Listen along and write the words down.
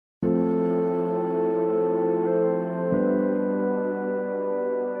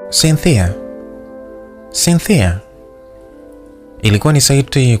Cynthia. Ilikuwa ni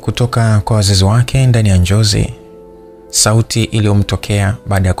sauti kutoka kwa wazazi wake ndani ya njozi. Sauti iliyomtokea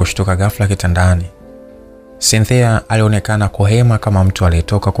baada ya kushtuka ghafla kitandani. Cynthia alionekana kuhema kama mtu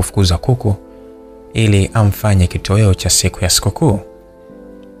aliyetoka kufukuza kuku ili amfanye kitoweo cha siku ya sikukuu.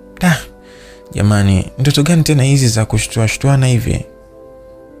 Jamani, ndoto gani tena hizi za kushtuana hivi?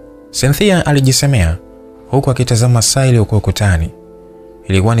 Cynthia alijisemea huku akitazama saa iliyokuwa ukutani.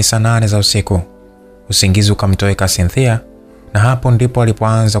 Ilikuwa ni saa 8 za usiku. Usingizi ukamtoweka Cynthia, na hapo ndipo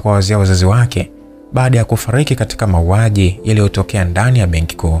alipoanza kuwazia wazazi wake baada ya kufariki katika mauaji yaliyotokea ndani ya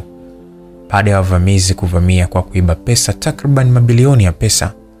benki kuu. Baada ya wavamizi kuvamia kwa kuiba pesa takriban mabilioni ya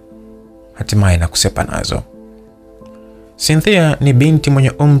pesa, hatimaye na kusepa nazo. Cynthia ni binti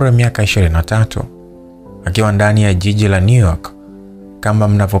mwenye umri wa miaka 23, akiwa ndani ya jiji la New York. Kama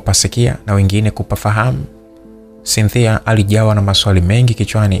mnavyopasikia na wengine kupafahamu, Cynthia alijawa na maswali mengi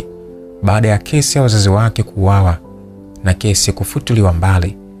kichwani baada ya kesi ya wazazi wake kuuawa na kesi kufutuliwa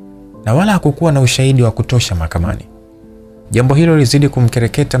mbali, na wala hakukuwa na ushahidi wa kutosha mahakamani. Jambo hilo lizidi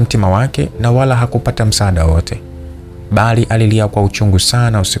kumkereketa mtima wake na wala hakupata msaada wote, bali alilia kwa uchungu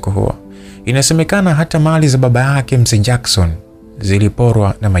sana usiku huo. Inasemekana hata mali za baba yake Mzee Jackson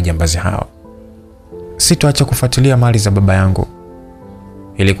ziliporwa na majambazi hao. Sitoacha kufuatilia mali za baba yangu.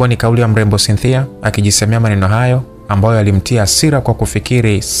 Ilikuwa ni kauli ya mrembo Cynthia akijisemea maneno hayo ambayo yalimtia hasira kwa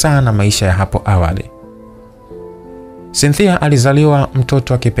kufikiri sana maisha ya hapo awali. Cynthia alizaliwa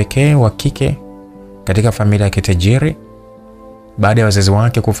mtoto wa kipekee wa kike katika familia ya kitajiri. Baada ya wazazi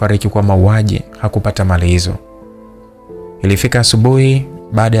wake kufariki kwa mauaji, hakupata mali hizo. Ilifika asubuhi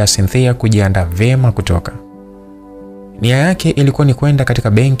baada ya Cynthia kujiandaa vyema kutoka. Nia yake ilikuwa ni kwenda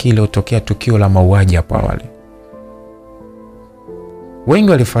katika benki iliyotokea tukio la mauaji hapo awali. Wengi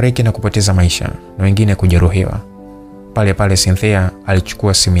walifariki na kupoteza maisha na wengine kujeruhiwa. Pale Cynthia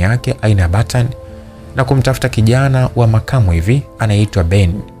alichukua simu yake aina ya button na kumtafuta kijana wa makamu hivi anaitwa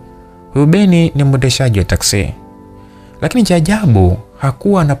Ben. Huyu Ben ni mwendeshaji wa taksi. Lakini cha ajabu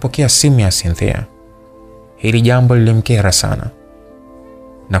hakuwa anapokea simu ya Cynthia. Hili jambo lilimkera sana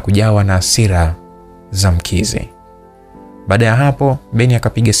na kujawa na hasira za mkizi. Baada ya hapo Ben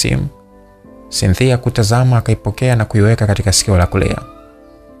akapiga simu. Cynthia kutazama, akaipokea na kuiweka katika sikio la kulia.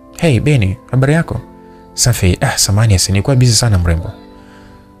 "Hey Ben, habari yako?" "Safi. Samahani, nilikuwa busy sana mrembo."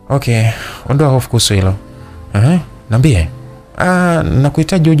 "Okay, ondoa hofu kuhusu hilo." "Niambie."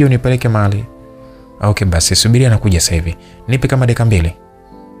 "Nakuhitaji uje unipeleke mahali." "Okay basi, subiria nakuja sasa hivi. Nipe kama dakika 2."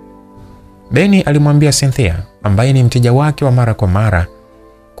 Ben alimwambia Cynthia, ambaye ni mteja wake wa mara kwa mara,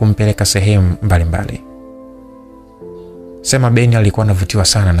 kumpeleka sehemu mbalimbali. Sema Ben alikuwa anavutiwa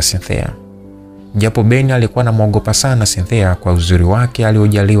sana na Cynthia. Japo Ben alikuwa anamuogopa sana Cynthia kwa uzuri wake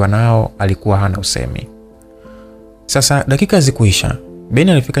aliojaliwa nao, alikuwa hana usemi. Sasa dakika zikuisha, Ben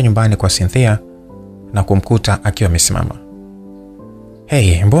alifika nyumbani kwa Cynthia na kumkuta akiwa amesimama.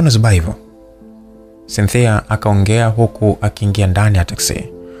 "Hey, mbona zuba hivyo?" Cynthia akaongea huku akiingia ndani ya taksi.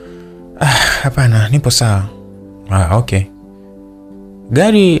 "Hapana, nipo sawa." "Okay."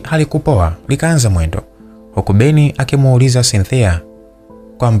 Gari halikupoa, likaanza mwendo, huku Ben akimuuliza Cynthia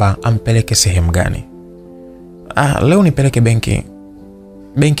kwamba ampeleke sehemu gani. "Leo nipeleke benki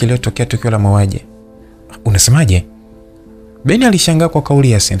iliyotokea tukio la mauaji." "Unasemaje?" Ben alishangaa kwa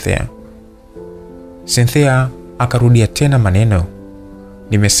kauli ya Cynthia. Cynthia akarudia tena maneno,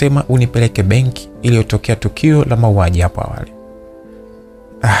 "Nimesema unipeleke benki iliyotokea tukio la mauaji hapo awali."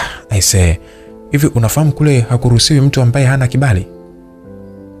 Aise, hivi unafahamu kule hakuruhusiwi mtu ambaye hana kibali?"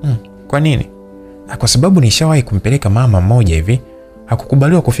 "Kwa nini?" "Kwa sababu nishawahi kumpeleka mama mmoja hivi,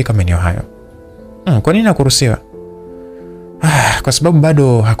 hakukubaliwa kufika maeneo hayo." "Kwa nini hakuruhusiwa?" "Kwa sababu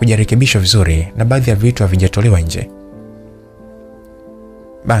bado hakujarekebishwa vizuri na baadhi ya vitu havijatolewa nje."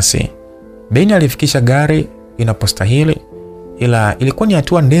 Basi Ben alifikisha gari inapostahili, ila ilikuwa ni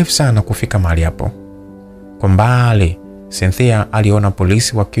hatua ndefu sana kufika mahali hapo. Kwa mbali Cynthia aliona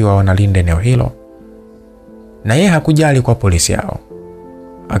polisi wakiwa wanalinda eneo hilo, na yeye hakujali kwa polisi hao.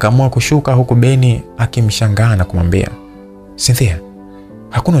 Akaamua kushuka, huku Ben akimshangaa na kumwambia, "Cynthia,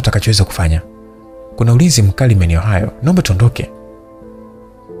 hakuna utakachoweza kufanya. Kuna ulinzi mkali maeneo hayo. Naomba tuondoke."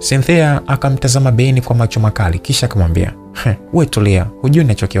 Cynthia akamtazama Ben kwa macho makali, kisha akamwambia, "Wewe tulia, hujui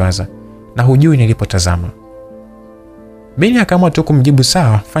ninachokiwaza na hujui nilipotazama." Ben akaamua tu kumjibu,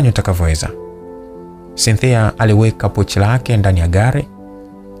 "Sawa, fanya utakavyoweza." Cynthia aliweka pochi lake ndani ya gari,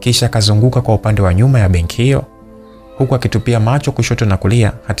 kisha akazunguka kwa upande wa nyuma ya benki hiyo, huku akitupia macho kushoto na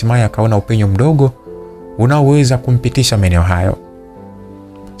kulia. Hatimaye akaona upenyo mdogo unaoweza kumpitisha maeneo hayo.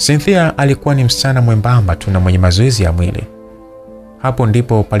 Cynthia alikuwa ni msichana mwembamba tu na mwenye mazoezi ya mwili. Hapo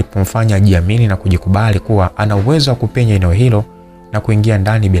ndipo palipomfanya ajiamini na kujikubali kuwa ana uwezo wa kupenya eneo hilo na kuingia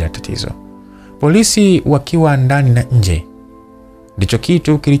ndani bila tatizo. Polisi wakiwa ndani na nje. Ndicho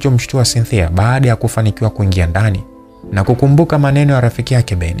kitu kilichomshtua Cynthia baada ya kufanikiwa kuingia ndani na kukumbuka maneno ya rafiki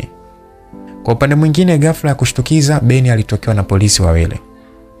yake Benny. Kwa upande mwingine, ghafla ya kushtukiza, Benny alitokewa na polisi wawili.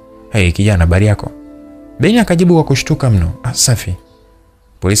 "Hey kijana, habari yako?" Benny akajibu kwa kushtuka mno, "Safi."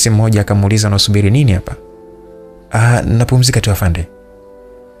 Polisi mmoja akamuuliza, "Unasubiri nini hapa?" "Napumzika tu afande."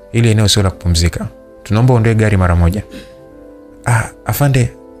 "Ile eneo sio la kupumzika. Tunaomba ondoe gari mara moja."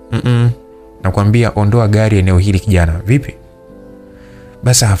 "Afande, nakwambia ondoa gari eneo hili kijana." "Vipi?"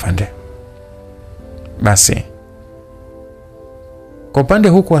 "Basi afande." Basi. Kwa upande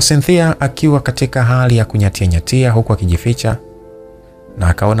huku wa Cynthia akiwa katika hali ya kunyatia huku akijificha, na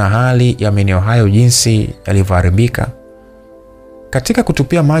akaona hali ya maeneo hayo jinsi yalivyoharibika. Katika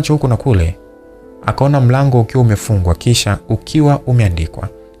kutupia macho huku na kule, akaona mlango ukiwa umefungwa kisha ukiwa umeandikwa,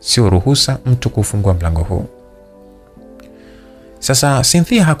 "Sio ruhusa mtu kufungua mlango huu." Sasa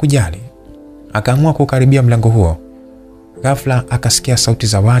Cynthia hakujali, akaamua kukaribia mlango huo. Ghafla akasikia sauti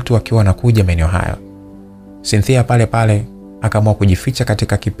za watu wakiwa wanakuja maeneo hayo. Cynthia pale pale akaamua kujificha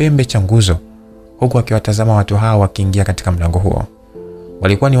katika kipembe cha nguzo huku akiwatazama watu hao wakiingia katika mlango huo.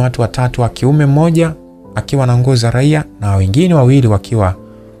 Walikuwa ni watu watatu, wa kiume mmoja akiwa na nguo za raia na wengine wawili wakiwa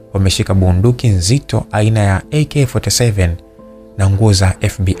wameshika bunduki nzito aina ya AK-47 na nguo za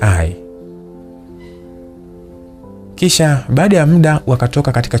FBI. Kisha baada ya muda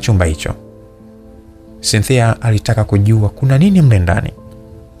wakatoka katika chumba hicho. Cynthia alitaka kujua kuna nini mle ndani.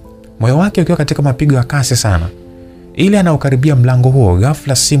 Moyo wake ukiwa katika mapigo ya kasi sana. Ile anaokaribia mlango huo,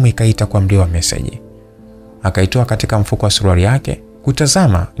 ghafla simu ikaita kwa mlio wa message. Akaitoa katika mfuko wa suruali yake,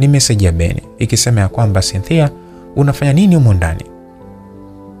 kutazama ni message ya Benny ikisema ya kwamba, "Cynthia, unafanya nini humo ndani?"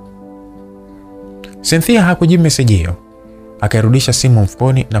 Cynthia hakujibu message hiyo. Akairudisha simu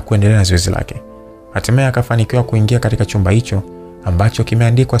mfukoni na kuendelea na zoezi lake. Hatimaye akafanikiwa kuingia katika chumba hicho ambacho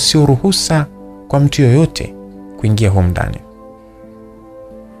kimeandikwa, "Sio ruhusa kwa mtu yoyote kuingia humo ndani."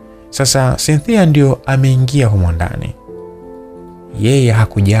 Sasa Cynthia ndio ameingia humo ndani. Yeye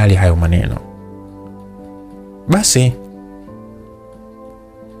hakujali hayo maneno. Basi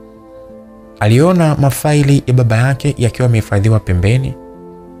aliona mafaili ya baba yake yakiwa yamehifadhiwa pembeni.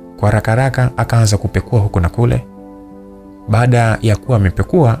 Kwa haraka akaanza kupekua huku na kule. Baada ya kuwa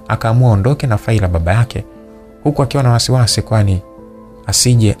amepekua, akaamua ondoke na faili la baba yake huku akiwa na wasiwasi kwani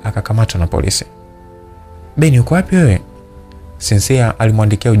asije akakamatwa na polisi. "Benny, uko wapi wewe?" Cynthia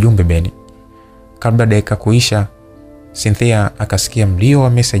alimwandikia ujumbe Benny. Kabla dakika kuisha, Cynthia akasikia mlio wa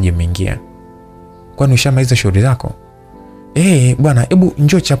message imeingia. "Kwani ushamaliza shughuli zako?" Bwana, hebu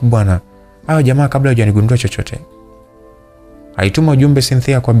njoo chapu bwana. Hao jamaa kabla hawajanigundua chochote." Alituma ujumbe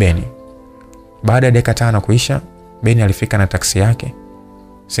Cynthia kwa Benny. Baada ya dakika 5 kuisha, Benny alifika na taksi yake.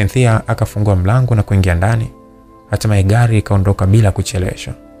 Cynthia akafungua mlango na kuingia ndani. Hatimaye gari ikaondoka bila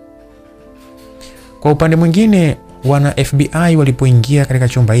kucheleweshwa. Kwa upande mwingine, wana FBI walipoingia katika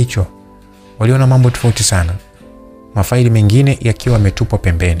chumba hicho, waliona mambo tofauti sana. Mafaili mengine yakiwa yametupwa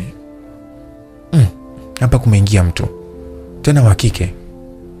pembeni. Hapa kumeingia mtu, tena wa kike.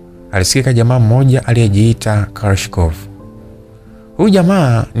 Alisikika jamaa mmoja aliyejiita Kalashnikov. Huyu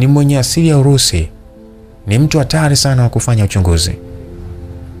jamaa ni mwenye asili ya Urusi. Ni mtu hatari sana wa kufanya uchunguzi.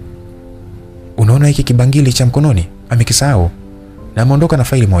 "Unaona hiki kibangili cha mkononi? Amekisahau na ameondoka na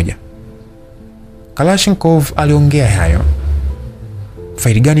faili moja." Kalashnikov aliongea hayo.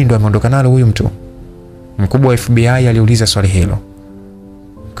 "Faili gani ndo ameondoka nalo huyu mtu?" Mkubwa wa FBI aliuliza swali hilo.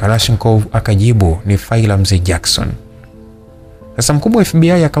 Kalashnikov akajibu, "Ni faili la mzee Jackson." Sasa mkubwa wa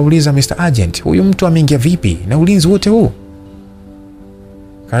FBI akauliza, "Mr. Agent, huyu mtu ameingia vipi na ulinzi wote huu?"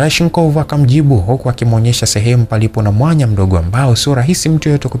 Kalashnikov akamjibu huku akimwonyesha sehemu palipo na mwanya mdogo ambao sio rahisi mtu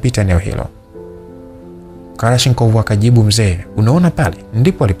yeyote kupita eneo hilo. Kalashnikov akajibu, "Mzee, unaona pale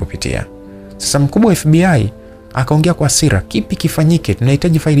ndipo alipopitia." Sasa mkubwa wa FBI akaongea kwa hasira, "Kipi kifanyike?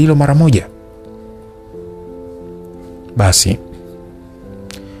 Tunahitaji faili hilo mara moja." Basi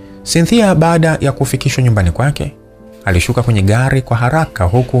Cynthia baada ya kufikishwa nyumbani kwake, alishuka kwenye gari kwa haraka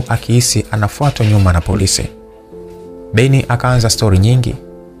huku akihisi anafuatwa nyuma na polisi. Benny akaanza stori nyingi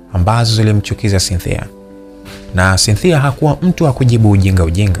ambazo zilimchukiza Cynthia. Na Cynthia hakuwa mtu wa kujibu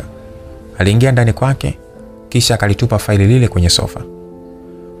ujinga. Aliingia ndani kwake kisha akalitupa faili lile kwenye sofa.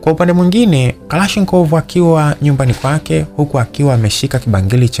 Kwa upande mwingine, Kalashnikov akiwa nyumbani kwake huku akiwa ameshika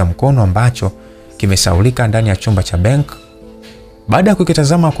kibangili cha mkono ambacho kimesaulika ndani ya chumba cha bank. Baada ya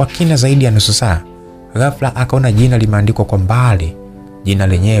kukitazama kwa kina zaidi ya nusu saa, ghafla akaona jina limeandikwa kwa mbali. Jina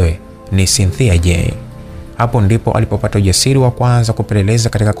lenyewe ni Cynthia J. Hapo ndipo alipopata ujasiri wa kwanza kupeleleza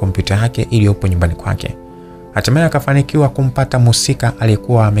katika kompyuta yake iliyopo nyumbani kwake. Hatimaye akafanikiwa kumpata musika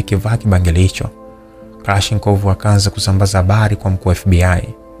aliyekuwa amekivaa kibangili hicho. Kalashnikov akaanza kusambaza habari kwa mkuu wa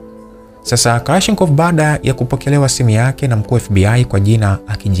FBI. Sasa Kalashnikov, baada ya kupokelewa simu yake na mkuu wa FBI kwa jina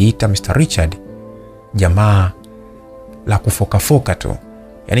akijiita Mr. Richard, jamaa la kufoka tu.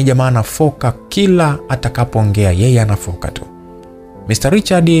 Yaani jamaa anafoka kila atakapoongea, yeye anafoka tu. Mr.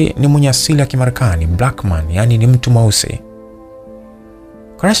 Richard ni mwenye asili ya Kimarekani, black man, yani ni mtu mweusi.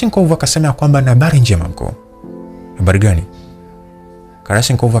 Kalashnikov akasema kwamba na habari njema mkuu. Habari gani?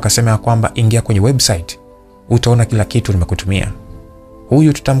 Kalashnikov akasema kwamba ingia kwenye website, utaona kila kitu nimekutumia.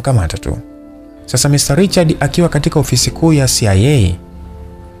 Huyu tutamkamata tu. Sasa Mr. Richard akiwa katika ofisi kuu ya CIA,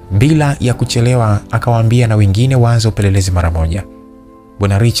 bila ya kuchelewa akawaambia na wengine waanze upelelezi mara moja.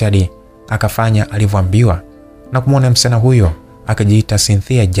 Bwana Richard akafanya alivyoambiwa na kumwona msichana huyo akajiita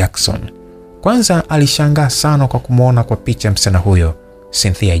Cynthia Jackson. Kwanza alishangaa sana kwa kumwona kwa picha msichana huyo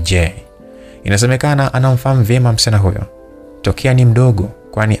Cynthia J. Inasemekana anamfahamu vyema msichana huyo tokea ni mdogo,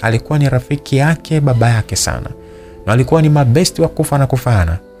 kwani alikuwa ni rafiki yake baba yake sana, na alikuwa ni mabesti wa kufa na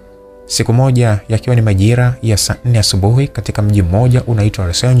kufana. Siku moja yakiwa ni majira ya saa 4 asubuhi katika mji mmoja unaitwa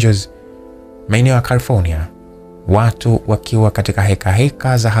Los Angeles, maeneo ya California, watu wakiwa katika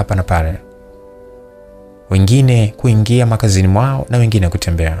heka za hapa na pale, wengine kuingia makazini mwao na wengine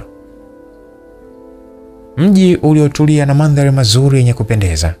kutembea. Mji uliotulia na mandhari mazuri yenye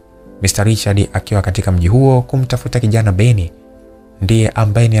kupendeza. Mr. Richard akiwa katika mji huo kumtafuta kijana Benny, ndiye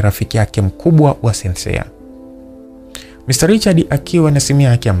ambaye ni rafiki yake mkubwa wa Cynthia. Mr. Richard akiwa na simu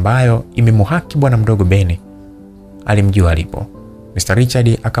yake ambayo imemhaki bwana mdogo Benny, alimjua alipo. Mr.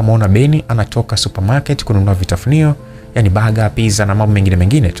 Richard akamwona Benny anatoka supermarket kununua vitafunio, yani baga, pizza na mambo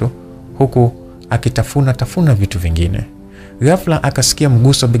mengine tu, huku akitafuna vitu vingine. Ghafla akasikia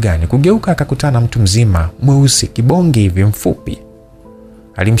mguso begani, kugeuka akakutana na mtu mzima mweusi kibonge hivi mfupi.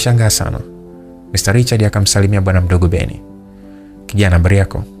 Alimshangaa sana. Mr. Richard akamsalimia bwana mdogo Benny. Kijana, habari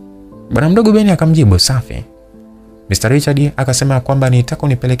yako? Bwana mdogo Benny akamjibu safi. Mr. Richard akasema kwamba nitaka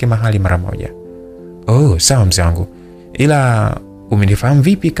unipeleke mahali mara moja. Oh, sawa mzee wangu. Ila umenifahamu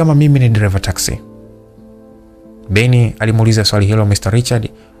vipi kama mimi ni driver taxi? Benny alimuuliza swali hilo Mr. Richard,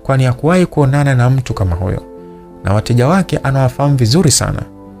 kwani hakuwahi kuonana na mtu kama huyo, na wateja wake anawafahamu vizuri sana.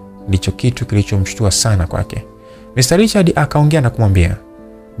 Ndicho kitu kilichomshtua sana kwake. Mr. Richard akaongea na kumwambia,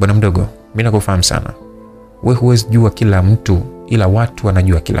 bwana mdogo, mimi nakufahamu sana. Wewe huwezi jua kila mtu, ila watu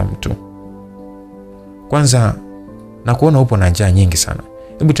wanajua kila mtu. Kwanza na kuona upo na njaa nyingi sana.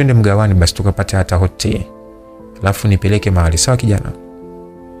 Hebu twende mgawani basi tukapate hata hot tea, alafu nipeleke mahali, sawa kijana?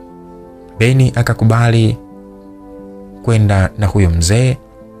 Benny akakubali kwenda na huyo mzee.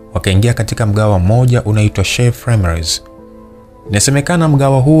 Wakaingia katika mgawa mmoja unaitwa Chef Ramirez. Inasemekana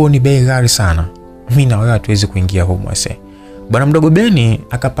mgawa huo ni bei ghali sana. Mimi na wewe hatuwezi kuingia humo ase. Bwana mdogo Benny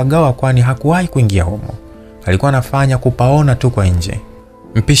akapagawa, kwani hakuwahi kuingia humo. Alikuwa anafanya kupaona tu kwa nje.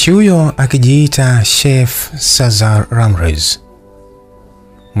 Mpishi huyo akijiita Chef Cesar Ramirez,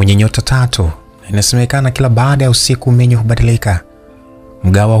 mwenye nyota 3. Inasemekana kila baada ya usiku menyu hubadilika.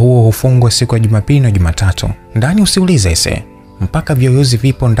 Mgawa huo hufungwa siku ya Jumapili na Jumatatu. Ndani usiulize ise, mpaka vyoyozi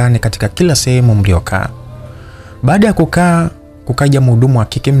vipo ndani katika kila sehemu mliokaa. Baada ya kukaja mhudumu wa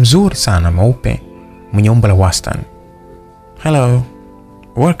kike mzuri sana mweupe mwenye umbo la wastani. Hello,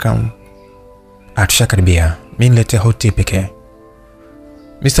 welcome. Atushakaribia, mimi nilete hot tea pekee.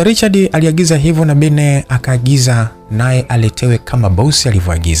 Mr. Richard aliagiza hivyo na Benny akaagiza naye aletewe kama bosi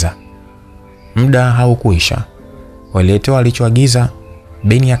alivyoagiza. Muda haukuisha. Waliletewa alichoagiza.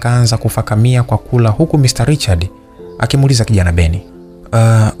 Benny akaanza kufakamia kwa kula, huku Mr. Richard akimuuliza kijana Benny,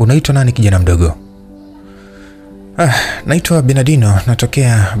 unaitwa nani kijana mdogo? Naitwa Bernardino,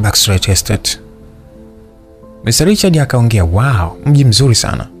 natokea Backstreet Estate. Mr. Richard akaongea, wow, mji mzuri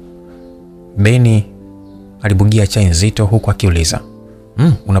sana. Benny alibugia chai nzito huku akiuliza,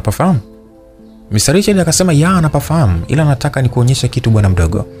 unapafahamu? Mr. Richard akasema, ya anapafahamu, ila nataka nikuonyeshe kitu bwana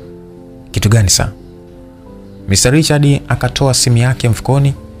mdogo. Kitu gani sa? Mr. Richard akatoa simu yake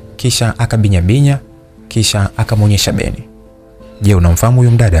mfukoni, kisha akabinya, kisha akamuonyesha Benny. Je, unamfahamu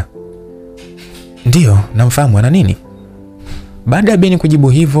huyu mdada? Ndio, namfahamu. Ana nini? Baada ya Benny kujibu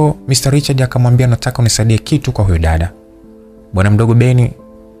hivyo, Mr. Richard akamwambia, nataka unisaidie kitu kwa huyu dada. Bwana mdogo Benny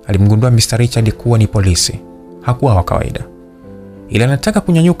alimgundua Mr. Richard kuwa ni polisi. Hakuwa wa kawaida. Ila anataka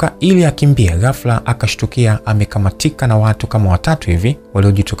kunyanyuka ili akimbie, ghafla akashtukia amekamatika na watu kama 3 hivi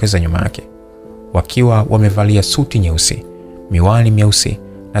waliojitokeza nyuma yake, wakiwa wamevalia suti nyeusi, miwani myeusi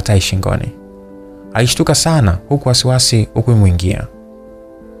na tai shingoni. Alishtuka sana, huku wasiwasi ukimuingia.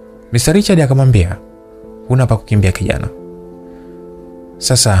 Mr. Richard akamwambia, huna pa kukimbia kijana.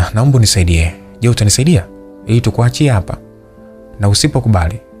 Sasa naomba unisaidie. Je, utanisaidia? Ili tukuachie hapa, na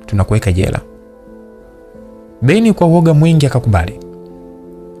usipokubali tunakuweka jela. Benny kwa uoga mwingi akakubali.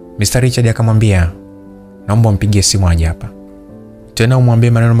 Mr. Richard akamwambia, naomba umpigie simu aje hapa. Tena umwambie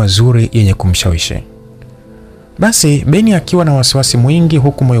maneno mazuri yenye kumshawishi. Basi Beni akiwa na wasiwasi mwingi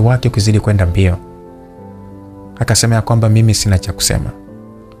huku moyo wake ukizidi kwenda mbio, akasema ya kwamba mimi sina cha kusema.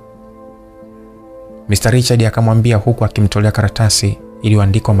 Mr. Richard akamwambia huku akimtolea karatasi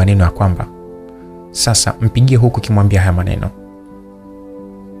iliyoandikwa maneno ya kwamba sasa mpigie huku kimwambia haya maneno.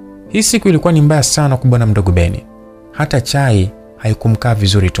 Hii siku ilikuwa ni mbaya sana kwa bwana mdogo Beni. Hata chai haikumkaa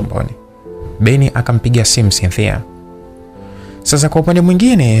vizuri tumboni. Beni akampigia simu Cynthia. Sasa kwa upande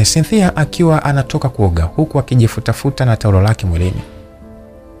mwingine, Cynthia akiwa anatoka kuoga huku akijifutafuta na taulo lake mwilini,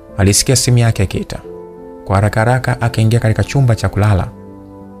 alisikia simu yake ikiita. Kwa haraka akaingia katika chumba cha kulala.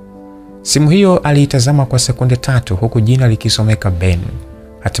 Simu hiyo aliitazama kwa sekunde 3 huku jina likisomeka Ben.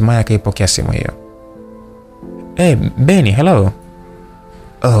 Hatimaye akaipokea simu hiyo. Beni, hello.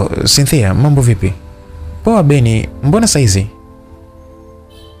 Oh, Cynthia, mambo vipi? Poa Beni, mbona saizi?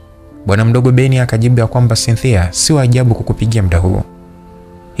 Bwana mdogo Beni akajibu ya kwamba Cynthia, si ajabu kukupigia muda huu.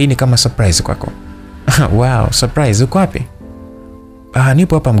 Hii ni kama surprise kwako. Wow, surprise, uko wapi?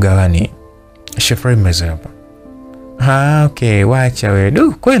 Nipo hapa mgawani. Shefrey mzee hapa. Okay, wacha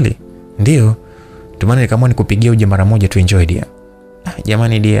wewe. Kweli? Ndio. Tumana nikamwa nikupigia uje mara moja tu enjoy dia.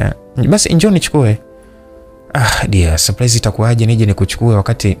 Jamani dia. Basi enjoy nichukue. Dia, surprise itakuwaje nije nikuchukue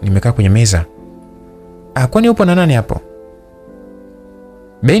wakati nimekaa kwenye meza? Kwani upo na nani hapo?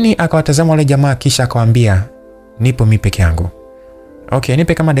 Beni akawatazama wale jamaa kisha akawaambia, nipo mimi peke yangu. Okay,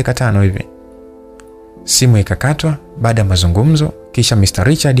 nipe kama dakika 5 hivi. Simu ikakatwa baada ya mazungumzo, kisha Mr.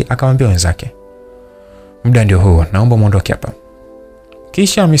 Richard akamwambia wenzake, muda ndio huu, naomba muondoke hapa.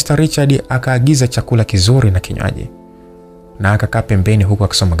 Kisha Mr. Richard akaagiza chakula kizuri na kinywaji, na akakaa pembeni huku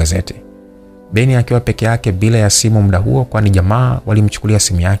akisoma gazeti. Beni akiwa peke yake bila ya simu muda huo, kwani jamaa walimchukulia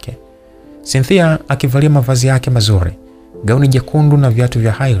simu yake. Cynthia akivalia mavazi yake mazuri, gauni jekundu na viatu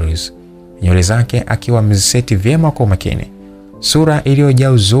vya high heels, nywele zake akiwa ameziseti vyema kwa makini, sura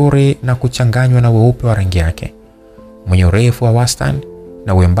iliyojaa uzuri na kuchanganywa na weupe wa rangi yake, mwenye urefu wa wastani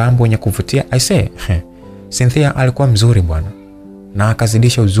na wembamba wenye kuvutia. Cynthia alikuwa mzuri bwana, na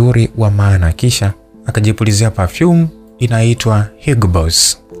akazidisha uzuri wa maana, kisha akajipulizia perfume inaitwa Hugo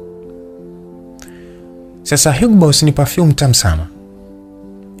Boss. Sasa Hugo Boss ni perfume tamu sana,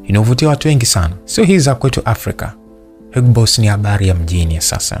 inavutia watu wengi sana, sio hizi za kwetu Afrika. Hugo Boss ni habari ya mjini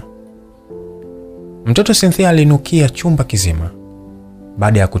sasa. Mtoto Cynthia alinukia chumba kizima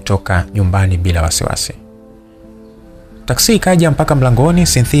baada ya kutoka nyumbani bila wasiwasi. Taksi ikaja mpaka mlangoni.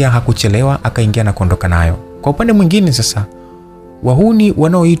 Cynthia hakuchelewa, akaingia na kuondoka nayo. Kwa upande mwingine sasa, wahuni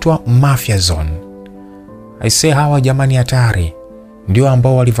wanaoitwa Mafia Zone, hawa jamani hatari, ndio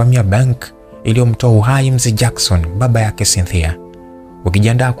ambao walivamia bank iliyomtoa uhai mzee Jackson, baba yake Cynthia,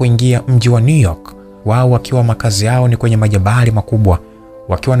 wakijiandaa kuingia mji wa New York. Wao wakiwa makazi yao ni kwenye majabali makubwa,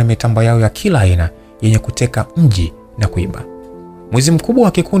 wakiwa na mitambo yao ya kila aina yenye kuteka mji na kuiba. Mwizi mkubwa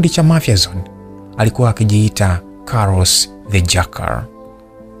wa kikundi cha Mafia Zone alikuwa akijiita Carlos the Jackal.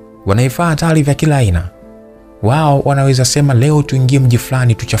 Wanaifaa hatari vya kila aina. Wao wanaweza sema leo tuingie mji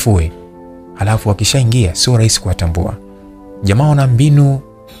fulani tuchafue, halafu wakishaingia sio rahisi kuwatambua. Jamaa wana mbinu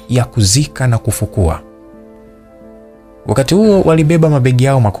ya kuzika na kufukua. Wakati huo walibeba mabegi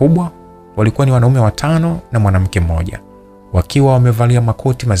yao makubwa. Walikuwa ni wanaume 5 na mwanamke mmoja, wakiwa wamevalia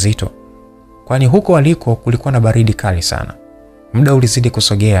makoti mazito, kwani huko waliko kulikuwa na baridi kali sana. Muda ulizidi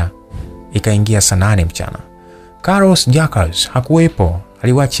kusogea, ikaingia saa 8 mchana. Carlos Jackals hakuwepo.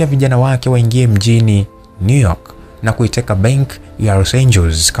 Aliwaachia vijana wake waingie mjini New York na kuiteka bank ya Los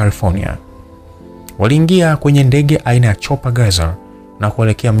Angeles, California. Waliingia kwenye ndege aina ya chopper gazer na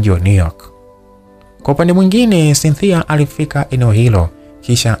kuelekea mji wa New York. Kwa upande mwingine, Cynthia alifika eneo hilo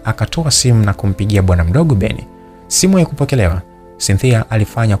kisha akatoa simu na kumpigia bwana mdogo Beni. Simu ya kupokelewa. Cynthia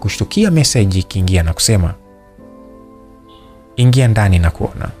alifanya kushtukia message ikiingia na kusema, ingia ndani na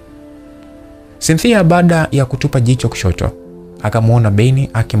kuona. Cynthia baada ya kutupa jicho kushoto akamuona Beni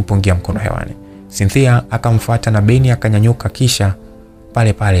akimpungia mkono hewani. Cynthia akamfuata na Beni akanyanyuka, kisha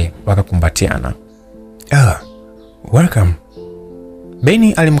pale pale wakakumbatiana. Welcome.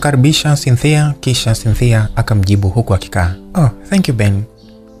 Beni alimkaribisha Cynthia, kisha Cynthia akamjibu huku akikaa. Thank you Ben.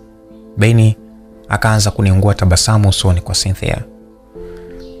 Beni akaanza kuniungua tabasamu usoni kwa Cynthia.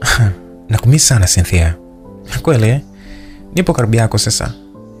 Nakumisi sana Cynthia. Kweli? Nipo karibu yako sasa.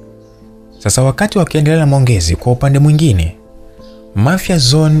 Sasa wakati wakiendelea na maongezi, kwa upande mwingine, Mafia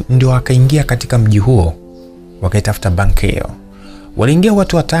Zone ndio wakaingia katika mji huo wakaitafuta banki hiyo. Waliingia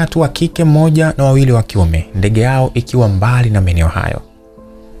watu 3 wa kike, 1 na 2 wa kiume, ndege yao ikiwa mbali na maeneo hayo.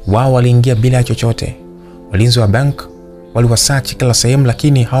 Wao waliingia bila chochote. Walinzi wa bank waliwasearch kila sehemu,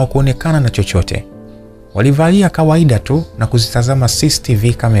 lakini hawakuonekana na chochote. Walivalia kawaida tu na kuzitazama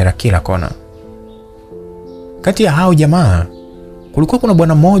CCTV kamera kila kona. Kati ya hao jamaa kulikuwa kuna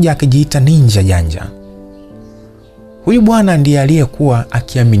bwana mmoja akijiita ninja janja. Huyu bwana ndiye aliyekuwa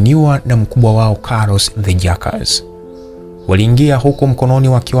akiaminiwa na mkubwa wao Carlos the Jackass. Waliingia huko mkononi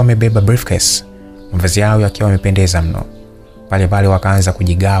wakiwa wamebeba briefcase, mavazi yao yakiwa yamependeza mno. Pale wakaanza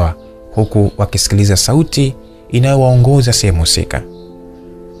kujigawa huku wakisikiliza sauti inayowaongoza sehemu husika.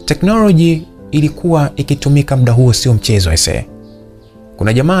 Teknoloji ilikuwa ikitumika muda huo, sio mchezo ese.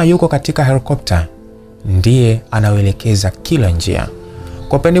 Kuna jamaa yuko katika helikopta ndiye anaoelekeza kila njia.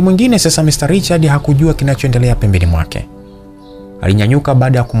 Kwa pande mwingine sasa Mr. Richard hakujua kinachoendelea pembeni mwake. Alinyanyuka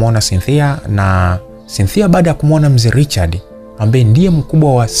baada ya kumuona Cynthia, na Cynthia baada ya kumuona mzee Richard ambaye ndiye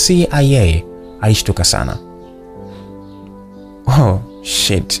mkubwa wa CIA alishtuka sana. Oh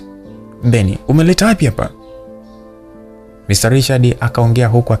shit. Benny, umeleta wapi hapa? Mr. Richard akaongea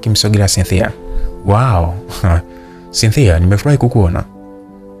huku akimsogelea Cynthia. Wow. Cynthia, nimefurahi kukuona.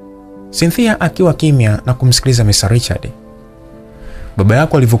 Cynthia akiwa kimya na kumsikiliza Mr. Richard. Baba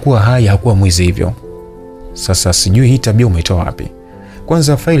yako alivyokuwa hai hakuwa mwizi hivyo. Sasa sijui hii tabia umetoa wapi.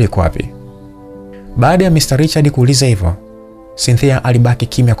 Kwanza faili iko wapi? Baada ya Mr. Richard kuuliza hivyo, Cynthia alibaki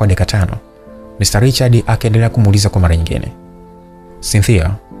kimya kwa dakika 5. Mr. Richard akaendelea kumuuliza kwa mara nyingine.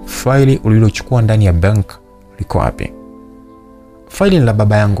 Cynthia, faili ulilochukua ndani ya bank liko wapi? Faili la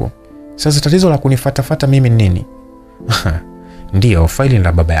baba yangu. Sasa tatizo la kunifuata mimi ni nini? Ndio, faili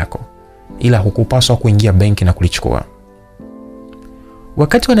la baba yako. Ila hukupaswa kuingia benki na kulichukua.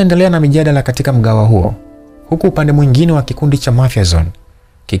 Wakati wanaendelea na mijadala katika mgawa huo, huku upande mwingine wa kikundi cha Mafia Zone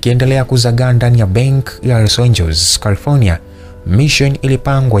kikiendelea kuzagaa ndani ya bank ya Los Angeles, California, mission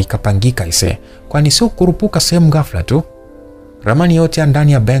ilipangwa ikapangika ise, kwani sio kurupuka sehemu ghafla tu. Ramani yote ya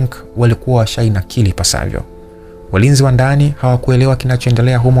ndani ya bank walikuwa washainakili pasavyo. Walinzi wa ndani hawakuelewa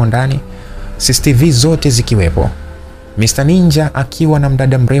kinachoendelea humo ndani, CCTV zote zikiwepo. Mr. Ninja akiwa na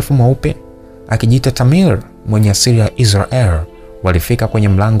mdada mrefu mweupe akijiita Tamir mwenye asili ya Israel walifika kwenye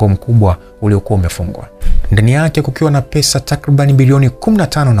mlango mkubwa uliokuwa umefungwa. Ndani yake kukiwa na pesa takriban bilioni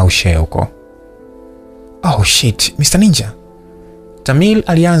 15 na ushare huko. Oh shit, Mr. Ninja. Tamir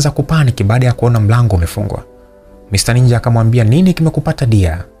alianza kupaniki baada ya kuona mlango umefungwa. Mr. Ninja akamwambia, nini kimekupata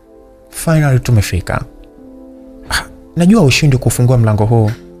dia? Finally tumefika. Najua ushindi kufungua mlango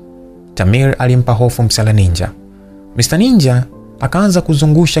huu. Tamir alimpa hofu Msala Ninja. Mr. Ninja akaanza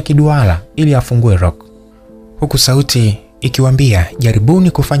kuzungusha kiduara ili afungue rock, huku sauti ikiwaambia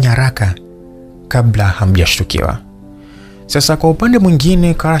jaribuni kufanya haraka kabla hamjashtukiwa. Sasa kwa upande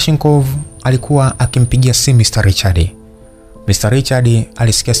mwingine Kalashnikov alikuwa akimpigia simu Mr. Richard. Mr. Richard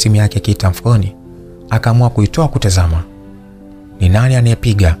alisikia simu yake ikiita mfukoni, akaamua kuitoa kutazama. Ni nani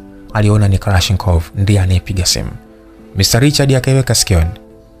anayepiga? Aliona ni Kalashnikov ndiye anayepiga simu. Mr. Richard akaiweka sikioni.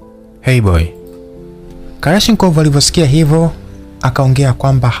 Hey boy. Kalashnikov alivyosikia hivyo akaongea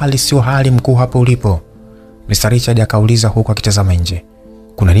kwamba hali sio hali mkuu hapo ulipo. Mr. Richard akauliza huku akitazama nje.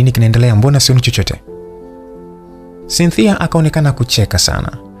 Kuna nini kinaendelea, mbona sioni chochote? Cynthia akaonekana kucheka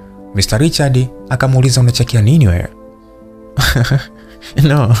sana. Mr. Richard akamuuliza, unachekia nini wewe?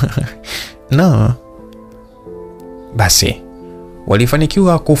 No. Basi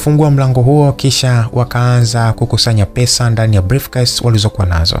walifanikiwa kufungua mlango huo, kisha wakaanza kukusanya pesa ndani ya briefcase walizokuwa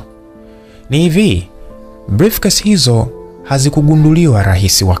nazo. Ni hivi, briefcase hizo hazikugunduliwa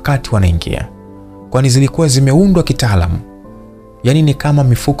rahisi wakati wanaingia, kwani zilikuwa zimeundwa kitaalamu. Yaani ni kama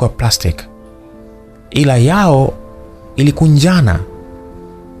mifuko ya plastic, ila yao ilikunjana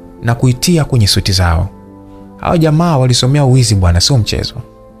na kuitia kwenye suti zao. Hao jamaa walisomea uwizi bwana, sio mchezo.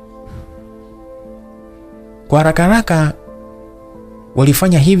 Kwa haraka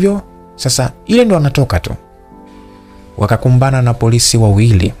walifanya hivyo. Sasa ile ndo wanatoka tu, wakakumbana na polisi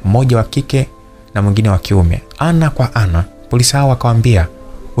wawili, mmoja wa kike na mwingine wa kiume, ana kwa ana. Polisi hao wakawaambia,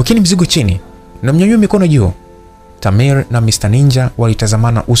 "Wekeni mzigo chini na mnyanyue mikono juu." Tamir na Mr. Ninja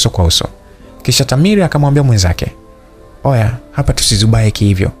walitazamana uso kwa uso. Kisha Tamir akamwambia mwenzake, "Oya, hapa tusizubae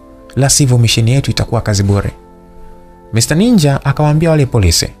hivyo, la sivyo misheni yetu itakuwa kazi bure." Mr. Ninja akawaambia wale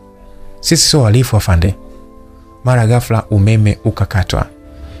polisi, "Sisi sio wahalifu afande." Mara ghafla umeme ukakatwa.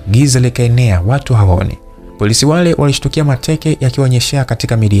 Giza likaenea, watu hawaoni. Polisi wale walishtukia mateke yakionyeshea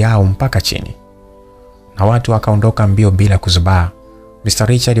katika mili yao mpaka chini. Na watu wakaondoka mbio bila kuzubaa. Mr.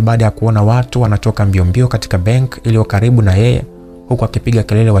 Richard baada ya kuona watu wanatoka mbio katika bank iliyo karibu na yeye, huku akipiga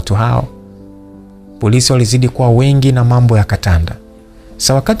kelele watu hao, polisi walizidi kuwa wengi na mambo ya katanda.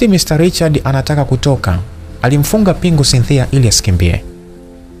 Sa wakati Mr. Richard anataka kutoka, alimfunga pingu Cynthia ili asikimbie.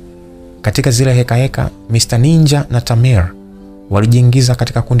 Katika zile heka, Mr. Ninja na Tamir walijiingiza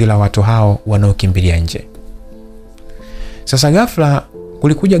katika kundi la watu hao wanaokimbilia nje. Sasa ghafla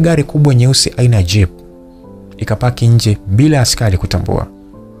kulikuja gari kubwa nyeusi aina ya Jeep, ikapaki nje bila askari kutambua.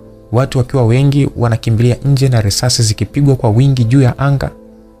 watu wakiwa wengi wanakimbilia nje na risasi zikipigwa kwa wingi juu ya anga.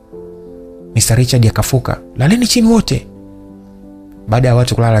 Mr. Richard akafuka, "Laleni chini wote." Baada ya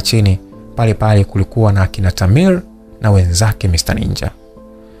watu kulala chini, pale pale kulikuwa na akina Tamir na wenzake Mr. Ninja.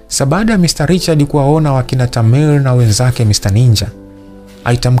 Baada ya Mr. Richard kuwaona wakina Tamir na wenzake Mr. Ninja,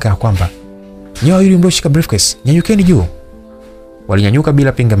 alitamka ya kwamba, "Nyoa yule mlioshika briefcase, nyanyukeni juu." Walinyanyuka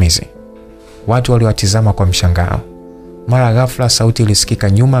bila pingamizi. Watu waliwatizama kwa mshangao. Mara ghafla sauti ilisikika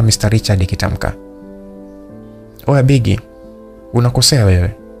nyuma Mr. Richard ikitamka, "Oya Biggie, unakosea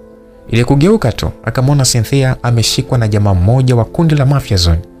wewe." Ile kugeuka tu akamwona Cynthia ameshikwa na jamaa mmoja wa kundi la Mafia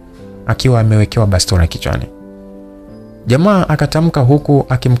Zone akiwa amewekewa bastola kichwani. Jamaa akatamka huku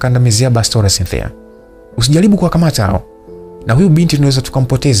akimkandamizia bastola Cynthia, "Usijaribu kuwakamata hao. Na huyu binti tunaweza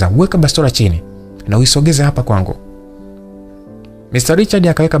tukampoteza. Weka bastola chini na uisogeze hapa kwangu." Mr. Richard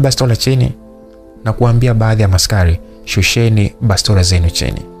akaweka bastola chini na kuambia baadhi ya maskari, "Shusheni bastola zenu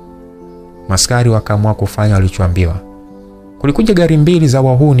chini." Maskari wakaamua kufanya walichoambiwa. Kulikuja gari mbili za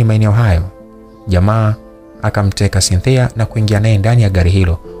wahuni maeneo hayo. Jamaa akamteka Cynthia na kuingia naye ndani ya gari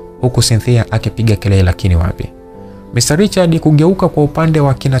hilo, huku Cynthia akipiga kelele lakini wapi. Mr. Richard kugeuka kwa upande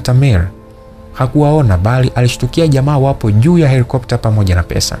wa kina Tamir. Hakuwaona bali alishtukia jamaa wapo juu ya helikopta pamoja na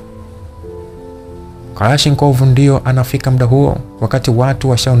pesa. Kalashnikov ndio anafika muda huo wakati watu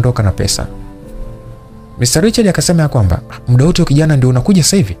washaondoka na pesa. Mr. Richard akasema ya kwamba, "Muda wote kijana ndio unakuja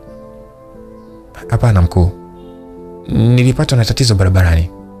sasa hivi?" "Hapana mkuu. Nilipatwa na tatizo barabarani.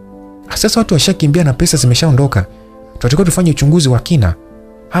 Sasa watu washakimbia na pesa zimeshaondoka. Tunatakiwa tufanye uchunguzi wa kina.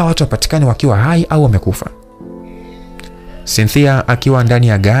 Hawa watu wapatikane wakiwa hai au wamekufa." Cynthia akiwa ndani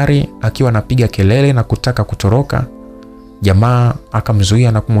ya gari akiwa anapiga kelele na kutaka kutoroka, jamaa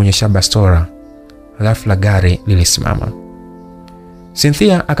akamzuia na kumuonyesha bastola. Ghafla gari lilisimama.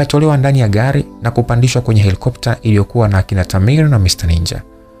 Cynthia akatolewa ndani ya gari na kupandishwa kwenye helikopta iliyokuwa na akina Tamir na Mr. Ninja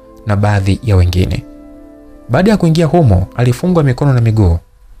na baadhi ya wengine. Baada ya kuingia humo, alifungwa mikono na miguu.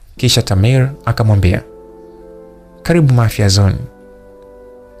 Kisha Tamir akamwambia, "Karibu Mafia Zone."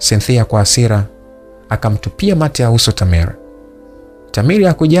 Cynthia kwa hasira akamtupia mate ya uso Tamir. Tamir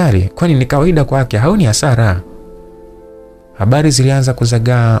hakujali, kwani ni kawaida kwake, haoni hasara. Habari zilianza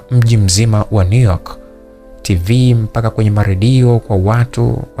kuzagaa mji mzima wa New York, TV mpaka kwenye maredio, kwa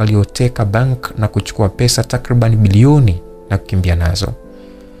watu walioteka bank na kuchukua pesa takriban bilioni na kukimbia nazo.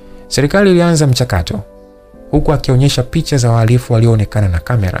 Serikali ilianza mchakato, huku akionyesha picha za wahalifu walioonekana na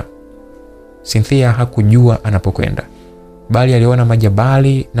kamera. Cynthia hakujua anapokwenda, bali aliona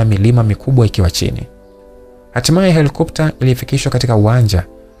majabali na milima mikubwa ikiwa chini. Hatimaye helikopta ilifikishwa katika uwanja.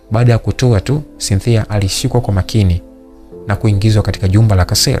 Baada ya kutua tu, Cynthia alishikwa kwa makini na kuingizwa katika jumba la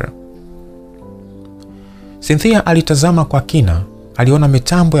kasera. Cynthia alitazama kwa kina, aliona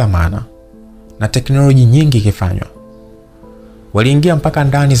mitambo ya maana na teknoloji nyingi ikifanywa. Waliingia mpaka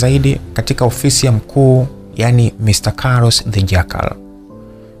ndani zaidi katika ofisi ya mkuu, yani Mr. Carlos the Jackal.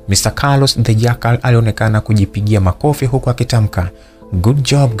 Mr. Carlos the Jackal alionekana kujipigia makofi huku akitamka, "Good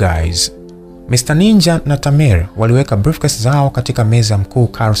job guys." Mr. Ninja na Tamir waliweka briefcase zao katika meza ya mkuu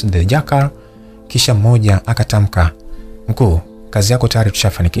Carlos the Jackal, kisha mmoja akatamka, "Mkuu, kazi yako tayari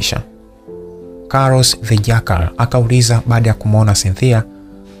tushafanikisha." Carlos the Jackal akauliza baada ya kumuona Cynthia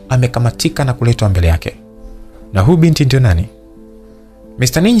amekamatika na kuletwa mbele yake, "Na huyu binti ndio nani?"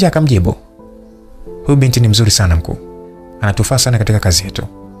 Mr. Ninja akamjibu, "Huyu binti ni mzuri sana mkuu. Anatufaa sana katika kazi yetu."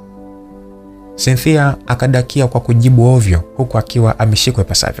 Cynthia akadakia kwa kujibu ovyo huku akiwa ameshikwa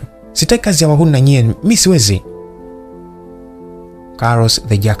ipasavyo, "Sitaki kazi ya wahuni na nyie, mimi siwezi." Carlos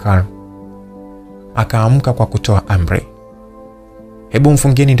the Jackal akaamka kwa kutoa amri, "Hebu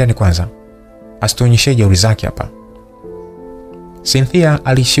mfungieni ndani kwanza, asituonyeshe jeuri zake hapa." Cynthia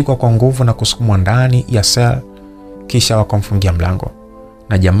alishikwa kwa nguvu na kusukumwa ndani ya cell, kisha wakamfungia mlango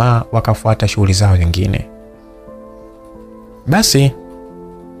na jamaa wakafuata shughuli zao nyingine. Basi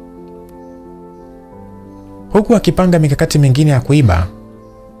huku akipanga mikakati mingine ya kuiba.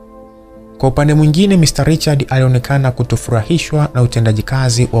 Kwa upande mwingine, Mr. Richard alionekana kutofurahishwa na utendaji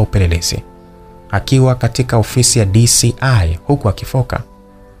kazi wa upelelezi, akiwa katika ofisi ya DCI huku akifoka.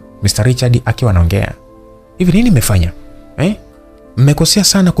 Mr. Richard akiwa anaongea, "Hivi nini mmefanya? Mmekosea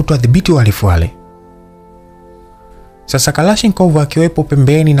sana kutoadhibiti wahalifu wale." Sasa Kalashnikov akiwepo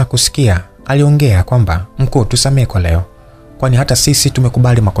pembeni na kusikia, aliongea kwamba, "Mkuu, tusamee kwa leo, kwani hata sisi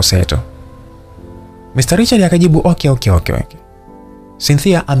tumekubali makosa yetu." Mr. Richard akajibu, Okay.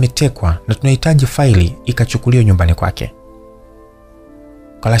 Cynthia ametekwa na tunahitaji faili ikachukuliwe nyumbani kwake."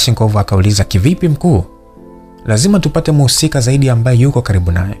 Kalashnikov akauliza, "Kivipi mkuu? Lazima tupate mhusika zaidi ambaye yuko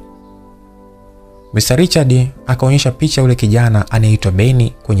karibu naye." Mr. Richard akaonyesha picha yule kijana anayeitwa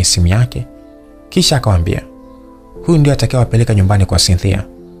Benny kwenye simu yake, kisha akamwambia, "Huyu ndiye atakayewapeleka nyumbani kwa Cynthia.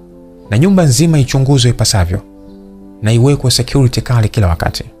 na nyumba nzima ichunguzwe ipasavyo na iwekwe security kali kila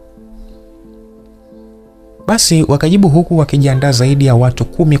wakati. Basi wakajibu huku wakijiandaa zaidi ya watu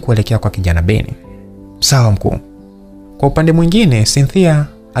 10 kuelekea kwa kijana Ben. Sawa mkuu. Kwa upande mwingine, Cynthia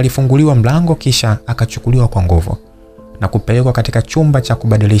alifunguliwa mlango kisha akachukuliwa kwa nguvu na kupelekwa katika chumba cha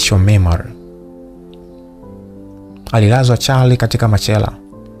kubadilisha memory. Alilazwa Charlie katika machela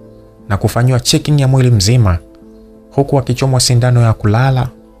na kufanywa checking ya mwili mzima, huku akichomwa sindano ya kulala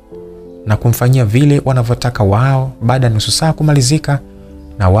na kumfanyia vile wanavyotaka wao. Baada ya nusu saa kumalizika,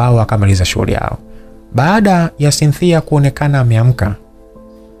 na wao wakamaliza shughuli yao. Baada ya Cynthia kuonekana ameamka,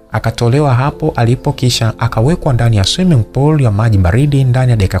 akatolewa hapo alipo kisha akawekwa ndani ya swimming pool ya maji baridi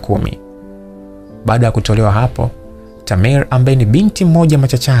ndani ya dakika 10. Baada ya kutolewa hapo, Tamir ambaye ni binti mmoja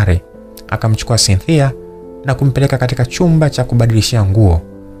machachari akamchukua Cynthia na kumpeleka katika chumba cha kubadilishia nguo,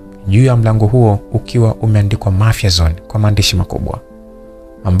 juu ya mlango huo ukiwa umeandikwa Mafia Zone kwa maandishi makubwa,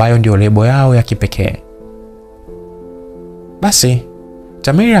 ambayo ndio lebo yao ya kipekee. Basi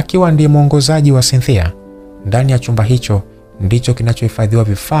Tamir akiwa ndiye mwongozaji wa Cynthia, ndani ya chumba hicho ndicho kinachohifadhiwa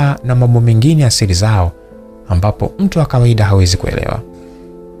vifaa na mambo mengine ya siri zao ambapo mtu wa kawaida hawezi kuelewa.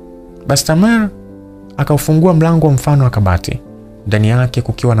 Basi Tamir akaufungua mlango wa mfano wa kabati, ndani yake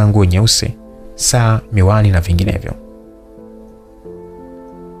kukiwa na nguo nyeusi, saa, miwani na vinginevyo.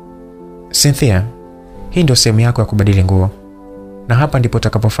 Cynthia, hii ndio sehemu yako ya kubadili nguo, na hapa ndipo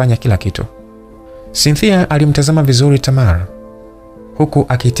utakapofanya kila kitu. Cynthia alimtazama vizuri Tamir huku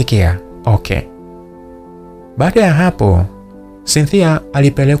akiitikia okay. Baada ya hapo, Cynthia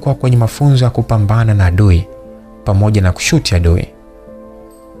alipelekwa kwenye mafunzo ya kupambana na adui pamoja na kushuti adui.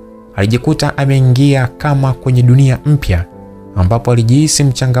 Alijikuta ameingia kama kwenye dunia mpya ambapo alijihisi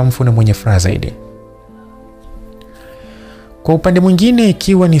mchangamfu na mwenye furaha zaidi. Kwa upande mwingine,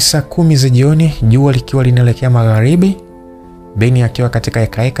 ikiwa ni saa 10 za jioni, jua likiwa linaelekea magharibi, Ben akiwa katika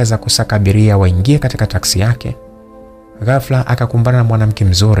hekaeka za kusaka abiria waingie katika taksi yake, ghafla akakumbana na mwanamke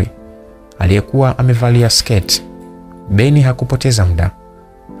mzuri aliyekuwa amevalia sketi. Ben hakupoteza muda,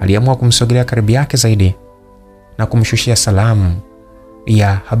 aliamua kumsogelea karibu yake zaidi na kumshushia salamu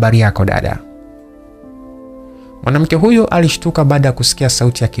ya habari yako dada. Mwanamke huyo alishtuka baada ya kusikia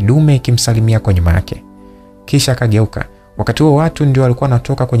sauti ya kidume ikimsalimia kwa nyuma yake, kisha akageuka. Wakati huo watu ndio walikuwa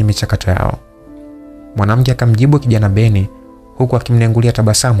wanatoka kwenye michakato yao. Mwanamke akamjibu kijana Ben huku akimnengulia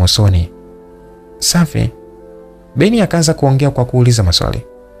tabasamu usoni. Safi. Ben akaanza kuongea kwa kuuliza maswali.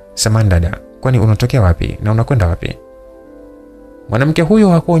 Samahani dada, kwani unatokea wapi na unakwenda wapi? Mwanamke huyo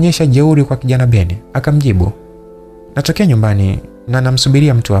hakuonyesha jeuri kwa kijana Ben, akamjibu, natokea nyumbani na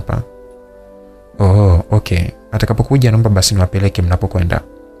namsubiria mtu hapa. Oh, okay. Atakapokuja naomba basi niwapeleke mnapokwenda.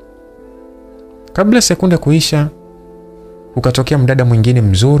 Kabla sekunde kuisha, ukatokea mdada mwingine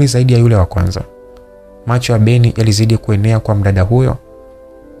mzuri zaidi ya yule wa kwanza. Macho ya Ben yalizidi kuenea kwa mdada huyo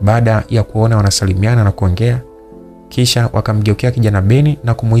baada ya kuona wanasalimiana na kuongea, kisha wakamgeukia kijana Ben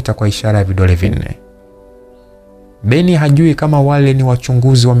na kumuita kwa ishara ya vidole vinne. Ben hajui kama wale ni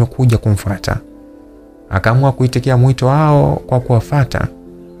wachunguzi wamekuja kumfuata. Akaamua kuitikia mwito wao kwa kuwafuata.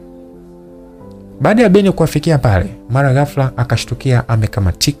 Baada ya Ben kuwafikia pale, mara ghafla akashtukia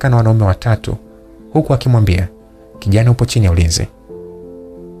amekamatika na wanaume watatu huku akimwambia, kijana upo chini ya ulinzi.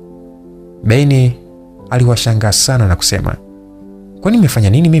 Ben aliwashangaa sana na kusema, kwani nimefanya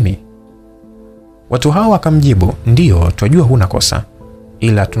nini mimi? Watu hao wakamjibu, ndio, tunajua huna kosa,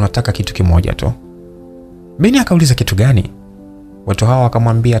 ila tunataka kitu kimoja tu. Ben akauliza kitu gani? Watu hao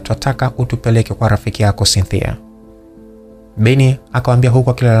wakamwambia, tunataka utupeleke kwa rafiki yako Cynthia. Ben akamwambia huku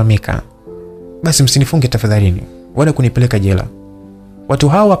akilalamika, basi msinifunge tafadhalini, wala kunipeleka jela. Watu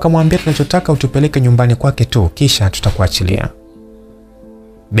hao wakamwambia, tunachotaka utupeleke nyumbani kwake tu, kisha tutakuachilia.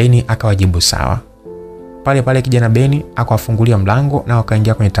 Ben akawajibu sawa. Pale pale kijana Ben akawafungulia mlango na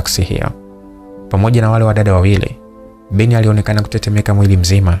wakaingia kwenye taksi hiyo pamoja na wale wadada wawili. Ben alionekana kutetemeka mwili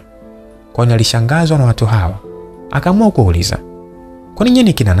mzima, kwani alishangazwa na watu hawa. Akaamua kuuliza, kwani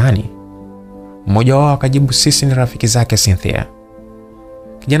nyinyi kina nani? Mmoja wao akajibu, sisi ni rafiki zake Cynthia.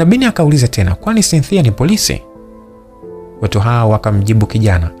 Kijana Ben akauliza tena, kwani Cynthia ni polisi? Watu hao wakamjibu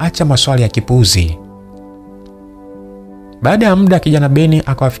kijana, acha maswali ya kipuuzi. Baada ya muda kijana Ben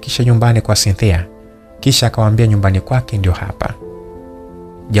akawafikisha nyumbani kwa Cynthia, kisha akawaambia nyumbani kwake ndio hapa.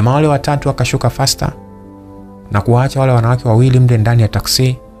 Jamaa wale watatu wakashuka fasta na kuacha wale wanawake wawili mle ndani ya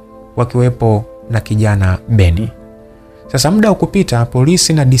taksi wakiwepo na kijana Ben. Sasa muda ukupita,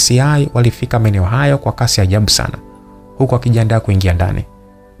 polisi na DCI walifika maeneo hayo kwa kasi ajabu sana, huku wakijiandaa kuingia ndani.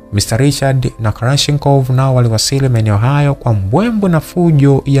 Mr. Richard na Krashenkov nao waliwasili maeneo hayo kwa mbwembwe na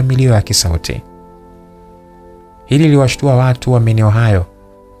fujo ya milio ya kisauti. Hili liwashtua watu wa maeneo hayo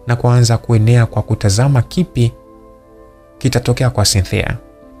na kuanza kuenea kwa kutazama kipi kitatokea kwa Cynthia.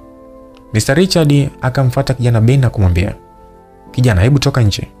 Mr. Richard akamfuata kijana Ben na kumwambia, "Kijana, hebu toka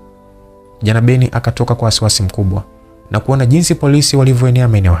nje." Kijana Ben akatoka kwa wasiwasi mkubwa na kuona jinsi polisi walivyoenea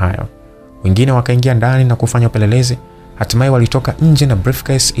maeneo hayo. Wengine wakaingia ndani na kufanya upelelezi. Hatimaye walitoka nje na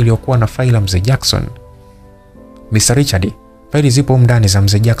briefcase iliyokuwa na faili la Mzee Jackson. "Mr. Richard, faili zipo ndani za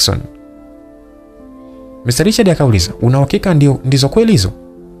Mzee Jackson." Mr. Richard akauliza, "Una uhakika ndizo kweli hizo?"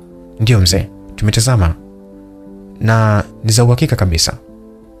 "Ndio mzee, tumetazama na ni za uhakika kabisa."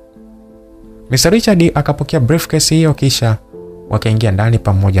 Mr. Richard akapokea briefcase hiyo kisha wakaingia ndani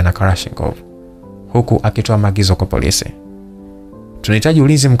pamoja na Kalashnikov, huku akitoa maagizo kwa polisi. "Tunahitaji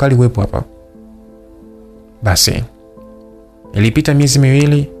ulinzi mkali uwepo hapa." Basi ilipita miezi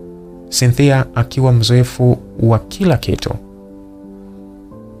miwili, Cynthia akiwa mzoefu wa kila kitu.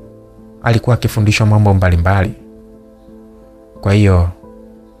 Alikuwa akifundishwa mambo mbalimbali. Kwa hiyo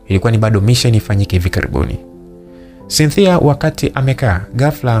ilikuwa ni bado mission ifanyike hivi karibuni. Cynthia wakati amekaa,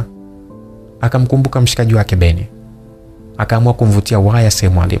 ghafla akamkumbuka mshikaji wake Beni. Akaamua kumvutia waya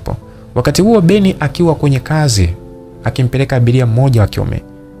sehemu alipo. Wakati huo Beni akiwa kwenye kazi akimpeleka abiria mmoja wa kiume,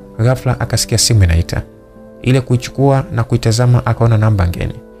 ghafla akasikia simu inaita. Ile kuichukua na kuitazama akaona namba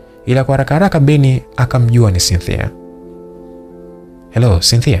ngeni. Ila kwa haraka Beni akamjua ni Cynthia. "Hello,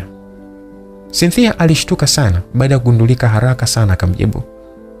 Cynthia." Cynthia alishtuka sana baada ya kugundulika haraka sana akamjibu,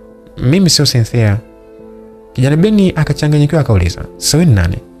 "Mimi sio Cynthia." Kijana Beni akachanganyikiwa akauliza, "Sawa ni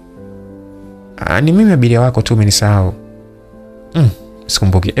nani?" "Ni mimi abiria wako tu, umenisahau."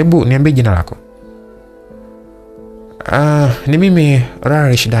 "Sikumbuki. Hebu niambie jina lako." "Ni mimi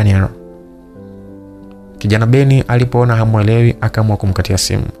Rarish Daniel." Kijana Beni alipoona hamuelewi akaamua kumkatia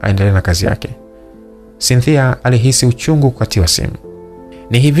simu aendelee na kazi yake. Cynthia alihisi uchungu kukatiwa simu.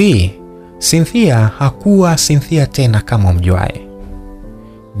 Ni hivi, Cynthia hakuwa Cynthia tena kama mjuae.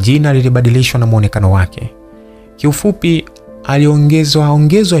 Jina lilibadilishwa na muonekano wake. Kiufupi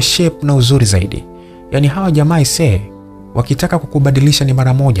aliongezwa shape na uzuri zaidi. Yaani hawa jamaa wakitaka kukubadilisha ni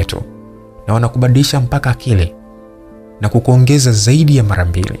mara moja tu, na wanakubadilisha mpaka akili na kukuongeza zaidi ya mara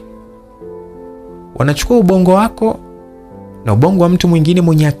 2. Wanachukua ubongo wako na ubongo wa mtu mwingine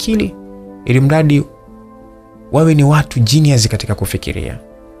mwenye akili, ili mradi wawe ni watu genius katika kufikiria.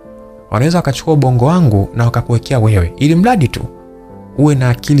 Wanaweza wakachukua ubongo wangu na wakakuwekea wewe, ili mradi tu uwe na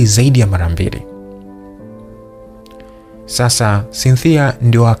akili zaidi ya mara 2. Sasa Cynthia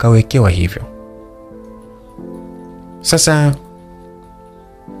ndio akawekewa hivyo. Sasa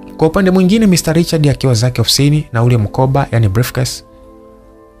kwa upande mwingine, Mr. Richard akiwa zake ofisini na ule mkoba, yani briefcase,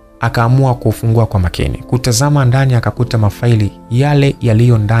 akaamua kufungua kwa makini. Kutazama ndani akakuta mafaili yale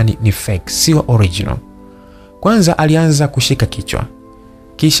yaliyo ndani ni fake, sio original. Kwanza alianza kushika kichwa,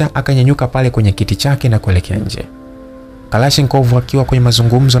 kisha akanyanyuka pale kwenye kiti chake na kuelekea nje. Kalashnikov akiwa kwenye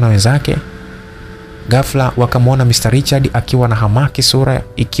mazungumzo na wenzake, ghafla wakamwona Mr. Richard akiwa na hamaki, sura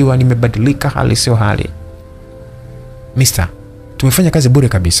ikiwa nimebadilika hali sio hali. "Mister, tumefanya kazi bure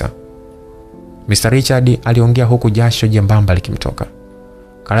kabisa." Mr. Richard aliongea huku jasho jembamba likimtoka.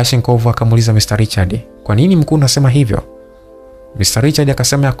 Kalashnikov akamuuliza Mr. Richard, "Kwa nini mkuu unasema hivyo?" Mr. Richard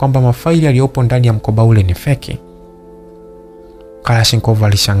akasema ya kwamba mafaili yaliyopo ndani ya mkoba ule ni feki. Kalashnikov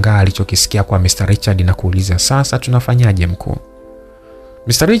alishangaa alichokisikia kwa Mr. Richard na kuuliza, "Sasa tunafanyaje mkuu?"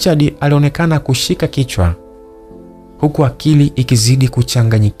 Mr. Richard alionekana kushika kichwa huku akili ikizidi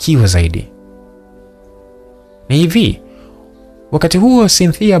kuchanganyikiwa zaidi. Ni hivi, wakati huo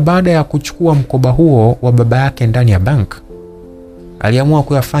Cynthia baada ya kuchukua mkoba huo wa baba yake ndani ya bank, aliamua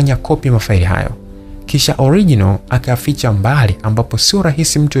kuyafanya kopi mafaili hayo, kisha original akaficha mbali ambapo sio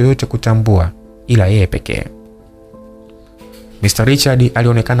rahisi mtu yeyote kutambua ila yeye pekee. Mr. Richard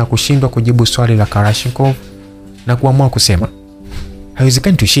alionekana kushindwa kujibu swali la Kalashnikov na kuamua kusema,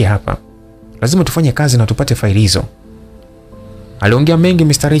 "Haiwezekani tuishie hapa. Lazima tufanye kazi na tupate faili hizo." Aliongea mengi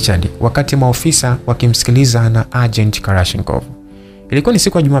Mr. Richard wakati maofisa wakimsikiliza na agent Kalashnikov. Ilikuwa ni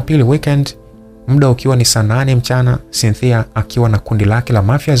siku ya Jumapili weekend, muda ukiwa ni saa 8 mchana, Cynthia akiwa na kundi lake la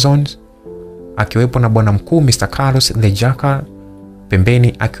Mafia Zones, akiwepo na bwana mkuu Mr. Carlos the Jackal,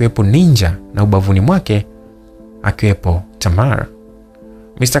 pembeni akiwepo Ninja na ubavuni mwake akiwepo Tamar.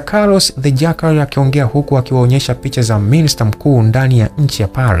 Mr. Carlos the Jackal akiongea huku akiwaonyesha picha za minister mkuu ndani ya nchi ya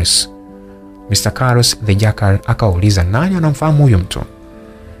Paris. Mr. Carlos the Jackal akauliza nani anamfahamu huyo mtu.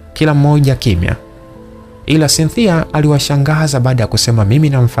 Kila mmoja kimya. Ila Cynthia aliwashangaza baada ya kusema mimi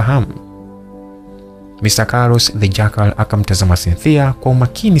namfahamu. Mr. Carlos the Jackal akamtazama Cynthia kwa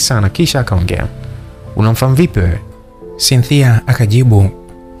umakini sana kisha akaongea, "Unamfahamu vipi wewe?" Cynthia akajibu,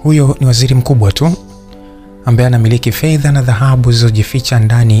 "Huyo ni waziri mkubwa tu ambaye anamiliki fedha na dhahabu zilizojificha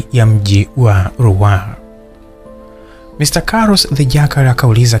ndani ya mji wa Rouen." Mr. Carlos the Jackal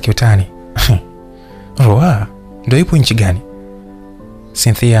akauliza kiutani, "Rouen ndio ipo nchi gani?"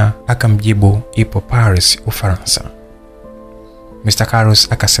 Cynthia akamjibu ipo Paris, Ufaransa. Mr.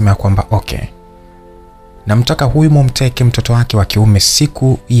 Carlos akasema kwamba okay, namtaka huyu mumteke mtoto wake wa kiume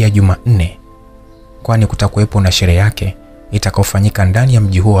siku ya Jumanne, kwani kutakuwepo na sherehe yake itakayofanyika ndani ya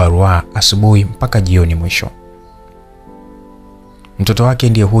mji huo wa Rouen asubuhi mpaka jioni mwisho. Mtoto wake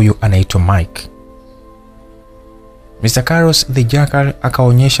ndiye huyu anaitwa Mike. Mr. Carlos the Jackal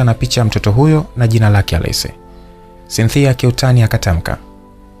akaonyesha na picha ya mtoto huyo na jina lake halisi. Cynthia kiutani akatamka,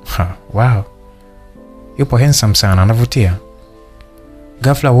 wow, yupo handsome sana, anavutia.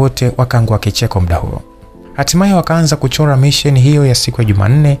 Ghafla wote wakaangua kicheko muda huo. Hatimaye wakaanza kuchora mission hiyo ya siku ya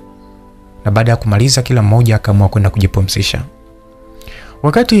Jumanne, na baada ya kumaliza kila mmoja akaamua kwenda kujipumzisha.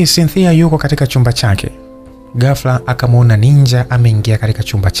 Wakati Cynthia yuko katika chumba chake, ghafla akamuona ninja ameingia katika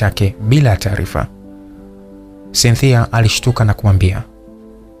chumba chake bila taarifa. Cynthia alishtuka na kumwambia,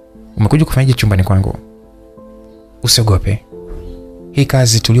 umekuja kufanyaje chumbani kwangu? Usiogope, hii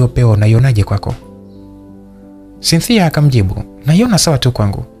kazi tuliopewa naionaje kwako? Cynthia akamjibu, naiona sawa tu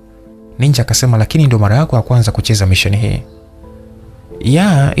kwangu. Ninja akasema, lakini ndio mara yako ya kwanza kucheza mission hii.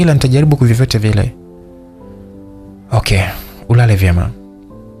 Ya, ila nitajaribu kuvivyote vile. Okay, ulale vyema.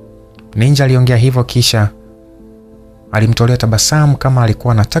 Ninja aliongea hivyo kisha alimtolea tabasamu kama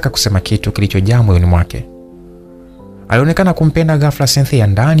alikuwa anataka kusema kitu kilichojaa moyoni mwake. Alionekana kumpenda ghafla Cynthia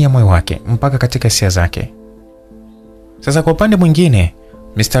ndani ya moyo wake mpaka katika hisia zake. Sasa kwa upande mwingine,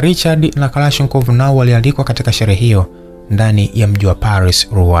 Mr. Richard na Kalashnikov nao walialikwa katika sherehe hiyo ndani ya mji wa Paris,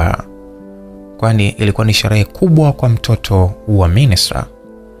 Rouen, kwani ilikuwa ni sherehe kubwa kwa mtoto wa minister.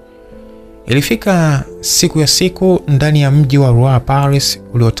 Ilifika siku ya siku ndani ya mji wa Rouen, Paris,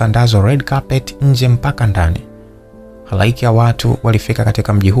 uliotandazwa red carpet nje mpaka ndani. Halaiki ya watu walifika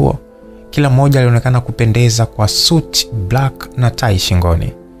katika mji huo. Kila mmoja alionekana kupendeza kwa suit black na tai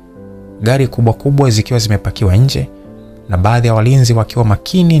shingoni. Gari kubwa kubwa zikiwa zimepakiwa nje na baadhi ya walinzi wakiwa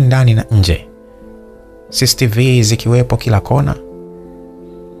makini ndani na nje. CCTV zikiwepo kila kona.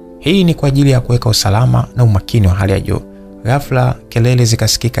 Hii ni kwa ajili ya kuweka usalama na umakini wa hali ya juu. Ghafla kelele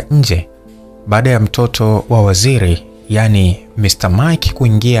zikasikika nje baada ya mtoto wa waziri, yani Mr. Mike,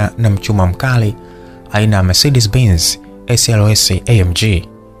 kuingia na mchuma mkali aina ya Mercedes Benz SLS AMG.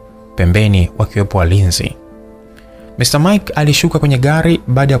 Pembeni wakiwepo walinzi. Mr. Mike alishuka kwenye gari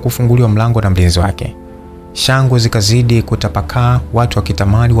baada ya kufunguliwa mlango na mlinzi wake. Shangwe zikazidi kutapakaa, watu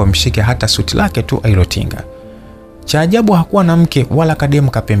wakitamani wamshike hata suti lake tu ailotinga. Cha ajabu hakuwa na mke wala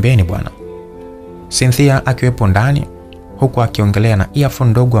kademu kapembeni bwana. Cynthia akiwepo ndani huku akiongelea na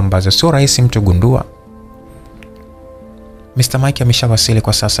earphone ndogo ambazo sio rahisi mtu gundua. Mr. Mike ameshawasili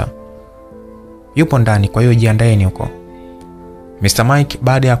kwa sasa. Yupo ndani, kwa hiyo jiandaeni huko. Mr. Mike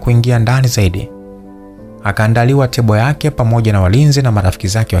baada ya kuingia ndani zaidi, akaandaliwa tebo yake pamoja na walinzi na marafiki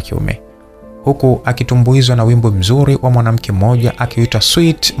zake wa kiume, huku akitumbuizwa na wimbo mzuri wa mwanamke mmoja akiitwa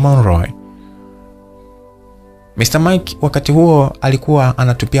Sweet Monroe. Mr. Mike wakati huo alikuwa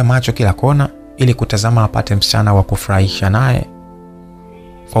anatupia macho kila kona ili kutazama apate msichana wa kufurahisha naye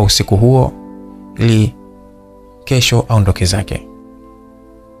kwa usiku huo ili kesho aondoke zake.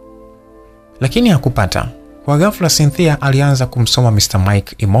 Lakini hakupata. Kwa ghafla Cynthia alianza kumsoma Mr.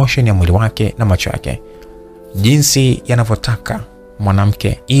 Mike emotion ya mwili wake na macho yake, jinsi yanavyotaka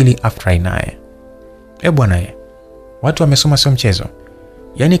mwanamke ili afurahi naye. Bwana, watu wamesoma sio mchezo.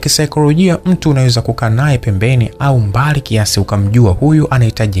 Yaani kisaikolojia mtu unaweza kukaa naye pembeni au mbali kiasi ukamjua huyu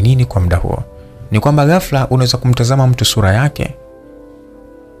anahitaji nini kwa muda huo. Ni kwamba ghafla unaweza kumtazama mtu sura yake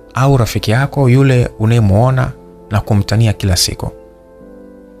au rafiki yako yule unayemuona na kumtania kila siku.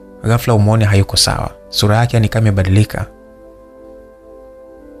 Ghafla umuone hayuko sawa, sura yake ni kama imebadilika.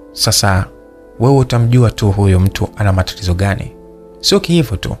 Sasa wewe utamjua tu huyo mtu ana matatizo gani. Sio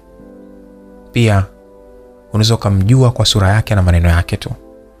hivyo tu, pia unaweza kumjua kwa sura yake na maneno yake tu.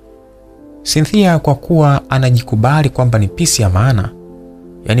 Cynthia kwa kuwa anajikubali kwamba ni pisi ya maana,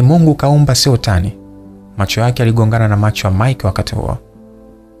 yani Mungu kaumba sio tani, macho yake yaligongana na macho ya Mike wakati huo.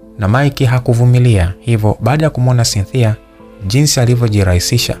 Na Mike hakuvumilia, hivyo baada ya kumwona Cynthia jinsi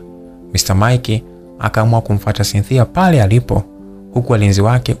alivyojirahisisha, Mr. Mike akaamua kumfuata Cynthia pale alipo, huku walinzi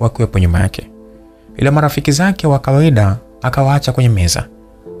wake wakiwepo nyuma yake. Ila marafiki zake wa kawaida akawaacha kwenye meza.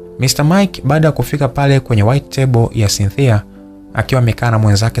 Mr. Mike baada ya kufika pale kwenye white table ya Cynthia akiwa amekaa na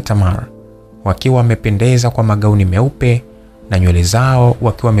mwenzake Tamara, wakiwa wamependeza kwa magauni meupe na nywele zao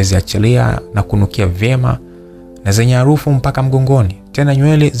wakiwa wameziachilia na kunukia vyema na zenye harufu mpaka mgongoni, tena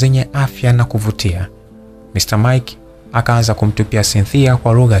nywele zenye afya na kuvutia. Mr. Mike akaanza kumtupia Cynthia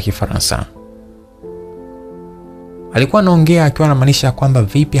kwa lugha ya Kifaransa. Alikuwa anaongea akiwa anamaanisha kwamba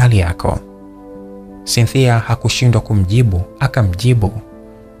vipi hali yako. Cynthia hakushindwa kumjibu, akamjibu,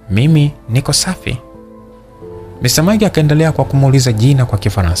 mimi niko safi. Mr. Mike akaendelea kwa kumuuliza jina kwa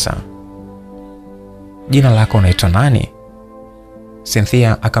Kifaransa. Jina lako unaitwa nani?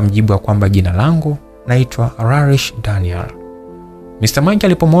 Cynthia akamjibu kwamba jina langu naitwa Rarish Daniel. Mr. Mike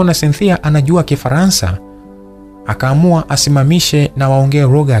alipomwona Cynthia anajua Kifaransa, akaamua asimamishe na waongee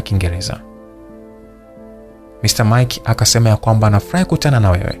lugha ya Kiingereza. Mr. Mike akasema ya kwamba anafurahi kukutana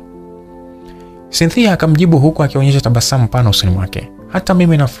na wewe. Cynthia akamjibu huku akionyesha tabasamu pana usoni mwake. Hata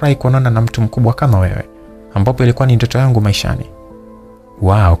mimi nafurahi kuonana na mtu mkubwa kama wewe, ambapo ilikuwa ni ndoto yangu maishani.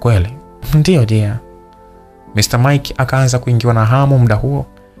 Wow, kweli? Ndio dia. Mr. Mike akaanza kuingiwa na hamu muda huo,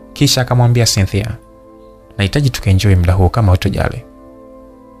 kisha akamwambia Cynthia, nahitaji tukaenjoy muda huo kama utojali.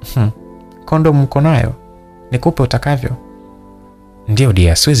 Kondom mko nayo? Nikupe utakavyo? Ndio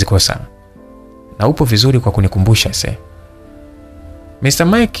dia, siwezi kosa. Na upo vizuri kwa kunikumbusha se. Mr.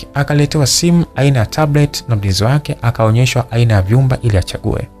 Mike akaletewa simu aina ya tablet na mlinzi wake akaonyeshwa aina ya vyumba ili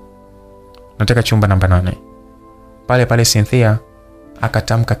achague. Nataka chumba namba 8. Pale pale Cynthia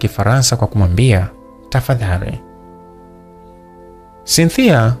akatamka Kifaransa kwa kumwambia tafadhali.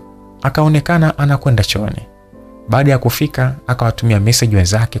 Cynthia akaonekana anakwenda chooni. Baada ya kufika akawatumia message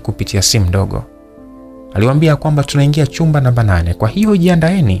wenzake kupitia simu ndogo. Aliwaambia kwamba tunaingia chumba namba 8, kwa hiyo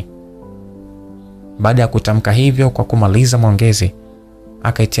jiandaeni. Baada ya kutamka hivyo kwa kumaliza maongezi,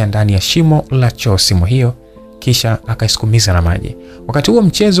 akaitia ndani ya shimo la choo simu hiyo, kisha akaisukumiza na maji. Wakati huo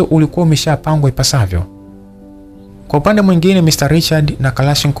mchezo ulikuwa umeshapangwa ipasavyo. Kwa upande mwingine, Mr. Richard na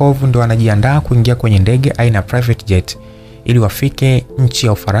Kalashnikov ndio wanajiandaa kuingia kwenye ndege aina ya private jet ili wafike nchi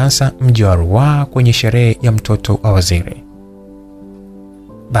ya Ufaransa, mji wa Rouen, kwenye sherehe ya mtoto wa waziri.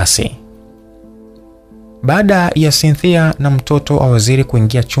 Basi baada ya Cynthia na mtoto wa waziri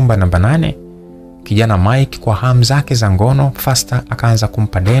kuingia chumba namba 8, kijana Mike kwa hamu zake za ngono fasta akaanza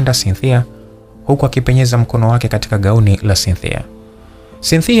kumpa denda Cynthia, huku akipenyeza mkono wake katika gauni la Cynthia.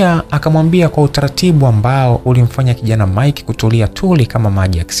 Cynthia akamwambia kwa utaratibu ambao ulimfanya kijana Mike kutulia tuli kama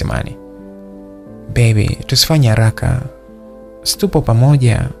maji ya kisimani, baby, tusifanye haraka, situpo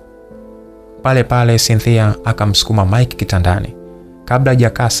pamoja. Pale pale Cynthia akamsukuma Mike kitandani. Kabla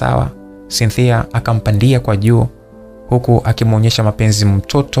hajakaa sawa, Cynthia akampandia kwa juu, huku akimuonyesha mapenzi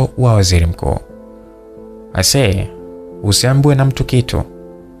mtoto wa waziri mkuu. Ase, usiambue na mtu kitu.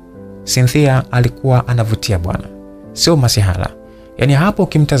 Cynthia alikuwa anavutia bwana, sio masihala. Yaani hapo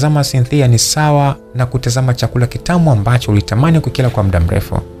ukimtazama Cynthia ni sawa na kutazama chakula kitamu ambacho ulitamani kukila kwa muda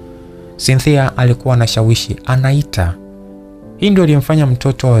mrefu. Cynthia alikuwa anashawishi, anaita. Hii ndio ilimfanya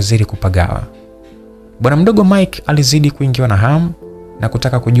mtoto wa waziri kupagawa. Bwana mdogo Mike alizidi kuingiwa na hamu na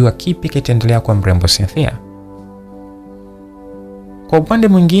kutaka kujua kipi kitaendelea kwa mrembo Cynthia. Kwa upande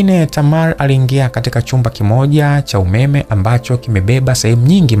mwingine, Tamar aliingia katika chumba kimoja cha umeme ambacho kimebeba sehemu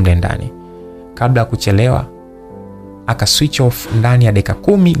nyingi mle ndani. Kabla ya kuchelewa, aka switch off ndani ya dakika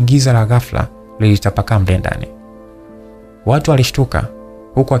 10. Giza la ghafla lilitapakaa mle ndani. Watu walishtuka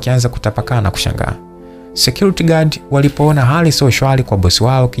huku wakianza kutapakaa na kushangaa. Security guard walipoona hali sio shwari kwa bosi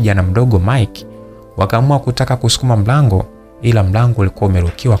wao kijana mdogo Mike, wakaamua kutaka kusukuma mlango, ila mlango ulikuwa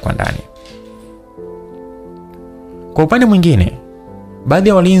umerukiwa kwa ndani. Kwa upande mwingine, baadhi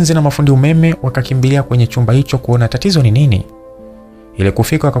ya walinzi na mafundi umeme wakakimbilia kwenye chumba hicho kuona tatizo ni nini. Ile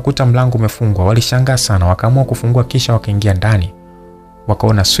kufika wakakuta mlango umefungwa, walishangaa sana, wakaamua kufungua kisha wakaingia ndani.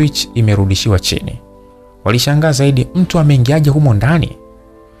 Wakaona switch imerudishiwa chini. Walishangaa zaidi, mtu ameingiaje humo ndani?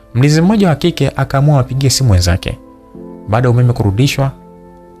 Mlinzi mmoja wa kike akaamua apigie simu wenzake. Baada ya umeme kurudishwa,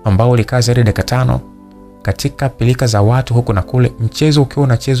 ambao ulikaa zaidi dakika 5, katika pilika za watu huku na kule, mchezo ukiwa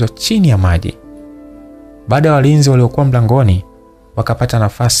unachezwa chini ya maji. Baada ya walinzi waliokuwa mlangoni wakapata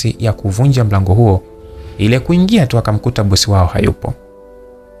nafasi ya kuvunja mlango huo, ile kuingia tu akamkuta bosi wao hayupo.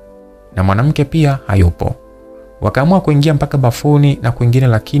 Na mwanamke pia hayupo. Wakaamua kuingia mpaka bafuni na kwingine,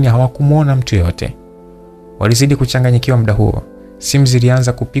 lakini hawakumuona mtu yote. Walizidi kuchanganyikiwa muda huo. Simu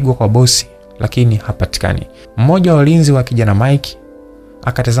zilianza kupigwa kwa bosi, lakini hapatikani. Mmoja wa walinzi wa kijana Mike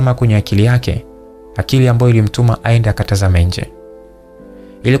akatazama kwenye akili yake, akili ambayo ilimtuma aende akatazame nje.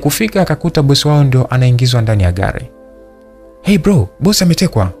 Ile kufika akakuta bosi wao ndio anaingizwa ndani ya gari. Hey bro, bosi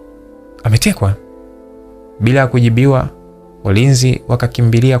ametekwa. Ametekwa? Bila kujibiwa, walinzi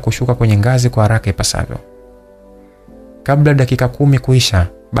wakakimbilia kushuka kwenye ngazi kwa haraka ipasavyo. Kabla dakika 10 kuisha,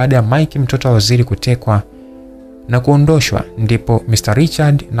 baada ya Mike mtoto wa waziri kutekwa na kuondoshwa, ndipo Mr.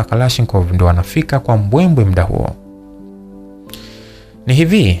 Richard na Kalashnikov ndio wanafika kwa mbwembwe muda huo. Ni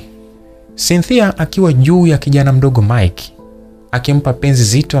hivi, Cynthia akiwa juu ya kijana mdogo Mike, akimpa penzi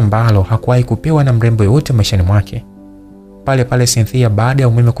zito ambalo hakuwahi kupewa na mrembo yote maishani mwake. Pale pale Cynthia, baada ya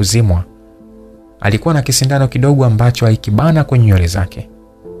umeme kuzimwa, alikuwa na kisindano kidogo ambacho alikibana kwenye nywele zake,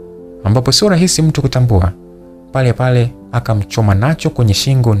 ambapo sio rahisi mtu kutambua. Pale pale akamchoma nacho kwenye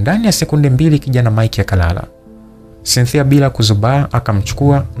shingo. Ndani ya sekunde 2 kijana Mike akalala. Cynthia bila kuzubaa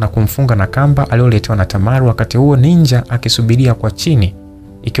akamchukua na kumfunga na kamba alioletewa na Tamari, wakati huo Ninja akisubiria kwa chini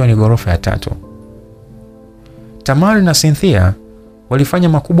ikiwa ni ghorofa ya 3. Tamari na Cynthia walifanya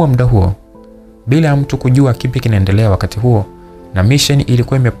makubwa muda huo bila ya mtu kujua kipi kinaendelea wakati huo, na mission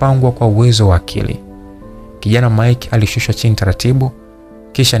ilikuwa imepangwa kwa uwezo wa akili. Kijana Mike alishushwa chini taratibu,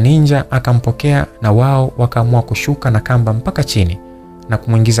 kisha Ninja akampokea na wao wakaamua kushuka na kamba mpaka chini na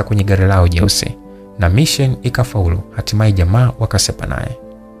kumuingiza kwenye gari lao jeusi, na mission ikafaulu. Hatimaye jamaa wakasepa naye.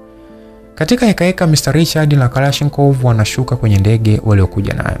 Katika hekaheka, Mr. Richard na Kalashnikov wanashuka kwenye ndege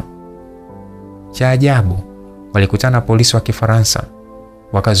waliokuja nayo. Cha ajabu, walikutana polisi wa Kifaransa,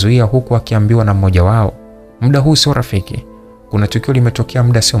 wakazuia huku wakiambiwa na mmoja wao, muda huu sio rafiki, kuna tukio limetokea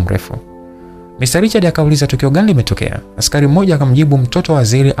muda sio mrefu. Mr. Richard akauliza tukio gani limetokea? Askari mmoja akamjibu, mtoto wa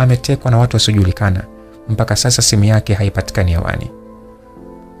waziri ametekwa na watu wasiojulikana, mpaka sasa simu yake haipatikani hewani.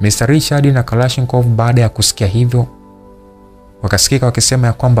 Mr. Richard na Kalashnikov baada ya kusikia hivyo wakasikika wakisema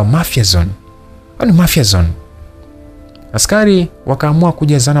ya kwamba Mafia Zone. Ni Mafia Zone. Askari wakaamua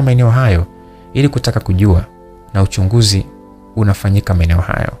kujazana maeneo hayo ili kutaka kujua, na uchunguzi unafanyika maeneo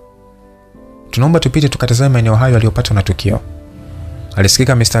hayo. Tunaomba tupite tukatazame maeneo hayo aliyopatwa na tukio.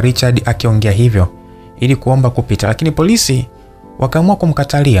 Alisikika Mr. Richard akiongea hivyo ili kuomba kupita, lakini polisi wakaamua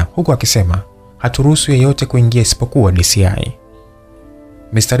kumkatalia huku akisema haturuhusu yeyote kuingia isipokuwa DCI.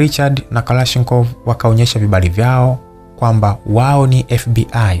 Mr. Richard na Kalashnikov wakaonyesha vibali vyao kwamba wao ni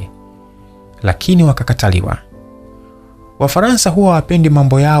FBI, lakini wakakataliwa. Wafaransa huwa wapendi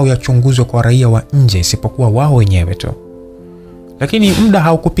mambo yao yachunguzwe kwa raia wa nje isipokuwa wao wenyewe tu. Lakini muda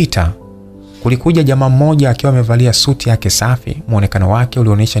haukupita, kulikuja jamaa mmoja akiwa amevalia suti yake safi, muonekano wake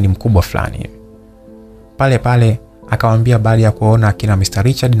ulionyesha ni mkubwa fulani. Pale pale akawaambia baada ya kuona akina Mr.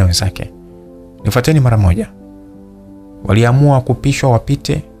 Richard na wenzake, nifuateni mara moja. Waliamua kupishwa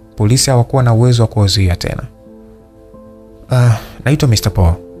wapite, polisi hawakuwa na uwezo wa kuwazuia tena. Naitwa Mr.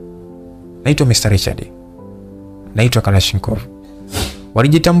 Paul. Naitwa Mr. Richard. Naitwa Kalashnikov.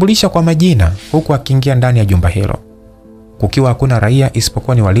 Walijitambulisha kwa majina huku akiingia ndani ya jumba hilo, kukiwa hakuna raia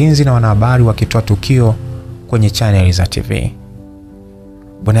isipokuwa ni walinzi na wanahabari wakitoa tukio kwenye channel za TV.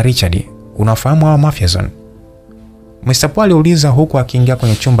 Bwana Richard, unafahamu hawa Mafia Zone? Mr. Paul aliuliza huku akiingia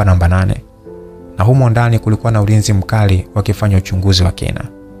kwenye chumba namba 8, na humo ndani kulikuwa na ulinzi mkali wakifanya uchunguzi wa kina.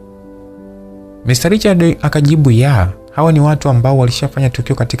 Mr. Richard akajibu, hawa ni watu ambao walishafanya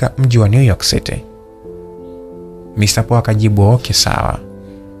tukio katika mji wa New York City. Mr. Paul akajibu, okay sawa.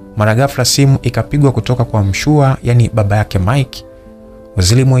 Mara ghafla simu ikapigwa kutoka kwa mshua, yani baba yake Mike,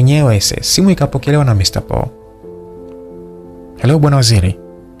 waziri mwenyewe. Simu ikapokelewa na Mr. Paul. Hello bwana waziri.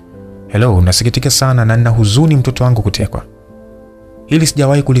 Hello, nasikitika sana na nina huzuni mtoto wangu kutekwa. Hili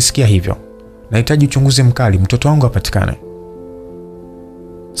sijawahi kulisikia hivyo. Nahitaji uchunguzi mkali, mtoto wangu apatikane.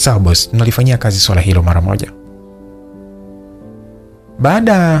 Sawa boss, tunalifanyia kazi swala hilo mara moja.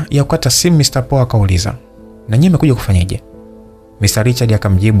 Baada ya kukata simu, Mr. Paul akauliza, na nyinyi mmekuja kufanyaje? Mr. Richard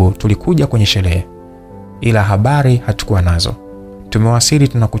akamjibu, tulikuja kwenye sherehe, ila habari hatukuwa nazo. Tumewasili,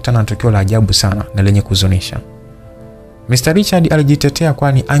 tunakutana na tukio la ajabu sana na lenye kuzunisha. Mr. Richard alijitetea,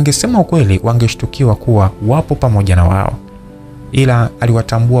 kwani angesema ukweli wangeshtukiwa kuwa wapo pamoja na wao, ila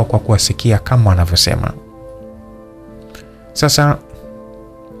aliwatambua kwa kuwasikia kama wanavyosema. Sasa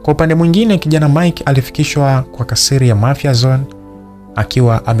kwa upande mwingine, kijana Mike alifikishwa kwa kasiri ya Mafia Zone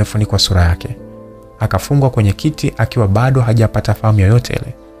akiwa amefunikwa sura yake, akafungwa kwenye kiti akiwa bado hajapata fahamu yoyote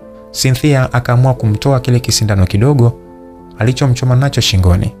ile. Cynthia akaamua kumtoa kile kisindano kidogo alichomchoma nacho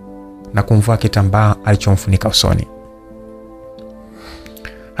shingoni na kumvua kitambaa alichomfunika usoni.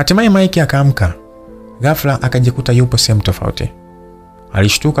 Hatimaye Mike akaamka. Ghafla akajikuta yupo sehemu tofauti.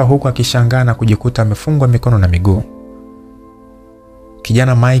 Alishtuka huku akishangaa na kujikuta amefungwa mikono na miguu.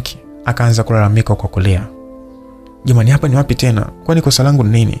 Kijana Mike akaanza kulalamika kwa kulia, jamani, hapa ni wapi tena? Kwani kosa langu ni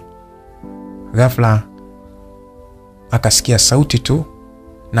nini? Ghafla akasikia sauti tu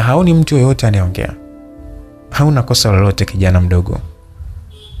na haoni mtu yoyote anayeongea. Hauna kosa lolote kijana mdogo.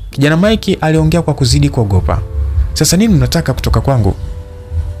 Kijana Mike aliongea kwa kuzidi kuogopa. Sasa nini mnataka kutoka kwangu?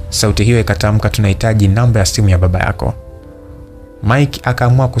 Sauti hiyo ikatamka, tunahitaji namba ya simu ya baba yako. Mike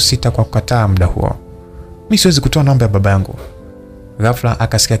akaamua kusita kwa kukataa muda huo. Mimi siwezi kutoa namba ya baba yangu. Ghafla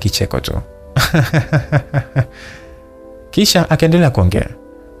akasikia kicheko tu. Kisha akaendelea kuongea,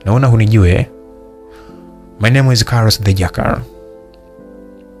 naona hunijue. My name is Carlos the Jackal.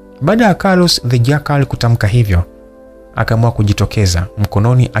 Baada ya Carlos the Jackal kutamka hivyo, akaamua kujitokeza,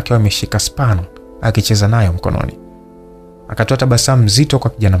 mkononi akiwa ameshika spano akicheza nayo mkononi. Akatoa tabasamu zito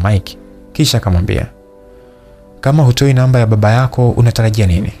kwa kijana Mike, kisha akamwambia, kama hutoi namba ya baba yako unatarajia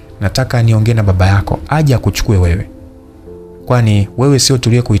nini? Nataka niongee na baba yako aje akuchukue wewe, kwani wewe sio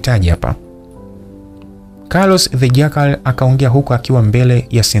tuliyekuhitaji hapa. Carlos the Jackal akaongea huko akiwa mbele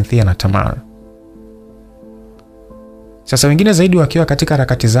ya Cynthia na Tamar. Sasa wengine zaidi wakiwa katika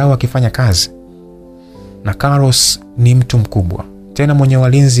harakati zao wakifanya kazi. Na Carlos ni mtu mkubwa, tena mwenye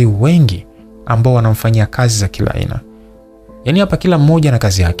walinzi wengi ambao wanamfanyia kazi za kila aina. Yaani hapa kila mmoja na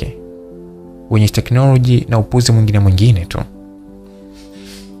kazi yake. Wenye teknoloji na upuzi mwingine tu.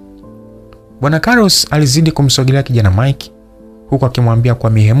 Bwana Carlos alizidi kumsogelea kijana Mike huku akimwambia kwa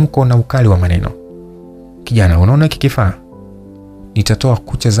mihemko na ukali wa maneno. Kijana, unaona kikifaa? Nitatoa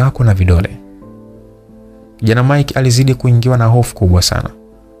kucha zako na vidole. Kijana Mike alizidi kuingiwa na hofu kubwa sana,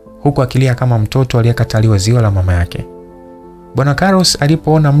 huku akilia kama mtoto aliyekataliwa ziwa la mama yake. Bwana Carlos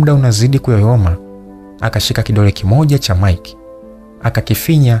alipoona muda unazidi kuyoyoma, akashika kidole kimoja cha Mike,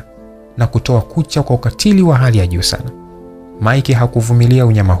 akakifinya na kutoa kucha kwa ukatili wa hali ya juu sana. Mike hakuvumilia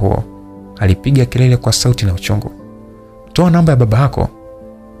unyama huo. Alipiga kelele kwa sauti na uchungu. Toa namba ya baba yako.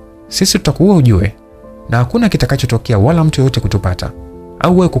 Sisi tutakuua ujue, na hakuna kitakachotokea wala mtu yote kutupata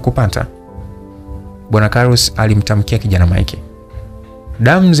au wewe kukupata. Bwana Carlos alimtamkia kijana Mike.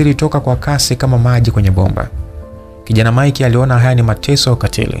 Damu zilitoka kwa kasi kama maji kwenye bomba. Kijana Mike aliona haya ni mateso ya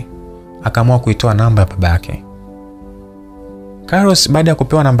ukatili. Akaamua kuitoa namba ya baba yake. Carlos baada ya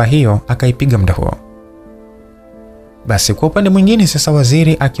kupewa namba hiyo akaipiga muda huo. Basi kwa upande mwingine sasa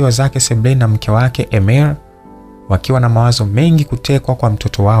waziri akiwa zake sebuleni na mke wake Emir wakiwa na mawazo mengi kutekwa kwa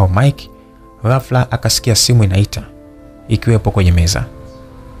mtoto wao Mike, ghafla akasikia simu inaita ikiwepo kwenye meza.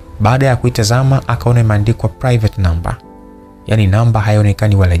 Baada ya kuitazama akaona imeandikwa private number. Yaani namba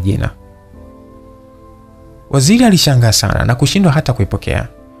haionekani wala jina. Waziri alishangaa sana na kushindwa hata kuipokea.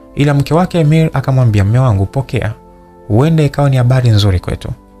 Ila mke wake Emir akamwambia, mume wangu pokea, huenda ikawa ni habari nzuri kwetu.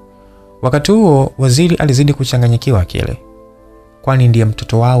 Wakati huo waziri alizidi kuchanganyikiwa akili, kwani ndiye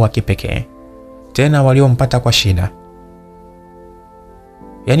mtoto wao wa kipekee, tena waliompata kwa shida.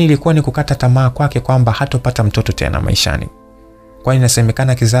 Yaani ilikuwa ni kukata tamaa kwake kwamba hatopata mtoto tena maishani, kwani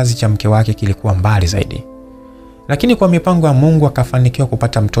inasemekana kizazi cha mke wake kilikuwa mbali zaidi. Lakini kwa mipango ya Mungu akafanikiwa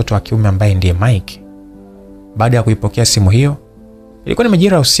kupata mtoto wa kiume ambaye ndiye Mike. Baada ya kuipokea simu hiyo, ilikuwa ni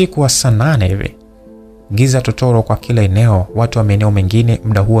majira usiku wa saa 8 hivi. Giza totoro kwa kila eneo. Watu wa maeneo mengine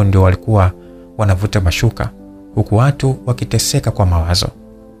muda huo ndio walikuwa wanavuta mashuka, huku watu wakiteseka kwa mawazo.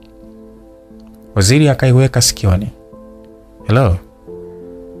 Waziri akaiweka sikioni. Hello.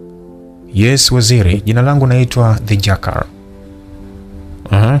 Yes waziri, jina langu naitwa The Jackal.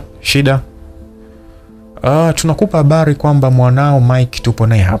 Shida? Tunakupa habari kwamba mwanao Mike tupo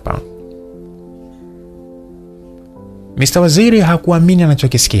naye hapa. Mr. Waziri hakuamini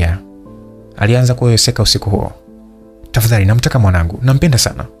anachokisikia. Alianza kuyoyoseka usiku huo. Tafadhali namtaka mwanangu, nampenda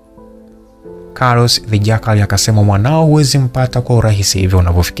sana. Carlos the Jackal akasema, mwanao huwezi mpata kwa urahisi hivyo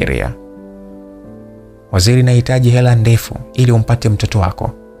unavyofikiria. Waziri, nahitaji hela ndefu ili umpate mtoto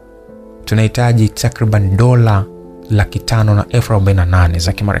wako. Tunahitaji takriban $548,000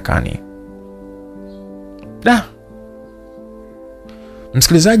 za Kimarekani. Da.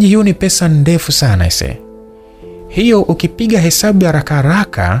 Msikilizaji, hiyo ni pesa ndefu sana ise. Hiyo ukipiga hesabu ya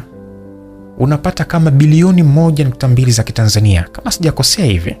haraka unapata kama bilioni 1.2 za Kitanzania kama sijakosea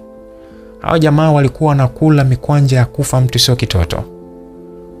hivi. Hao jamaa walikuwa wanakula mikwanja ya kufa mtu sio kitoto.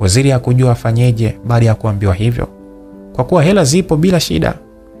 Waziri hakujua afanyeje baada ya kuambiwa hivyo, kwa kuwa hela zipo bila shida.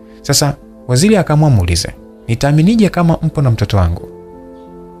 Sasa waziri akaamua muulize, nitaaminije kama mpo na mtoto wangu?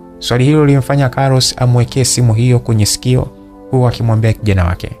 Swali hilo lilimfanya Carlos amwekee simu hiyo kwenye sikio huku akimwambia kijana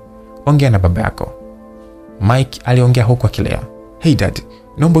wake, ongea na baba yako. Mike aliongea huko akilea, hey dad,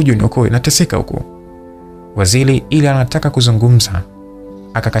 naomba uje niokoe, nateseka huko. Waziri ili anataka kuzungumza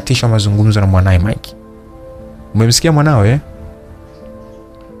akakatishwa mazungumzo na mwanae Mike. Umemsikia mwanao eh?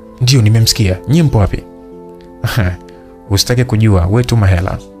 Ndio nimemsikia. Nyinyi mpo wapi? Usitake kujua, wewe tuma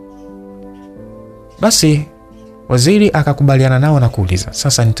hela. Basi waziri akakubaliana nao na kuuliza,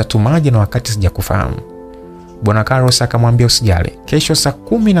 sasa nitatumaje na wakati sijakufahamu? Bwana Carlos akamwambia, usijali, kesho saa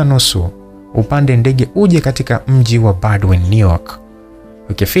 10:30 upande ndege uje katika mji wa Baldwin, New York.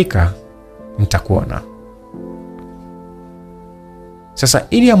 Ukifika nitakuona. Sasa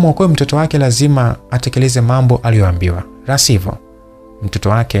ili amuokoe mtoto wake lazima atekeleze mambo aliyoambiwa, la sivyo mtoto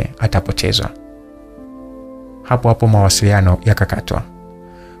wake atapotezwa. Hapo hapo mawasiliano yakakatwa.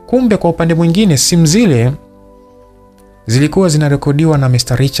 Kumbe kwa upande mwingine simu zile zilikuwa zinarekodiwa na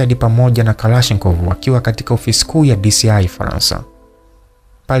Mr. Richard pamoja na Kalashnikov wakiwa katika ofisi kuu ya DCI Faransa.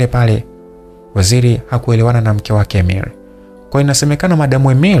 Pale pale waziri hakuelewana na mke wake Emil. Kwa inasemekana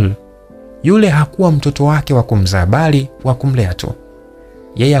Madamu Emil yule hakuwa mtoto wake wa kumzaa bali wa kumlea tu.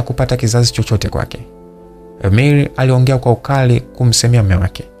 Yeye hakupata kizazi chochote kwake. Emil aliongea kwa ukali kumsemia mume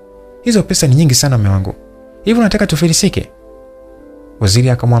wake, hizo pesa ni nyingi sana mume wangu, hivi unataka tufilisike? Waziri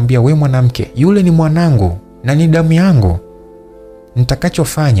akamwambia, we mwanamke, yule ni mwanangu na ni damu yangu.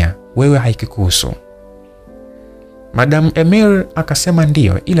 Nitakachofanya wewe haikikuhusu. Madam Emir akasema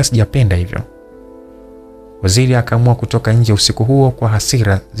ndiyo, ila sijapenda hivyo. Waziri akaamua kutoka nje usiku huo kwa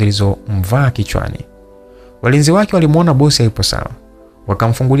hasira zilizomvaa kichwani. Walinzi wake walimuona bosi haipo sawa.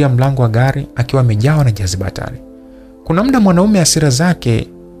 Wakamfungulia mlango wa gari akiwa amejawa na jaziba hatari. Kuna muda mwanaume hasira zake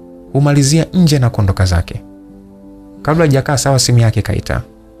humalizia nje na kondoka zake. Kabla hajakaa sawa simu yake kaita.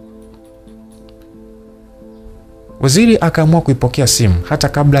 Waziri akaamua kuipokea simu hata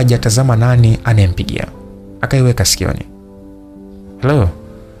kabla hajatazama nani anayempigia. Akaiweka sikioni. Hello.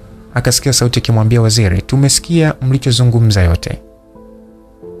 Akasikia sauti ikimwambia Waziri, tumesikia mlichozungumza yote.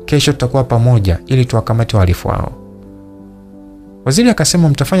 Kesho tutakuwa pamoja ili tuwakamate wahalifu wao. Waziri akasema,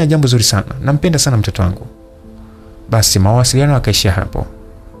 mtafanya jambo zuri sana. Nampenda sana mtoto wangu. Basi mawasiliano yakaishia hapo.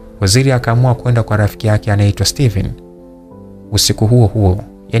 Waziri akaamua kwenda kwa rafiki yake anaitwa Steven. Usiku huo huo,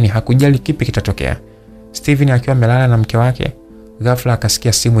 yani hakujali kipi kitatokea. Steven akiwa amelala na mke wake, ghafla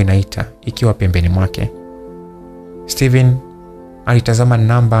akasikia simu inaita ikiwa pembeni mwake. Steven alitazama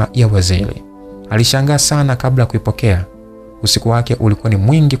namba ya Waziri. Alishangaa sana kabla kuipokea. Usiku wake ulikuwa ni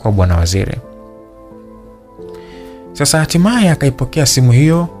mwingi kwa bwana Waziri. Sasa hatimaye akaipokea simu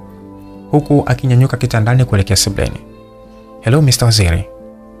hiyo huku akinyanyuka kitandani kuelekea sebuleni. Hello Mr. Waziri.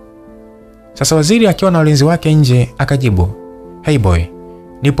 Sasa Waziri akiwa na walinzi wake nje akajibu, hey boy,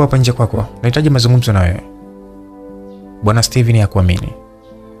 nipo hapa nje kwako. Nahitaji mazungumzo na wewe. Bwana Steven hakuamini.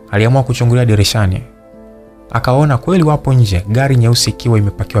 Aliamua kuchungulia dirishani. Akaona kweli wapo nje, gari nyeusi ikiwa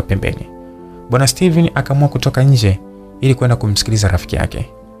imepakiwa pembeni. Bwana Steven akaamua kutoka nje ili kwenda kumsikiliza rafiki yake.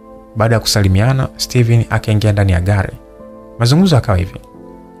 Baada ya kusalimiana, Steven akaingia ndani ya gari. Mazungumzo akawa hivi.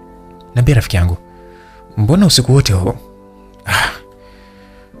 Niambie rafiki yangu, mbona usiku wote huo?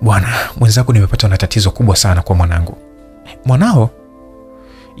 Bwana, mwenzako nimepata na tatizo kubwa sana kwa mwanangu. Mwanao?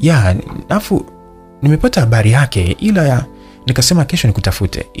 Ya, afu nimepata habari yake, ila nikasema kesho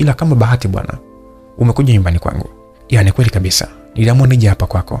nikutafute. Ila kama bahati bwana, umekuja nyumbani kwangu. Ya, ni kweli kabisa. Niliamua nije hapa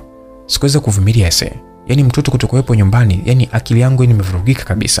kwako. Sikuweza kuvumilia ese. Yaani mtoto kutokuwepo nyumbani, yani akili yangu imevurugika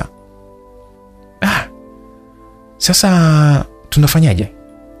kabisa. Sasa tunafanyaje?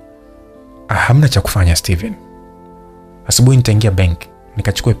 Hamna cha kufanya Steven. Asubuhi nitaingia bank,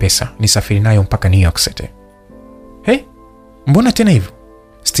 nikachukue pesa, nisafiri nayo mpaka New York City. Hey, mbona tena hivyo?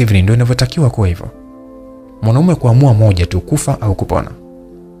 Steven, ndio inavyotakiwa kuwa hivyo. Mwanaume kuamua moja tu, kufa au kupona.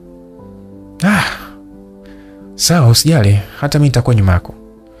 Sawa, usijali, hata mimi nitakuwa nyuma yako.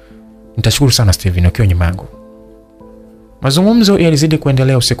 Nitashukuru sana Steven ukiwa nyuma yangu. Mazungumzo yalizidi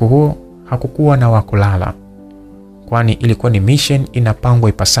kuendelea usiku huo, hakukuwa na wakulala. Kwani ilikuwa ni mission inapangwa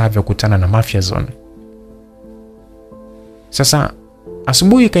ipasavyo kukutana na Mafia zone. Sasa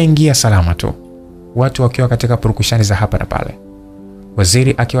asubuhi ikaingia salama tu. Watu wakiwa katika purukushani za hapa na pale.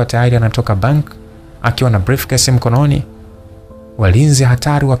 Waziri akiwa tayari anatoka bank, akiwa na briefcase mkononi. Walinzi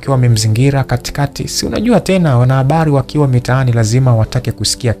hatari wakiwa wamemzingira katikati. Si unajua tena wanahabari wakiwa mitaani lazima watake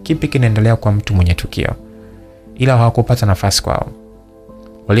kusikia kipi kinaendelea kwa mtu mwenye tukio. Ila hawakupata nafasi kwao.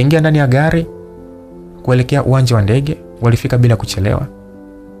 Waliingia ndani ya gari kuelekea uwanja wa ndege. Walifika bila kuchelewa,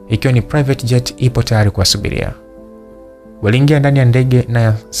 ikiwa ni private jet ipo tayari kuwasubiria. Waliingia ndani ya ndege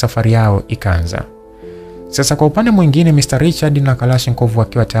na safari yao ikaanza. Sasa kwa upande mwingine, Mr. Richard na Kalashnikov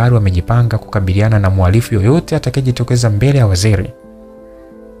wakiwa tayari wamejipanga kukabiliana na mhalifu yoyote atakayejitokeza mbele ya Waziri.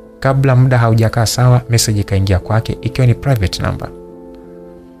 Kabla muda haujakaa sawa, message ikaingia kwake ikiwa ni private number.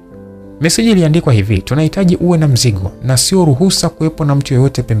 Message iliandikwa hivi: tunahitaji uwe na mzigo na sio ruhusa kuwepo na mtu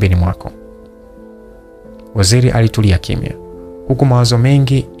yoyote pembeni mwako. Waziri alitulia kimya, huku mawazo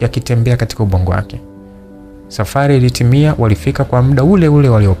mengi yakitembea katika ubongo wake. Safari ilitimia, walifika kwa muda ule ule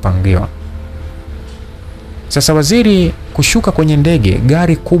waliopangiwa. Sasa Waziri kushuka kwenye ndege,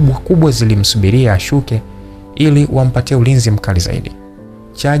 gari kubwa zilimsubiria ashuke ili wampatie ulinzi mkali zaidi.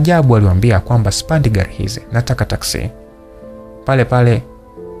 Cha ajabu aliwaambia kwamba spandi gari hizi, nataka taksi. Pale pale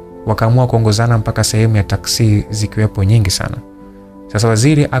wakaamua kuongozana mpaka sehemu ya taksi zikiwepo nyingi sana. Sasa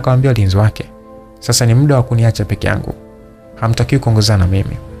Waziri akamwambia ulinzi wake, sasa ni muda wa kuniacha peke yangu. Hamtakiwi kuongozana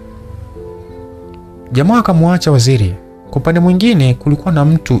mimi. Jamaa akamwacha Waziri. Kwa upande mwingine kulikuwa na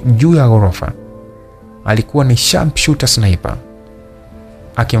mtu juu ya ghorofa. Alikuwa ni sharpshooter sniper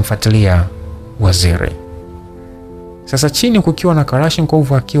akimfuatilia Waziri. Sasa chini kukiwa na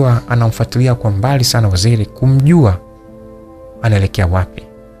Kalashnikov akiwa anamfuatilia kwa mbali sana Waziri kumjua anaelekea wapi,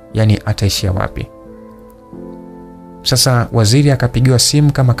 yani ataishia wapi. Sasa Waziri akapigiwa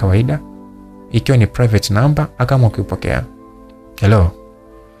simu kama kawaida, ikiwa ni private number, akaamua kuipokea. Hello.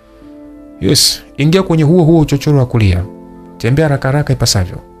 Yes, ingia kwenye huo uchochoro wa kulia. Tembea haraka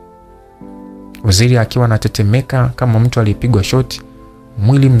ipasavyo. Waziri akiwa anatetemeka kama mtu aliyepigwa shoti,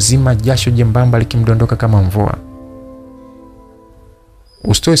 mwili mzima, jasho jembamba likimdondoka kama mvua.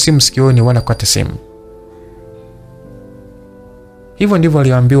 Usitoe simu sikioni wala kukata simu. Hivyo ndivyo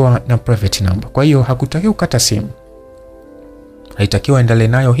aliambiwa na private number. Kwa hiyo hakutakiwa kukata simu. Haitakiwa endelee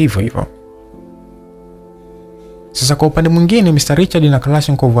nayo hivyo hivyo. Sasa kwa upande mwingine, Mr. Richard na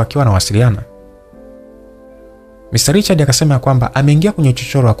Kalashnikov wakiwa wanawasiliana, Mr. Richard akasema kwamba ameingia kwenye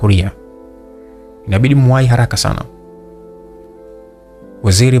uchochoro wa kulia, inabidi muwahi haraka sana.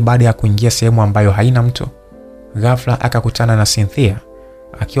 Waziri baada ya kuingia sehemu ambayo haina mtu, ghafla akakutana na Cynthia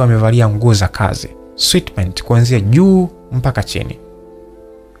akiwa amevalia nguo za kazi, sweatpant kuanzia juu mpaka chini.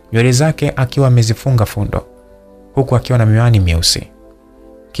 Nywele zake akiwa amezifunga fundo, huku akiwa na miwani myeusi.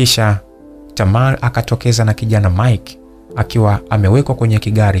 Kisha Tamar akatokeza na kijana Mike akiwa amewekwa kwenye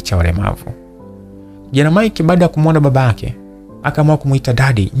kigari cha walemavu. Kijana Mike baada ya kumwona baba yake akaamua kumuita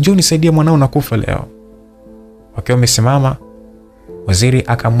daddy, njoo nisaidie mwanao na kufa leo. Wakiwa wamesimama, waziri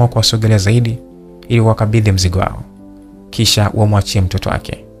akaamua kuwasogelea zaidi ili wakabidhi mzigo wao, kisha wamwachie mtoto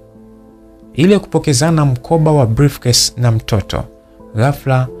wake. Ile kupokezana mkoba wa briefcase na mtoto,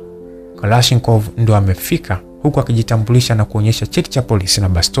 ghafla Kalashnikov ndo amefika, huku akijitambulisha na kuonyesha cheti cha polisi na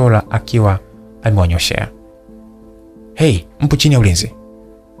bastola akiwa amewanyoshea. Hey, mpo chini ya ulinzi.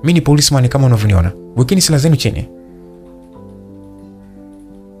 Mimi ni policeman kama unavyoniona. Wekeni silaha zenu chini.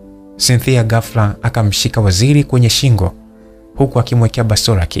 Cynthia ghafla akamshika waziri kwenye shingo, huku akimwekea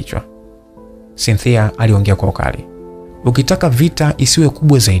bastola kichwa. Cynthia aliongea kwa ukali. Ukitaka vita isiwe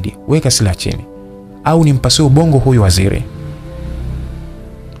kubwa zaidi, weka silaha chini au nimpasue ubongo huyu waziri.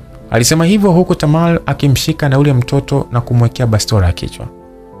 Alisema hivyo huku Tamal akimshika na ule mtoto na kumwekea bastola kichwa.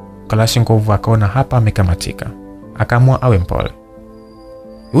 Kalashnikov akaona hapa amekamatika, akaamua awe mpole.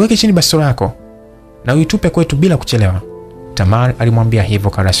 Uweke chini bastola yako na uitupe kwetu bila kuchelewa. Tamal alimwambia hivyo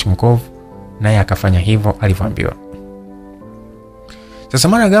Kalashnikov, naye akafanya hivyo alivyoambiwa. Sasa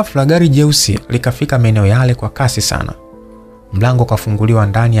mara ghafla gari jeusi likafika maeneo yale kwa kasi sana. Mlango kafunguliwa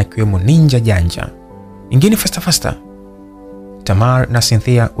ndani akiwemo ninja janja. Ingine fasta. Tamar na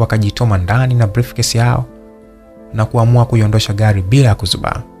Cynthia wakajitoma ndani na briefcase yao na kuamua kuiondosha gari bila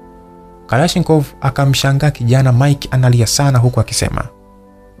kuzubaa. Kalashnikov akamshangaa kijana Mike analia sana huku akisema,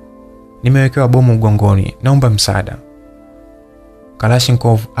 nimewekewa bomu mgongoni, naomba msaada.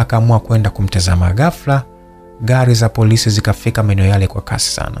 Kalashnikov akaamua kwenda kumtazama. Ghafla gari za polisi zikafika maeneo yale kwa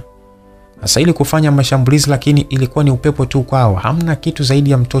kasi sana. Sasa ili kufanya mashambulizi, lakini ilikuwa ni upepo tu kwao, hamna kitu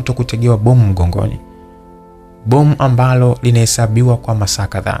zaidi ya mtoto kutegewa bomu mgongoni. Bomu ambalo linahesabiwa kwa masaa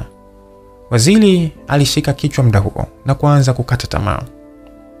kadhaa. Waziri alishika kichwa muda huo na kuanza kukata tamaa.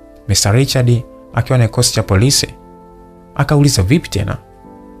 Mr. Richard akiwa na kikosi cha polisi akauliza, vipi tena?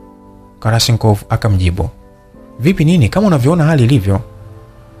 Kalashnikov akamjibu, vipi nini, kama unavyoona hali ilivyo,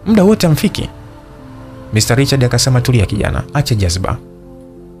 muda wote amfiki. Mr. Richard akasema, tulia kijana, acha jazba.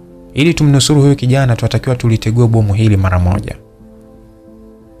 Ili tumnusuru huyo kijana tunatakiwa tulitegue bomu hili mara moja.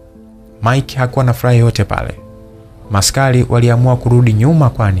 Mike hakuwa na furaha yote pale. Maskari waliamua kurudi nyuma,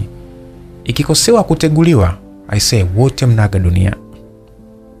 kwani ikikosewa kuteguliwa, aisee, wote mnaga dunia.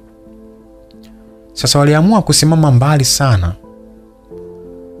 Sasa waliamua kusimama mbali sana.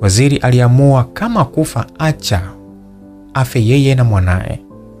 Waziri aliamua kama kufa acha afe yeye na mwanae.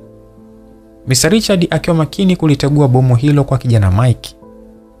 Mr. Richard akiwa makini kulitegua bomu hilo kwa kijana Mike.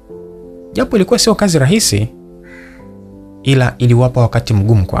 Japo ilikuwa sio kazi rahisi, ila iliwapa wakati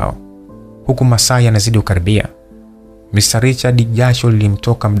mgumu kwao. Huku masaa yanazidi kukaribia, Mr. Richard jasho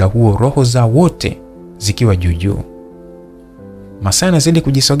lilimtoka muda huo, roho za wote zikiwa juu. Masaa yanazidi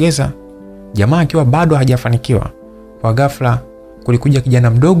kujisogeza, jamaa akiwa bado hajafanikiwa. Kwa ghafla kulikuja kijana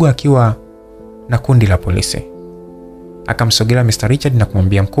mdogo akiwa na kundi la polisi. Akamsogelea Mr. Richard na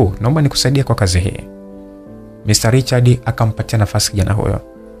kumwambia, mkuu, naomba nikusaidie kwa kazi hii. Mr. Richard akampatia nafasi kijana huyo.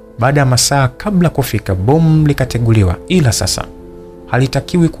 Baada ya masaa kabla kufika, bomu likateguliwa, ila sasa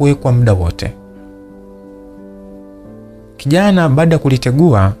halitakiwi kuwekwa muda wote. Kijana baada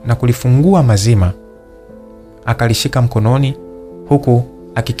kulitegua na kulifungua mazima, akalishika mkononi huku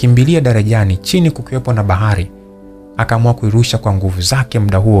akikimbilia darajani, chini kukiwepo na bahari. Akaamua kuirusha kwa nguvu zake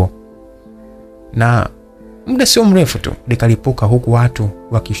muda huo, na muda sio mrefu tu likalipuka, huku watu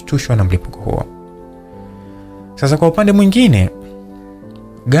wakishtushwa na mlipuko huo. Sasa kwa upande mwingine,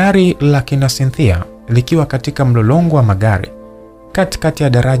 gari la kina Cynthia likiwa katika mlolongo wa magari katikati ya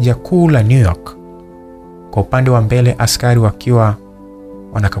daraja kuu la New York. Kwa upande wa mbele askari wakiwa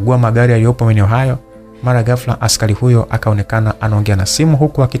wanakagua magari yaliyopo maeneo hayo, mara ghafla askari huyo akaonekana anaongea na simu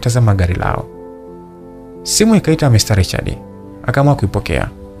huku akitazama gari lao. Simu ikaita Mr. Richard, akaamua kuipokea.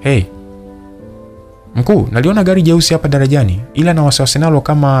 Hey mkuu, naliona gari jeusi hapa darajani, ila na wasiwasi nalo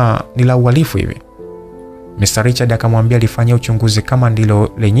kama ni la uhalifu hivi. Mr. Richard akamwambia alifanyia uchunguzi, kama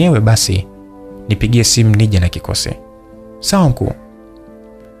ndilo lenyewe basi nipigie simu nije na kikosi. Sawa mkuu.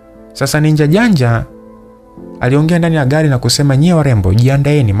 Sasa ninja janja aliongea ndani ya gari na kusema, nyie warembo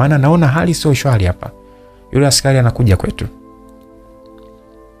jiandaeni, maana naona hali sio shwari hapa. Yule askari anakuja kwetu.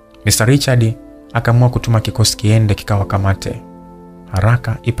 Mr. Richard akaamua kutuma kikosi kiende kikawakamate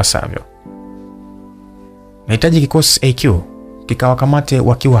haraka ipasavyo. Nahitaji kikosi AQ kikawakamate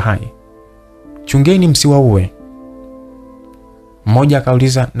wakiwa hai. Chungeni msiwaue. Mmoja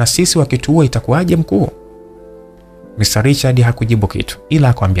akauliza, na sisi wakituua itakuwaje mkuu? Mr. Richard hakujibu kitu, ila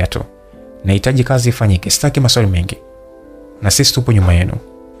akamwambia tu, nahitaji kazi ifanyike, sitaki maswali mengi. Na sisi tupo nyuma yenu.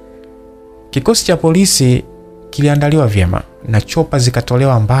 Kikosi cha polisi kiliandaliwa vyema na chopa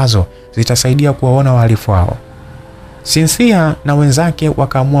zikatolewa ambazo zitasaidia kuwaona wahalifu hao. Cynthia na wenzake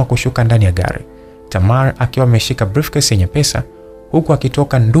wakaamua kushuka ndani ya gari. Tamar akiwa ameshika briefcase yenye pesa huku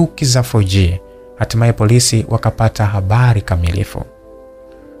akitoka nduki za 4G. Hatimaye polisi wakapata habari kamilifu.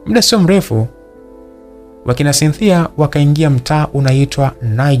 Muda sio mrefu wakina Cynthia wakaingia mtaa unaitwa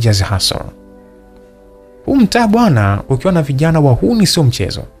Niger's Hustle. Huu mtaa bwana ukiwa na vijana wahuni sio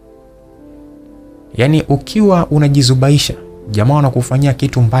mchezo. Yaani ukiwa unajizubaisha, jamaa wanakufanyia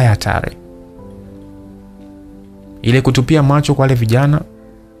kitu mbaya hatari. Ile kutupia macho kwa wale vijana,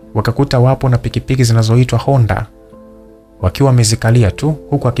 wakakuta wapo na pikipiki zinazoitwa Honda wakiwa wamezikalia tu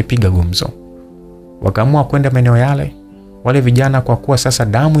huku akipiga gumzo. Wakaamua kwenda maeneo yale. Wale vijana kwa kuwa sasa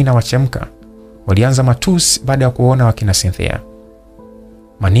damu inawachemka, walianza matusi baada ya kuona wakina Cynthia.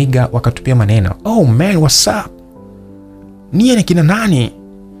 Maniga wakatupia maneno, oh man, what's up? Niye ni kina nani?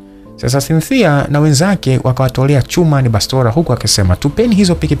 Sasa Cynthia na wenzake wakawatolea chuma ni bastora huku akisema, tupeni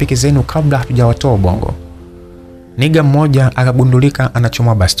hizo pikipiki zenu kabla hatujawatoa bongo. Niga mmoja akagundulika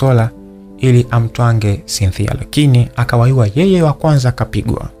anachoma bastola ili amtwange Cynthia, lakini akawaiwa yeye wa kwanza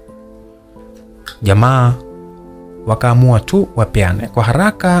akapigwa. Jamaa wakaamua tu wapeane. Kwa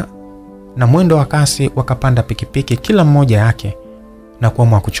haraka na mwendo wa kasi wakapanda pikipiki kila mmoja yake na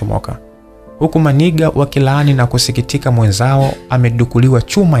kuamua kuchomoka. Huku maniga wakilaani na kusikitika mwenzao amedukuliwa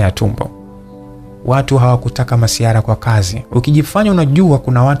chuma ya tumbo. Watu hawakutaka masiara kwa kazi. Ukijifanya unajua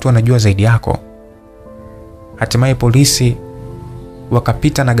kuna watu wanajua zaidi yako. Hatimaye polisi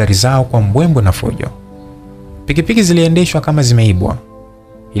wakapita na gari zao kwa mbwembwe na fujo. Pikipiki ziliendeshwa kama zimeibwa.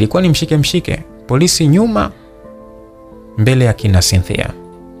 Ilikuwa ni mshike. Polisi nyuma, mbele ya kina Cynthia.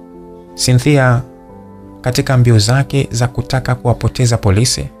 Cynthia katika mbio zake za kutaka kuwapoteza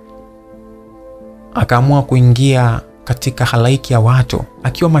polisi akaamua kuingia katika halaiki ya watu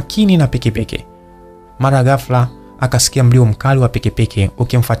akiwa makini na pikipiki. Mara ghafla akasikia mlio mkali wa pikipiki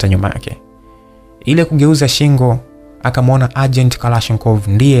ukimfuata nyuma yake. Ile kugeuza shingo akamwona Agent Kalashnikov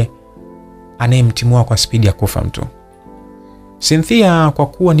ndiye anayemtimua kwa spidi ya kufa mtu. Cynthia kwa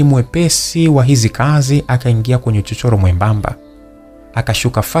kuwa ni mwepesi wa hizi kazi akaingia kwenye chochoro mwembamba.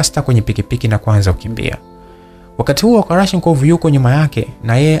 Akashuka fasta kwenye pikipiki na kuanza kukimbia. Wakati huo Kalashnikov yuko nyuma yake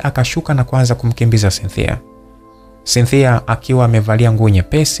na yeye akashuka na kuanza kumkimbiza Cynthia. Cynthia akiwa amevalia nguo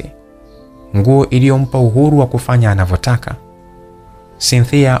nyepesi, nguo iliyompa uhuru wa kufanya anavyotaka.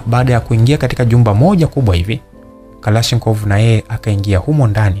 Cynthia baada ya kuingia katika jumba moja kubwa hivi, Kalashnikov na yeye akaingia humo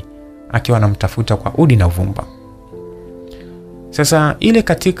ndani akiwa anamtafuta kwa udi na uvumba. Sasa ile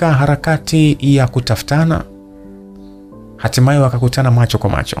katika harakati ya kutafutana, hatimaye wakakutana macho kwa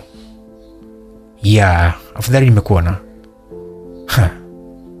macho. Afadhali nimekuona.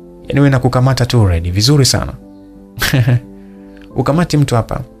 Yaani wewe nakukamata tu already, vizuri sana. Ukamati mtu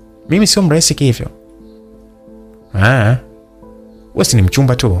hapa. Mimi sio mrahisi hivyo. Wewe ni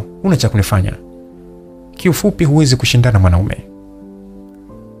mchumba tu, una cha kunifanya. Kiufupi huwezi kushindana mwanaume.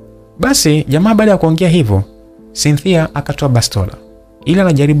 Basi jamaa baada ya kuongea hivyo, Cynthia akatoa bastola. Ile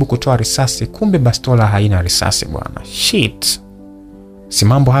anajaribu kutoa risasi, kumbe bastola haina risasi bwana. Shit. Si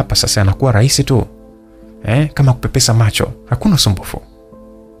mambo hapa sasa yanakuwa rahisi tu. Kama kupepesa macho, hakuna usumbufu.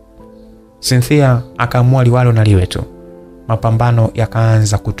 Cynthia akaamua liwalo na liwe tu. Mapambano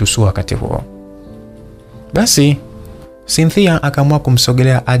yakaanza kutusua wakati huo. Basi Cynthia akaamua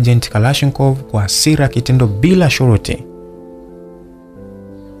kumsogelea Agent Kalashnikov kwa hasira kitendo bila shuruti.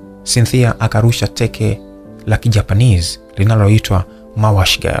 Cynthia akarusha teke la Kijapanese linaloitwa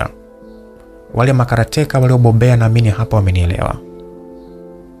Mawash Girl. Wale makarateka waliobobea naamini hapa wamenielewa.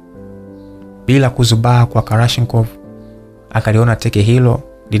 Bila kuzubaa kwa Kalashnikov, akaliona teke hilo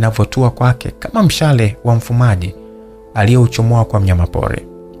linavotua kwake kama mshale wa mfumaji aliyeuchomoa kwa mnyamapori.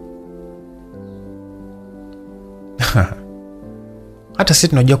 Hata sisi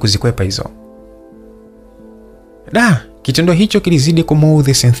tunajua kuzikwepa hizo. Kitendo hicho kilizidi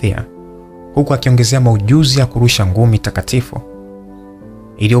kumuudhi Cynthia, huku akiongezea maujuzi ya kurusha ngumi takatifu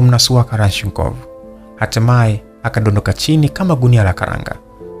iliyomnasua Kalashnikov. hatimaye akadondoka chini kama gunia la karanga.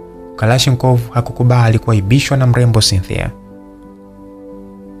 Kalashnikov hakukubali kuaibishwa na mrembo Cynthia.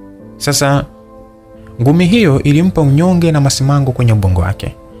 Sasa ngumi hiyo ilimpa unyonge na masimango kwenye ubongo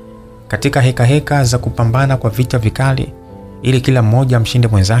wake. Katika heka za kupambana kwa vita vikali ili kila mmoja amshinde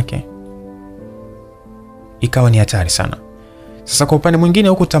mwenzake, ikawa ni hatari sana. Sasa kwa upande mwingine,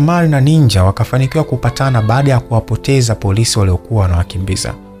 huku Tamari na Ninja wakafanikiwa kupatana baada ya kuwapoteza polisi waliokuwa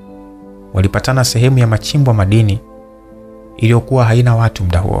wanawakimbiza. Walipatana sehemu ya machimbo madini iliyokuwa haina watu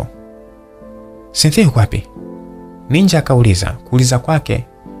muda huo. Cynthia yuko wapi? Ninja akauliza. Kuuliza kwake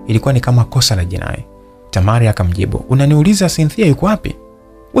ilikuwa ni kama kosa la jinai. Tamari akamjibu, unaniuliza Cynthia yuko wapi?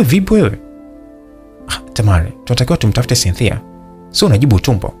 Wewe vipi wewe? Tamari, tunatakiwa tumtafute Cynthia. Sio unajibu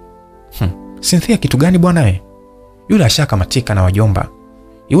tumbo. Cynthia kitu gani bwana wewe? Yule ashakamatika na wajomba.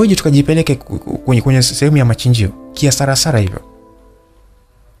 Iweje tukajipeleke kwenye sehemu ya machinjio kiasara hivyo?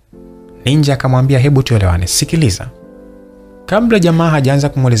 Ninja akamwambia, hebu tuelewane, sikiliza. Kabla jamaa hajaanza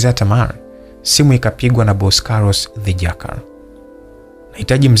kumuelezea Tamari, simu ikapigwa na boss Carlos the Jackal.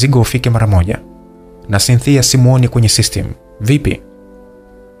 Nahitaji mzigo ufike mara moja. Na Cynthia simuoni kwenye system. Vipi?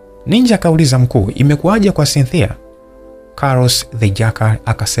 Ninja akauliza, mkuu, imekuwaje kwa Cynthia? Carlos the Jackal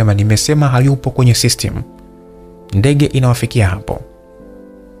akasema, nimesema hayupo kwenye system. Ndege inawafikia hapo.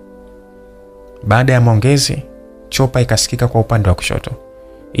 Baada ya maongezi, chopa ikasikika kwa upande wa kushoto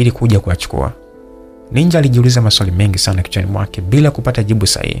ili kuja kuachukua. Ninja alijiuliza maswali mengi sana kichwani mwake bila kupata jibu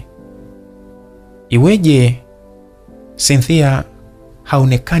sahihi. Iweje Cynthia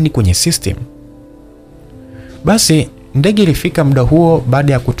haonekani kwenye system? Basi ndege ilifika muda huo.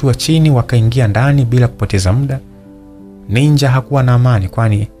 Baada ya kutua chini, wakaingia ndani bila kupoteza muda. Ninja hakuwa na amani,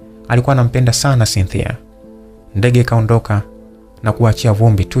 kwani alikuwa anampenda sana Cynthia. Ndege ikaondoka na kuachia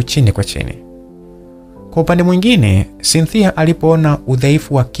vumbi tu chini kwa chini. Kwa upande mwingine, Cynthia alipoona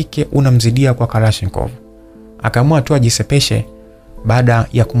udhaifu wa kike unamzidia kwa Kalashnikov, akaamua tu ajisepeshe baada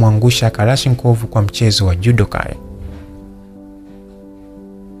ya kumwangusha Kalashnikov kwa mchezo wa judokai.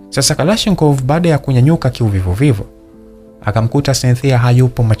 Sasa Kalashnikov baada ya kunyanyuka kiuvivu, akamkuta Cynthia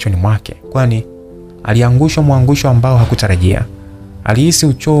hayupo machoni mwake, kwani aliangushwa mwangusho ambao hakutarajia. Alihisi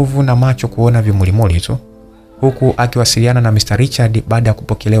uchovu na macho kuona vimulimuli tu, huku akiwasiliana na Mr. Richard baada ya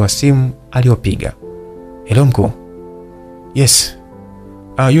kupokelewa simu aliyopiga. Hello mkuu. Yes.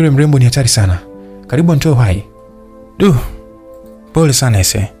 Yule mrembo ni hatari sana. Karibu nitoe hai. Pole sana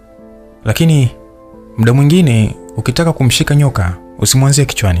ese. Lakini muda mwingine ukitaka kumshika nyoka usimwanzie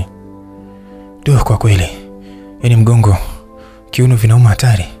kichwani. Kwa kweli. Yaani mgongo, kiuno vinauma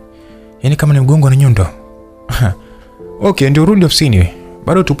hatari. Yaani kama ni mgongo na nyundo. Okay, ndio rudi ofisini.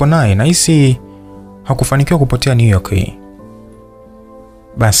 Bado tupo naye na hisi hakufanikiwa kupotea New York hii.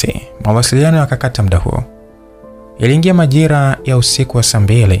 Basi, mawasiliano yakakata muda huo. Iliingia majira ya usiku wa saa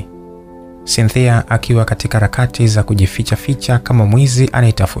 2. Cynthia akiwa katika harakati za kujificha kama mwizi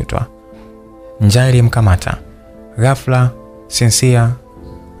anayetafutwa. Njaa ilimkamata. Ghafla Cynthia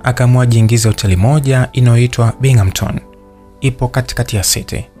akaamua jiingize hoteli moja inayoitwa Binghamton. Ipo katikati ya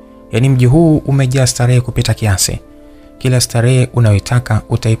city. Yaani mji huu umejaa starehe kupita kiasi. Kila starehe unayotaka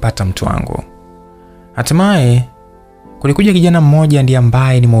utaipata mtu wangu. Hatimaye kulikuja kijana mmoja ndiye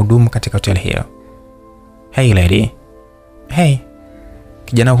ambaye ni mhudumu katika hoteli hiyo. Hey lady. Hey.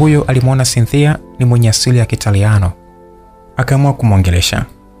 Kijana huyo alimuona Cynthia ni mwenye asili ya Kitaliano. Akaamua kumwongelesha.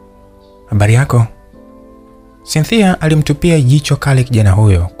 Habari yako? Cynthia alimtupia jicho kale kijana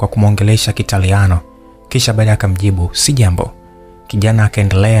huyo kwa kumwongelesha Kitaliano, kisha baadaye akamjibu, si jambo. Kijana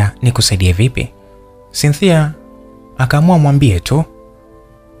akaendelea, nikusaidie vipi? Cynthia akaamua mwambie tu,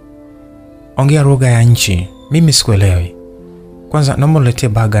 ongea lugha ya nchi, mimi sikuelewi. Kwanza naomba niletee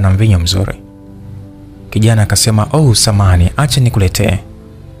baga na mvinyo mzuri. Kijana akasema, samani, acha nikuletee.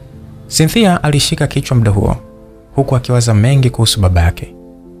 Cynthia alishika kichwa muda huo, huku akiwaza mengi kuhusu baba yake.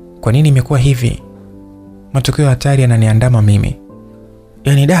 Kwa nini imekuwa hivi? Matukio hatari yananiandama mimi.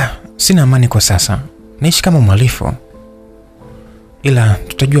 Yaani sina amani kwa sasa. Naishi kama mhalifu. Ila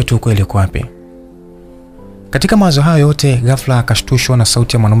tutajua tu kweli uko wapi. Katika mawazo hayo yote, ghafla akashtushwa na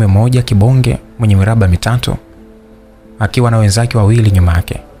sauti ya mwanaume mmoja kibonge mwenye miraba mitatu akiwa na wenzake wawili nyuma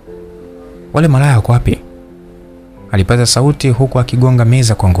yake. Wale malaya wako wapi? Alipaza sauti huku akigonga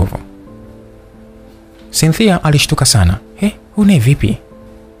meza kwa nguvu. Cynthia alishtuka sana. Une vipi?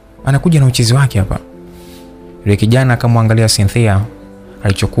 Anakuja na uchizi wake hapa. Yule kijana akamwangalia Cynthia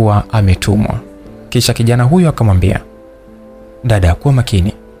alichokuwa ametumwa. Kisha kijana huyo akamwambia, dada, kuwa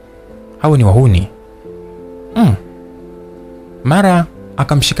makini. Hao ni wahuni. Mara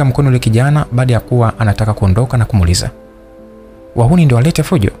akamshika mkono yule kijana baada ya kuwa anataka kuondoka na kumuuliza, wahuni ndio walete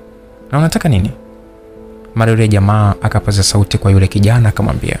fujo? Na unataka nini? Mara yule jamaa akapaza sauti kwa yule kijana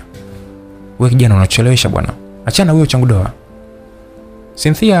akamwambia, Wewe kijana unachelewesha bwana. Achana huyo changu doa.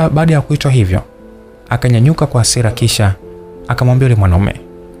 Cynthia baada ya kuitwa hivyo akanyanyuka kwa hasira, kisha akamwambia yule mwanaume,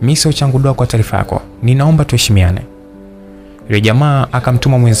 "Mimi sio changu doa kwa taarifa yako. Ninaomba tuheshimiane." Yule jamaa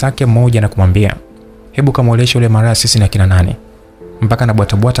akamtuma mwenzake mmoja na kumwambia, "Hebu kamueleshe yule maraya sisi na kina nani." Mpaka na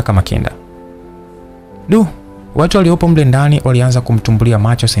bwata kama kinda. Watu waliopo mle ndani walianza kumtumbulia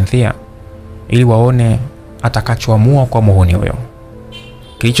macho Cynthia ili waone atakachoamua kwa muhuni huyo.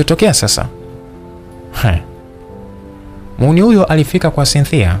 Kilichotokea sasa? Muhuni huyo alifika kwa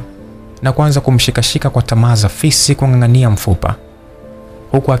Cynthia na kuanza kumshikashika kwa tamaa za fisi kung'ang'ania mfupa,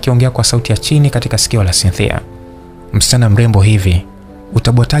 huku akiongea kwa sauti ya chini katika sikio la Cynthia, "Msichana mrembo hivi,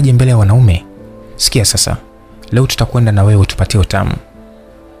 utabwataje mbele ya wanaume? Sikia sasa, leo tutakwenda na wewe utupatie utamu."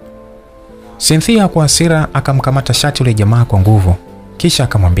 Cynthia kwa hasira akamkamata shati yule jamaa kwa nguvu, kisha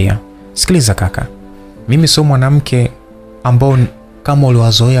akamwambia, "Sikiliza kaka, mimi sio mwanamke ambao kama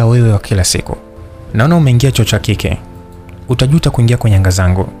uliwazoea wewe wa kila siku. Naona umeingia chocha kike. Utajuta kuingia kwenye anga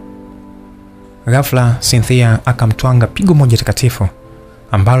zangu." Ghafla Cynthia akamtwanga pigo moja takatifu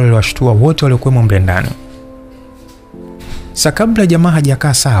ambalo liliwashtua wote waliokuwa mle ndani. Sasa kabla jamaa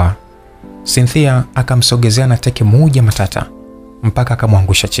hajakaa sawa, Cynthia akamsogezea na teke moja matata mpaka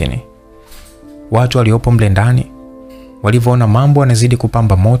akamwangusha chini. Watu waliopo mle ndani walivyoona mambo yanazidi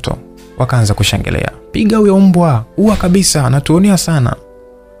kupamba moto, wakaanza kushangilia, "Piga huyo mbwa, ua kabisa, anatuonea sana."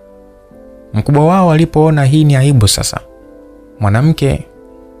 Mkubwa wao alipoona hii ni aibu sasa, mwanamke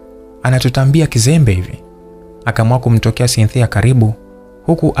anatutambia kizembe hivi, akaamua kumtokea Cynthia karibu,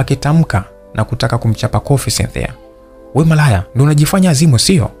 huku akitamka na kutaka kumchapa kofi Cynthia. "Wewe malaya, ndio unajifanya azimu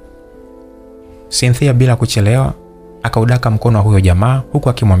sio?" Cynthia bila kuchelewa akaudaka mkono wa huyo jamaa, huku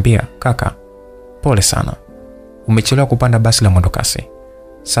akimwambia, "Kaka, pole sana. Umechelewa kupanda basi la mwendokasi.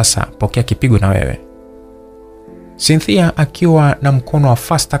 Sasa pokea kipigo na wewe." Cynthia akiwa na mkono wa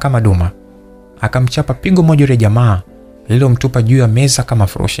fasta kama duma, akamchapa pigo moja yule jamaa lililomtupa juu ya meza kama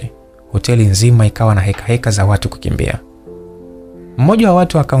furushi. Hoteli nzima ikawa na heka za watu kukimbia. Mmoja wa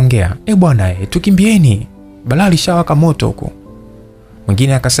watu akaongea, bwana, tukimbieni. Balaa lishawaka moto huko."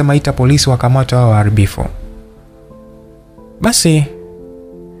 Mwingine akasema, "Ita polisi wakamata hao waharibifu." Basi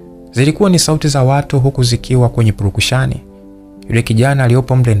zilikuwa ni sauti za watu huku zikiwa kwenye purukushani. Yule kijana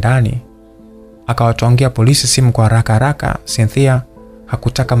aliyopo mle ndani akawatongea polisi simu kwa haraka. Cynthia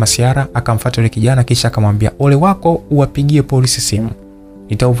hakutaka masiara, akamfuata yule kijana kisha akamwambia, "Ole wako uwapigie polisi simu.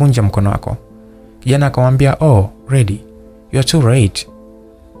 Nitauvunja mkono wako." Kijana akamwambia, "Oh, ready. You are too late."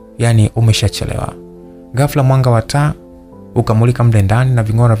 Yani umeshachelewa. Ghafla mwanga wa taa ukamulika mle ndani na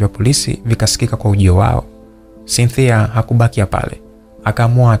ving'ora vya polisi vikasikika kwa ujio wao. Cynthia hakubakia pale.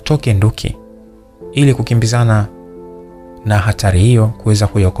 Akaamua atoke nduki ili kukimbizana na hatari hiyo kuweza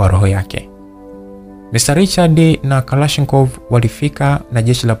kuiokoa roho yake. Mr. Richard na Kalashnikov walifika na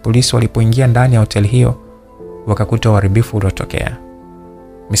jeshi la polisi walipoingia ndani ya hoteli hiyo wakakuta uharibifu uliotokea.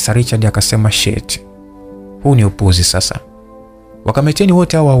 Mr. Richard akasema, "Shit. Huu ni upuzi sasa. Wakameteni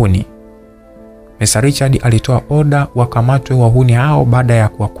wote hao wahuni." Mr. Richard alitoa oda wakamatwe wahuni hao baada ya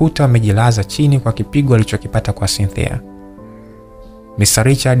kuwakuta wamejilaza chini kwa kipigo alichokipata kwa Cynthia. Mr.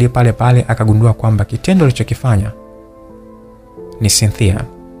 Richard pale akagundua kwamba kitendo alichokifanya ni Cynthia,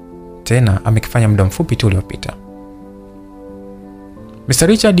 tena amekifanya muda mfupi tu uliopita. Mr.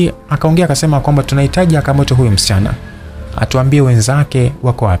 Richard akaongea akasema kwamba tunahitaji akamoto huyu msichana, atuambie wenzake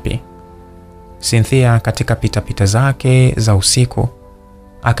wako wapi. Cynthia katika pita zake za usiku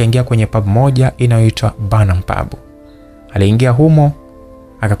akaingia kwenye pub moja inayoitwa Barnum Pub. Aliingia humo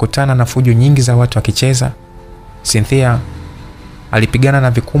akakutana na fujo nyingi za watu wakicheza. Cynthia alipigana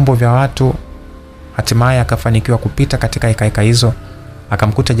na vikumbo vya watu, hatimaye akafanikiwa kupita katika heka hizo.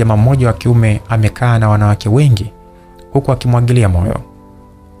 Akamkuta jamaa mmoja wa kiume amekaa na wanawake wengi huku akimwagilia moyo.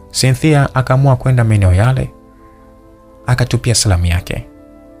 Cynthia akaamua kwenda maeneo yale, akatupia salamu yake.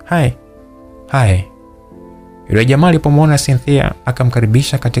 Hai. Yule jamaa alipomwona Cynthia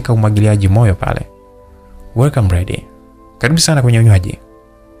akamkaribisha katika umwagiliaji moyo pale. "Welcome ready. Karibu sana kwenye unywaji."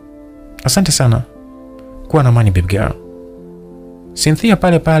 "Asante sana. Kuwa na amani baby girl." Cynthia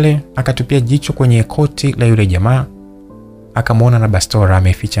pale akatupia jicho kwenye koti la yule jamaa, akamwona na bastora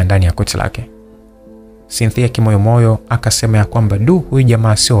ameficha ndani ya koti lake. Cynthia kimoyomoyo akasema ya kwamba huyu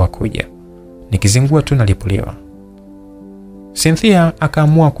jamaa sio wakuja, nikizingua tu nalipuliwa. Cynthia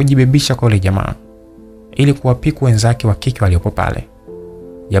akaamua kujibebisha kwa yule jamaa ili kuwapiku wenzake wa kike waliopo pale.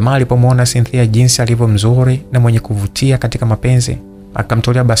 Jamaa alipomwona Cynthia jinsi alivyo mzuri na mwenye kuvutia katika mapenzi,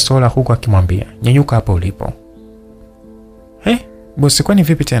 akamtolea bastola huku akimwambia, "Nyanyuka hapo ulipo." Bosi, kwani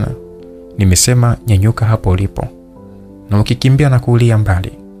vipi tena?" "Nimesema nyanyuka hapo ulipo, na ukikimbia na kuulia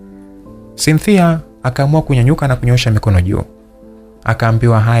mbali." Cynthia akaamua kunyanyuka na kunyosha mikono juu.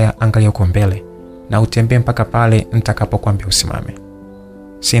 Akaambiwa, haya, angalia huko mbele na utembee mpaka pale nitakapokuambia usimame.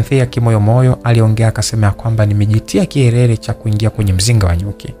 Cynthia kimoyomoyo aliongea akasema kwamba nimejitia kiherere cha kuingia kwenye mzinga wa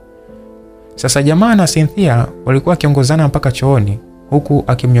nyuki. Sasa jamaa na Cynthia walikuwa kiongozana mpaka chooni huku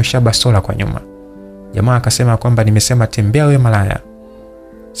akimnyosha bastola kwa nyuma. Jamaa akasema kwamba nimesema tembea wewe malaya.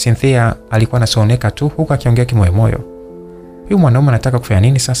 Cynthia alikuwa anasononeka tu huku akiongea kimoyomoyo. Huyu mwanaume anataka kufanya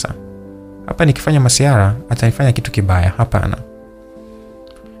nini sasa? Hapa nikifanya masiara atanifanya kitu kibaya, hapana.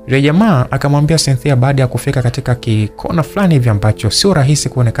 Yule jamaa akamwambia Cynthia baada ya kufika katika kikona fulani hivi ambacho sio rahisi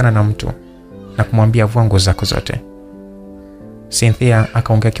kuonekana na mtu na kumwambia vua nguo zako zote. Cynthia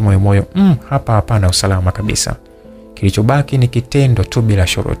akaongea kimoyomoyo, hapa hapana usalama kabisa. Kilichobaki ni kitendo tu bila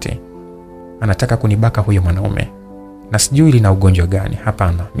shuruti. Anataka kunibaka huyo mwanaume. Na sijui lina ugonjwa gani.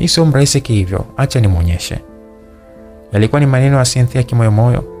 Hapana, mimi sio mrahisi hivyo. Acha nimuonyeshe. Yalikuwa ni maneno ya Cynthia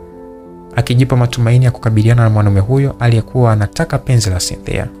kimoyomoyo, akijipa matumaini ya kukabiliana na mwanaume huyo aliyekuwa anataka penzi la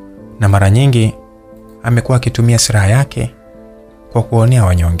Cynthia. Na mara nyingi amekuwa akitumia silaha yake kwa kuonea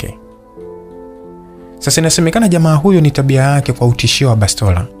wanyonge. Sasa inasemekana jamaa huyo ni tabia yake kwa utishio wa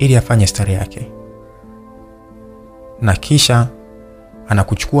bastola ili afanye stari yake. Na kisha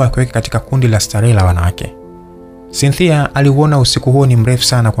anakuchukua kuweka katika kundi la starehe la wanawake. Cynthia aliuona usiku huo ni mrefu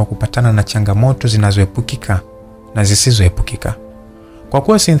sana kwa kupatana na changamoto zinazoepukika na zisizoepukika. Kwa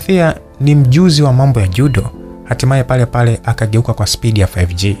kuwa Cynthia ni mjuzi wa mambo ya judo, hatimaye pale pale akageuka kwa speed ya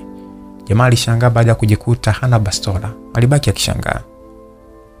 5G. Jamaa alishangaa baada ya kujikuta hana bastola. Alibaki akishangaa.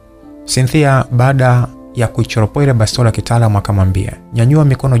 Cynthia baada ya kuichoropoa ile bastola kitaalamu akamwambia, nyanyua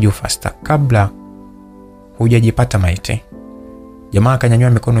mikono juu faster kabla hujajipata maiti. Jamaa akanyanyua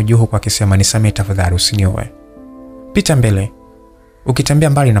mikono juu huku akisema, nisamehe tafadhali, usinioe. Pita mbele. Ukitembea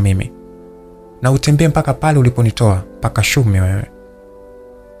mbali na mimi. Na utembee mpaka pale uliponitoa, mpaka shume wewe.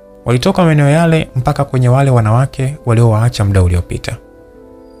 Walitoka maeneo yale mpaka kwenye wale wanawake waliowaacha muda uliopita.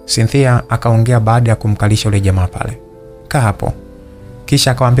 Cynthia akaongea baada ya kumkalisha yule jamaa pale. Kaa hapo.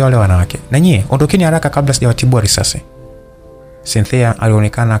 Kisha akawaambia wale wanawake, na nyie ondokeni haraka kabla sijawatibua risasi. Cynthia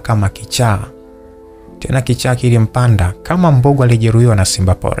alionekana kama kichaa. Tena kichaa kilimpanda kama mbogo aliyejeruhiwa na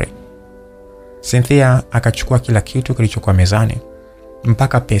simba pori. Cynthia akachukua kila kitu kilichokuwa mezani,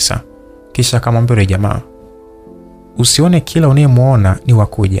 mpaka pesa. Kisha akamwambia yule jamaa, usione kila unayemuona ni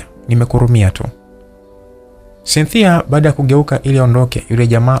wakuja, nimekurumia tu. Cynthia baada ya kugeuka ili aondoke, yule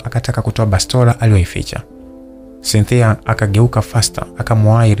jamaa akataka kutoa bastola aliyoificha. Cynthia akageuka faster,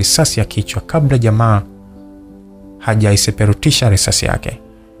 akamwahi risasi ya kichwa kabla jamaa hajaiseperutisha risasi yake,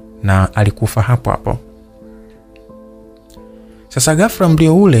 na alikufa hapo hapo. Sasa ghafla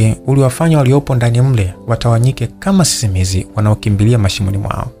mlio ule uliwafanya waliopo ndani mle watawanyike kama sisimizi wanaokimbilia mashimoni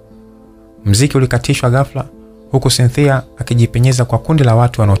mwao. Mziki ulikatishwa ghafla huku Cynthia akijipenyeza kwa kundi la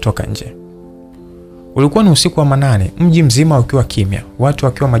watu wanaotoka nje. Ulikuwa ni usiku wa manane, mji mzima ukiwa kimya, watu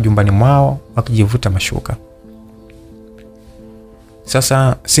wakiwa majumbani mwao wakijivuta mashuka.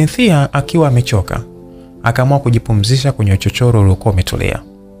 Sasa Cynthia akiwa amechoka, akaamua kujipumzisha kwenye uchochoro uliokuwa umetulia.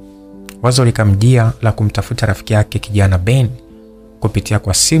 Wazo likamjia la kumtafuta rafiki yake kijana Ben kupitia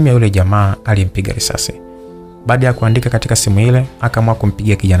kwa simu ya yule jamaa aliyempiga risasi. Baada ya kuandika katika simu ile, akaamua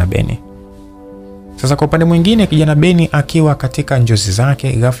kumpigia kijana Ben. Sasa kwa upande mwingine, kijana Ben akiwa katika njozi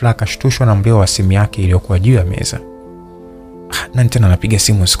zake, ghafla akashtushwa na mlio wa simu yake iliyokuwa juu ya meza. Nani tena anapiga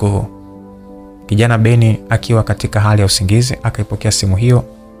simu usiku huu? Kijana Ben akiwa katika hali ya usingizi akaipokea simu hiyo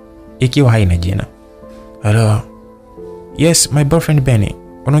ikiwa haina jina. Hello. Yes, my boyfriend Ben.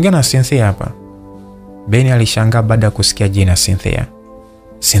 Unaongea na Cynthia hapa. Ben alishangaa baada ya kusikia jina Cynthia.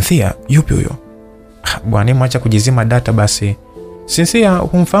 Cynthia, yupi huyo? Bwana, mwacha kujizima data basi. Cynthia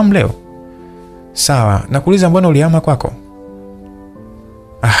humfahamu leo? Sawa, nakuuliza mbona ulihama kwako?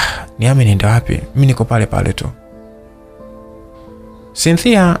 Nihame niende wapi? Mimi niko pale pale tu.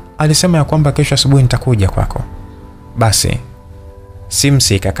 Cynthia alisema ya kwamba kesho asubuhi nitakuja kwako. Basi simu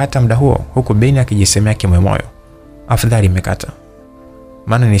ikakata muda huo huku Ben akijisemea kimoyomoyo, afadhali imekata.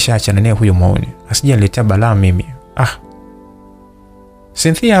 Maana nishaachana naye huyo muone, asije niletea balaa mimi.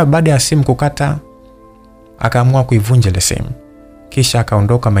 Cynthia baada ya simu kukata akaamua kuivunja ile simu. Kisha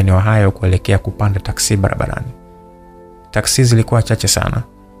akaondoka maeneo hayo kuelekea kupanda taksi barabarani. Taksi zilikuwa chache sana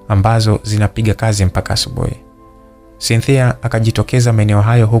ambazo zinapiga kazi mpaka asubuhi. Cynthia akajitokeza maeneo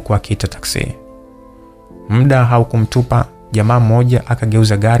hayo huku akiita taksi. Muda haukumtupa, jamaa mmoja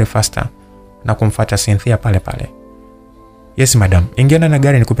akageuza gari faster na kumfuata Cynthia pale pale. Yes madam, ingiana na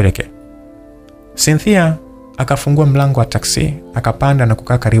gari nikupeleke. Cynthia akafungua mlango wa taksi, akapanda na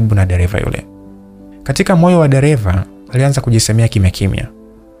kukaa karibu na dereva yule. Katika moyo wa dereva alianza kujisemea kimya kimya,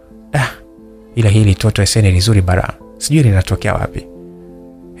 ila hili toto eseni lizuri bara, sijui linatokea wapi.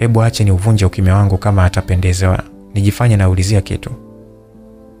 Hebu ache ni uvunje ukimya wangu kama atapendezwa, nijifanye naulizia kitu.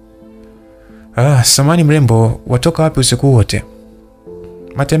 Samani mrembo, watoka wapi usiku wote?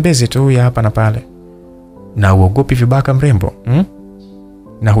 Matembezi tu ya hapa na pale. Na uogopi vibaka mrembo?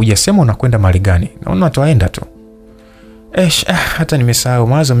 Na hujasema unakwenda mahali gani? Naona tuaenda tu. Hata nimesahau,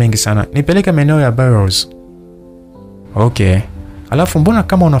 mawazo mengi sana. Nipeleke maeneo ya Barrows. Okay. Alafu mbona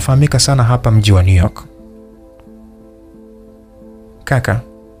kama unafahamika sana hapa mji wa New York? Kaka,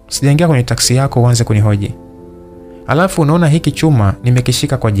 sijaingia kwenye taksi yako uanze kunihoji. Alafu unaona hiki chuma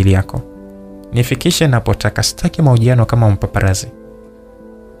nimekishika kwa ajili yako. Nifikishe napotaka, sitaki mahojiano kama mpaparazi.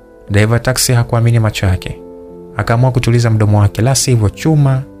 Driver taksi hakuamini macho yake. Akaamua kutuliza mdomo wake, la sivyo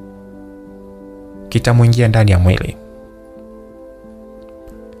chuma kitamuingia ndani ya mwili.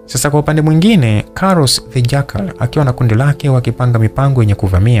 Sasa kwa upande mwingine, Carlos the Jackal akiwa na kundi lake wakipanga mipango yenye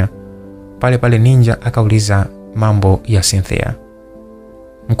kuvamia, pale Ninja akauliza mambo ya Cynthia.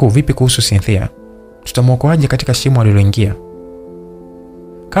 Mkuu, vipi kuhusu Cynthia? Tutamwokoaje katika shimo aliloingia?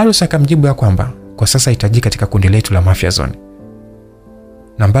 Carlos akamjibu ya kwamba kwa sasa hitaji katika kundi letu la Mafia Zone.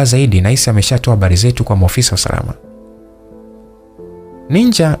 Na mbaya zaidi, Naisi ameshatoa habari zetu kwa maofisa wa usalama.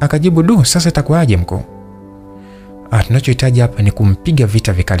 Ninja akajibu, sasa itakuwaje mkuu? Tunachohitaji hapa ni kumpiga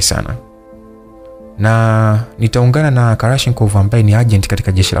vita vikali sana. Na nitaungana na Kalashnikov ambaye ni agent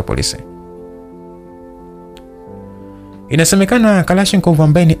katika jeshi la polisi. Inasemekana Kalashnikov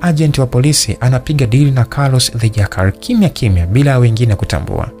ambaye ni agent wa polisi anapiga deal na Carlos the Jackal kimya bila wengine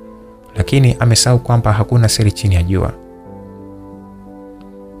kutambua. Lakini amesahau kwamba hakuna siri chini ya jua.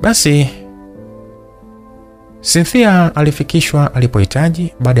 Basi Cynthia alifikishwa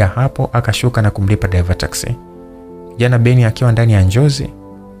alipohitaji. Baada ya hapo akashuka na kumlipa driver taxi. Jana Beni akiwa ndani ya njozi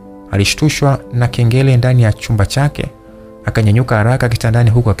alishtushwa na kengele ndani ya chumba chake. Akanyanyuka haraka kitandani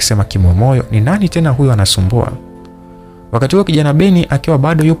huku akisema kimoyomoyo, ni nani tena huyo anasumbua? Wakati huo kijana Beni akiwa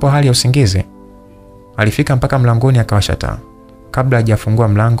bado yupo hali ya usingizi, alifika mpaka mlangoni akawasha taa. Kabla hajafungua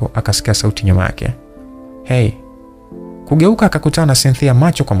mlango akasikia sauti nyuma yake. Hey. Kugeuka akakutana na Cynthia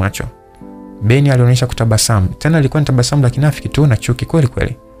macho kwa macho. Beni alionyesha kutabasamu. Tena alikuwa ni tabasamu la kinafiki tu na chuki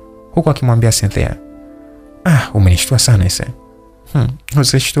kweli. Huku akimwambia Cynthia, umenishtua sana ise.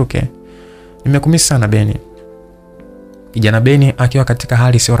 Usishtuke. Nimekumisi sana Beni. Kijana Beni akiwa katika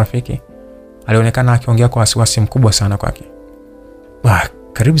hali sio rafiki, alionekana akiongea kwa wasiwasi mkubwa sana kwake.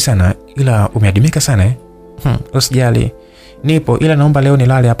 Karibu sana, ila umeadimika sana Usijali. Nipo, ila naomba leo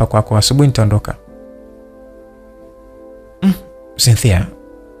nilale hapa kwako, asubuhi nitaondoka. Cynthia,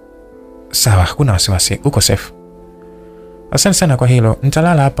 sawa, hakuna wasiwasi, uko safe. Asante sana kwa hilo,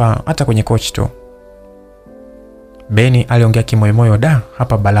 nitalala hapa hata kwenye coach tu. Beni aliongea kimoyomoyo,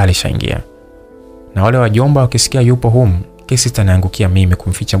 hapa balali shaingia. Na wale wajomba wakisikia yupo humu, kesi itaniangukia mimi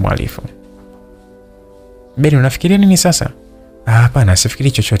kumficha mhalifu. Beni, unafikiria nini sasa? Hapana,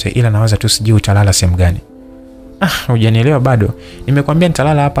 sifikiri chochote, ila nawaza tu sijui utalala sehemu gani. Hujanielewa bado. Nimekwambia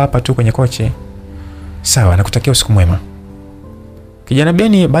nitalala hapa tu kwenye kochi. Sawa, nakutakia usiku mwema. Kijana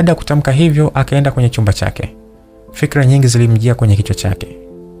Beni baada ya kutamka hivyo akaenda kwenye chumba chake. Fikra nyingi zilimjia kwenye kichwa chake.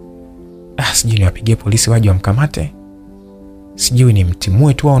 Sijui niwapigie polisi waje wamkamate. Sijui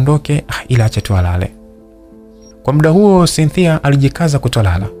nimtimue tu aondoke, ila acha tu alale. Kwa muda huo Cynthia alijikaza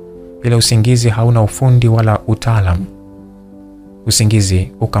kutolala. Ila usingizi hauna ufundi wala utaalamu.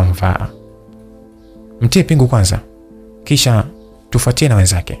 Usingizi ukamvaa. Mtie pingu kwanza, kisha tufuatie na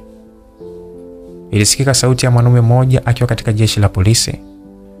wenzake. Ilisikika sauti ya mwanaume mmoja akiwa katika jeshi la polisi.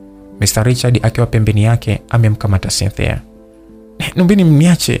 Mr. Richard akiwa pembeni yake amemkamata Cynthia. Numbini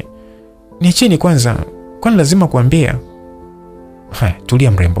mniache. Niacheni kwanza. Kwani lazima kuambia?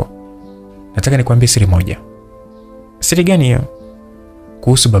 Tulia mrembo. Nataka nikwambie siri moja. Siri gani hiyo?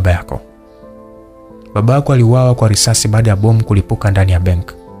 Kuhusu baba yako. Baba yako aliuawa kwa risasi baada ya bomu kulipuka ndani ya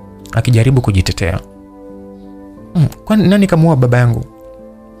bank, akijaribu kujitetea. Kwani nani kamuua baba yangu?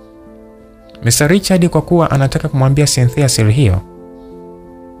 Mr. Richard kwa kuwa anataka kumwambia Cynthia siri hiyo,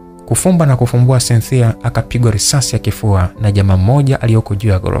 kufumba na kufumbua Cynthia akapigwa risasi ya kifua na jamaa mmoja aliyoko juu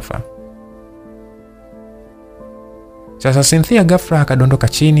ya ghorofa. Sasa Cynthia ghafla akadondoka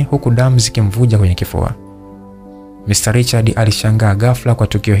chini huku damu zikimvuja kwenye kifua. Mr. Richard alishangaa ghafla kwa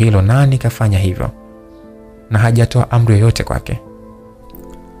tukio hilo, nani kafanya hivyo? Na hajatoa amri yoyote kwake.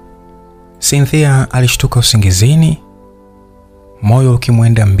 Cynthia alishtuka usingizini, moyo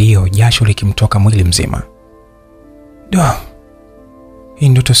ukimwenda mbio, jasho likimtoka mwili mzima. Hii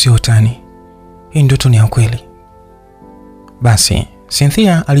ndoto sio utani. Hii ndoto ni ya kweli. Basi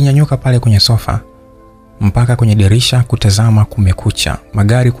Cynthia alinyanyuka pale kwenye sofa mpaka kwenye dirisha kutazama kumekucha,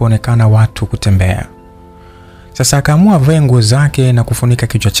 magari kuonekana, watu kutembea. Sasa akaamua vae nguo zake na kufunika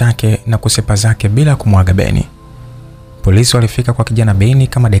kichwa chake na kusepa zake bila kumwaga Beni. Polisi walifika kwa kijana Beni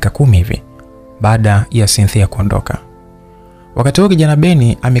kama dakika 10 hivi baada ya Cynthia kuondoka. Wakati huo kijana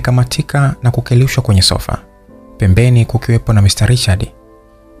Beni amekamatika na kukelishwa kwenye sofa. Pembeni kukiwepo na Mr. Richard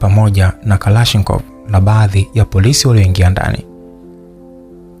pamoja na Kalashnikov na baadhi ya polisi walioingia ndani.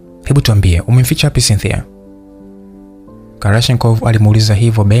 Hebu tuambie, umemficha wapi Cynthia? Kalashnikov alimuuliza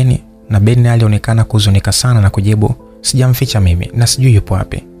hivyo Beni, na Beni alionekana kuhuzunika sana na kujibu, sijamficha mimi na sijui yupo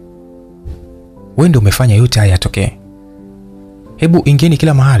wapi. Wewe ndio umefanya yote haya yatokee. Hebu ingieni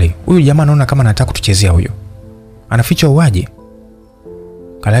kila mahali. Huyu jamaa anaona kama anataka kutuchezea huyo. Anaficha uwaji.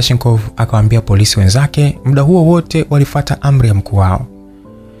 Kalashnikov akawaambia polisi wenzake. Muda huo wote walifuata amri ya mkuu wao.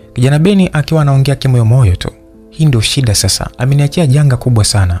 Kijana Beni akiwa anaongea kimoyomoyo tu, hii ndio shida sasa, ameniachia janga kubwa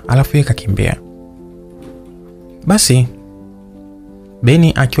sana, alafu yeye kakimbia. Basi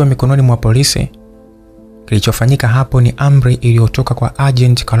Beni akiwa mikononi mwa polisi, kilichofanyika hapo ni amri iliyotoka kwa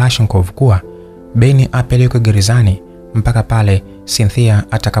agent Kalashnikov kuwa Beni apelekwe gerezani mpaka pale Cynthia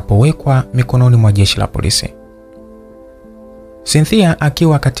atakapowekwa mikononi mwa jeshi la polisi. Cynthia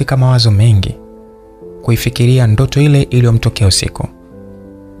akiwa katika mawazo mengi kuifikiria ndoto ile iliyomtokea usiku.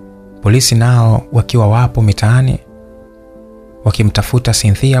 Polisi nao wakiwa wapo mitaani wakimtafuta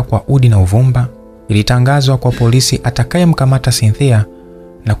Cynthia kwa udi na uvumba. Ilitangazwa kwa polisi atakayemkamata Cynthia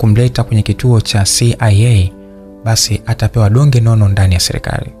na kumleta kwenye kituo cha CIA basi atapewa donge nono ndani ya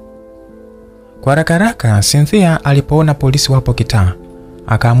serikali. Kwa haraka Cynthia alipoona polisi wapo kitaa,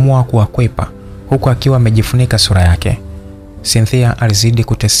 akaamua kuwakwepa huku akiwa amejifunika sura yake. Cynthia alizidi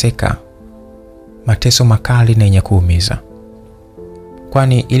kuteseka, mateso makali na yenye kuumiza.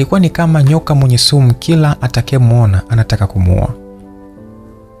 Kwani ilikuwa ni kama nyoka mwenye sumu, kila atakayemuona anataka kumuua.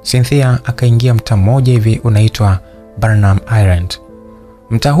 Cynthia akaingia mtaa mmoja hivi unaitwa Barnum Island.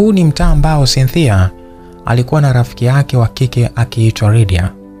 Mtaa huu ni mtaa ambao Cynthia alikuwa na rafiki yake wa kike akiitwa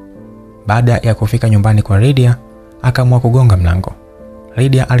Lydia. Baada ya kufika nyumbani kwa Lydia, akaamua kugonga mlango.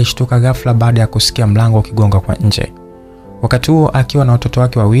 Lydia alishtuka ghafla baada ya kusikia mlango ukigonga kwa nje. Wakati huo akiwa na watoto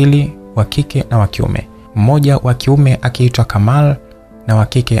wake wawili, wa kike na wa kiume. Mmoja wa kiume akiitwa Kamal na wa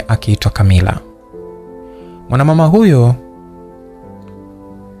kike akiitwa Kamila. Mwanamama huyo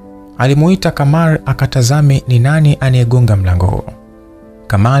alimuita Kamal akatazame ni nani anayegonga mlango huo.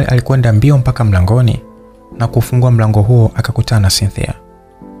 Kamal alikwenda mbio mpaka mlangoni na kufungua mlango huo, akakutana na Cynthia.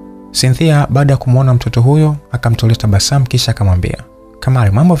 Cynthia baada ya kumuona mtoto huyo akamtolea tabasamu kisha akamwambia,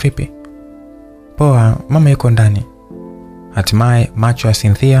 "Kamal, mambo vipi?" "Poa, mama yuko ndani." Hatimaye macho ya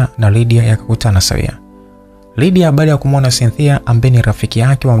Cynthia na Lydia yakakutana sawia. Lydia baada ya kumuona Cynthia ambaye ni rafiki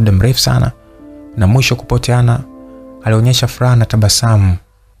yake wa muda mrefu sana na mwisho kupoteana, alionyesha furaha na tabasamu.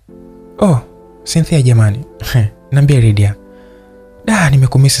 "Oh, Cynthia jamani." "Niambie Lydia."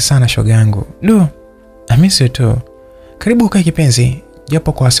 "Nimekumisi sana shoga yangu." "I miss you too. Karibu ukae kipenzi,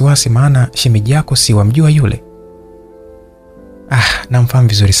 japo kwa wasiwasi maana shemeji yako si wamjua yule." "Namfahamu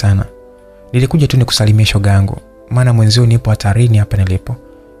vizuri sana. Nilikuja tu nikusalimie shoga yangu, maana mwenzio nipo hatarini hapa nilipo.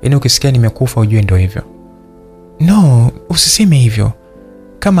 Yaani ukisikia nimekufa ujue ndio hivyo." "No, usiseme hivyo.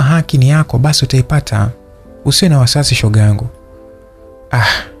 Kama haki ni yako basi utaipata. Usiwe na wasiwasi shoga yangu."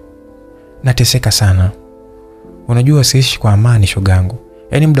 "Nateseka sana. Unajua siishi kwa amani shoga yangu.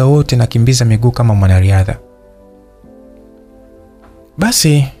 Yaani muda wote nakimbiza miguu kama mwanariadha."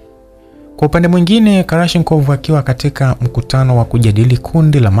 Basi kwa upande mwingine, Kalashnikov akiwa katika mkutano wa kujadili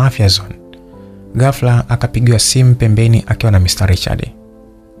kundi la Mafia Zone, ghafla akapigiwa simu pembeni akiwa na Mr. Richard.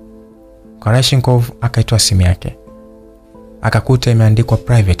 Kalashnikov akaitoa simu yake, akakuta imeandikwa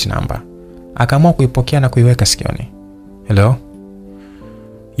private number. Akaamua kuipokea na kuiweka sikioni. "Hello?"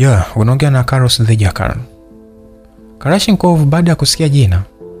 "Yeah, unaongea na Carlos the Jackal." Kalashnikov baada ya kusikia jina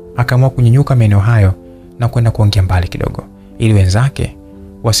akaamua kunyanyuka maeneo hayo na kwenda kuongea mbali kidogo ili wenzake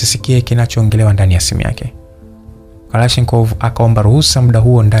wasisikie kinachoongelewa ndani ya simu yake. Kalashnikov akaomba ruhusa muda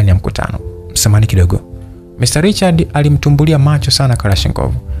huo ndani ya mkutano. "Samahani kidogo." Mr. Richard alimtumbulia macho sana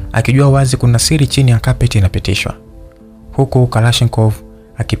Kalashnikov, akijua wazi kuna siri chini ya carpet inapitishwa. Huku Kalashnikov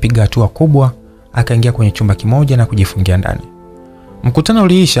akipiga hatua kubwa, akaingia kwenye chumba kimoja na kujifungia ndani. Mkutano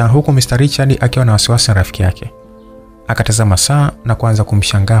uliisha huku Mr. Richard akiwa na wasiwasi na rafiki yake. Akatazama saa na kuanza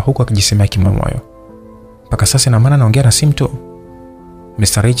kumshangaa huku akijisemea kimoyomoyo, "Mpaka sasa na maana naongea na simu tu."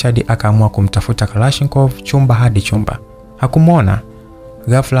 Mr. Richard akaamua kumtafuta Kalashnikov chumba hadi chumba. Hakumuona.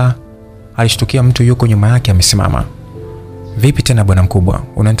 Ghafla alishtukia mtu yuko nyuma yake amesimama. "Vipi tena bwana mkubwa?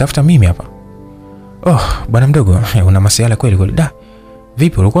 Unanitafuta mimi hapa?" "Oh, bwana mdogo, una masuala kweli kweli.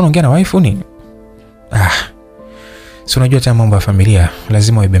 Vipi ulikuwa unaongea na wife nini?" "Si unajua tena mambo ya familia,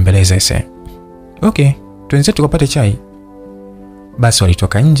 lazima uibembeleze ese." "Okay, tuenze tukapate chai." Basi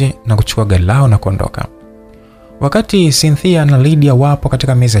walitoka nje na kuchukua gari lao na kuondoka. Wakati Cynthia na Lydia wapo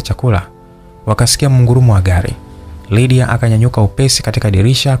katika meza ya chakula, wakasikia mngurumo wa gari. Lydia akanyanyuka upesi katika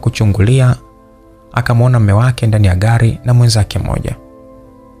dirisha kuchungulia, akamwona mume wake ndani ya gari na mwenzake mmoja.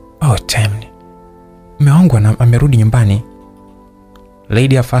 "Oh, damn. Mume wangu amerudi nyumbani."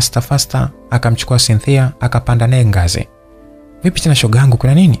 Lydia faster akamchukua Cynthia akapanda naye ngazi. "Vipi tena shogangu,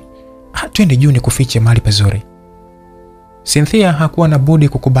 kuna nini?" "Twende juu nikufiche mahali pazuri." Cynthia hakuwa na budi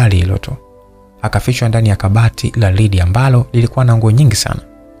kukubali hilo tu. Akafichwa ndani ya kabati la Lydia ambalo lilikuwa na nguo nyingi sana.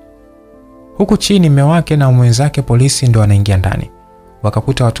 Huku chini mume wake na mwenzake polisi ndo wanaingia ndani.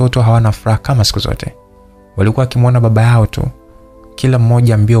 Wakakuta watoto hawana furaha kama siku zote. Walikuwa wakimwona baba yao tu, kila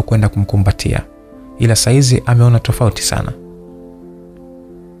mmoja mbio kwenda kumkumbatia. Ila saizi ameona tofauti sana.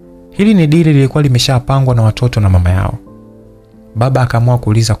 Hili ni dili lilikuwa limeshapangwa na watoto na mama yao. Baba akaamua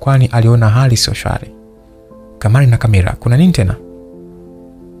kuuliza kwani aliona hali sio shwari. "Kamari na Kamira, kuna nini tena?"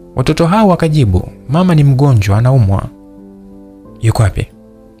 Watoto hao wakajibu, "Mama ni mgonjwa, anaumwa." "Yuko wapi?"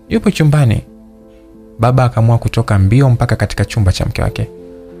 "Yupo chumbani." Baba akaamua kutoka mbio mpaka katika chumba cha mke wake.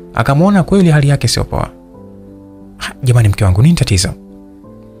 Akamwona kweli hali yake sio poa. "Jamani mke wangu, nini tatizo?"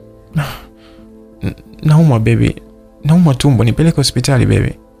 "Naumwa baby. Naumwa tumbo, nipeleke hospitali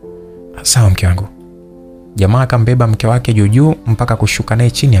baby." "Sawa mke wangu." Jamaa akambeba mke wake juu mpaka kushuka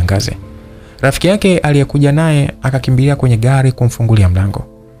naye chini ya ngazi. Rafiki yake aliyekuja naye akakimbilia kwenye gari kumfungulia mlango.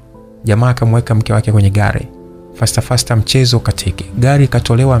 Jamaa akamweka mke wake kwenye gari. Fasta mchezo katiki. Gari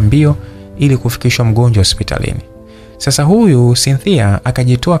katolewa mbio ili kufikishwa mgonjwa hospitalini. Sasa huyu Cynthia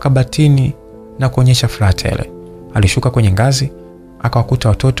akajitoa kabatini na kuonyesha furaha tele. Alishuka kwenye ngazi, akawakuta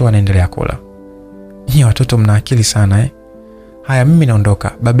watoto wanaendelea kula. "Nyie watoto mna akili sana Haya mimi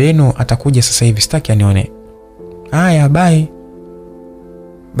naondoka. Baba yenu atakuja sasa hivi, sitaki anione." "Haya, bye."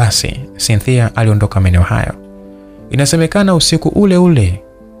 Basi Cynthia aliondoka maeneo hayo. Inasemekana usiku ule ule,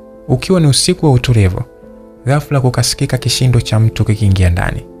 ukiwa ni usiku wa utulivu, ghafla kukasikika kishindo cha mtu kikiingia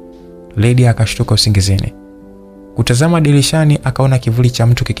ndani. Lydia akashtuka usingizini. Kutazama dirishani akaona kivuli cha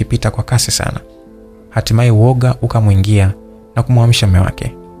mtu kikipita kwa kasi sana. Hatimaye uoga ukamwingia na kumwamsha mume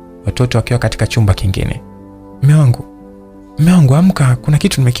wake. Watoto wakiwa katika chumba kingine. Mume wangu amka, kuna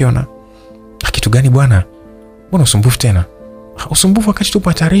kitu nimekiona." "Kitu gani bwana? Mbona usumbufu tena?" "Usumbufu wakati tupo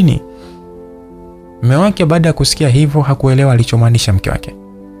hatarini." Mume wake baada ya kusikia hivyo hakuelewa alichomaanisha mke wake.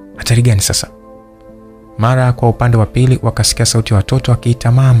 "Hatari gani sasa?" Mara kwa upande wa pili wakasikia sauti ya watoto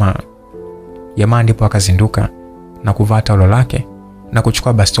wakiita mama. Jamaa ndipo akazinduka na kuvaa taulo lake na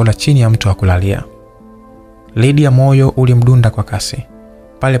kuchukua bastola chini ya mto wa kulalia. Lydia moyo ulimdunda kwa kasi.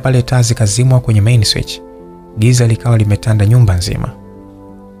 Pale taa zikazimwa kwenye main switch. Giza likawa limetanda nyumba nzima.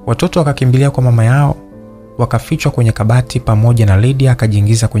 Watoto wakakimbilia kwa mama yao, wakafichwa kwenye kabati pamoja na Lydia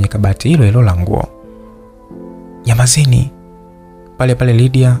akajiingiza kwenye kabati hilo la nguo. "Nyamazeni." Pale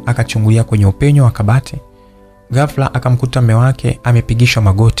Lydia akachungulia kwenye upenyo wa kabati. Ghafla akamkuta mume wake amepigishwa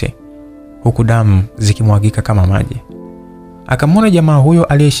magoti, huku damu zikimwagika kama maji. Akamwona jamaa huyo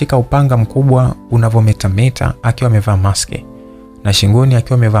aliyeshika upanga mkubwa unavometameta akiwa amevaa maski, na shingoni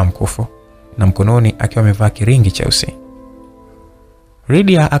akiwa amevaa mkufu, na mkononi akiwa amevaa kiringi cheusi.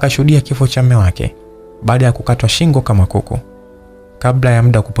 Lydia akashuhudia kifo cha mume wake baada ya kukatwa shingo kama kuku. Kabla ya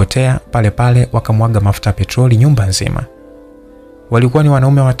muda kupotea, pale wakamwaga mafuta ya petroli nyumba nzima. Walikuwa ni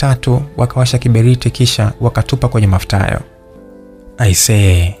wanaume watatu, wakawasha kiberiti kisha wakatupa kwenye mafuta hayo.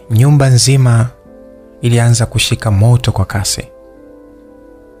 Aisee, nyumba nzima ilianza kushika moto kwa kasi.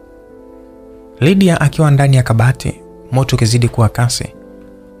 Lydia akiwa ndani ya kabati, moto ukizidi kuwa kasi,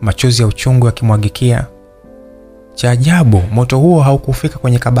 machozi ya uchungu yakimwagikia. Cha ajabu, moto huo haukufika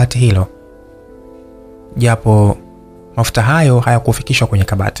kwenye kabati hilo, japo mafuta hayo hayakufikishwa kwenye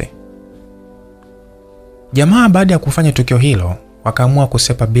kabati. Jamaa baada ya kufanya tukio hilo wakaamua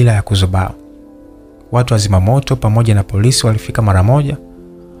kusepa bila ya kuzubaa. Watu wa zimamoto pamoja na polisi walifika mara moja.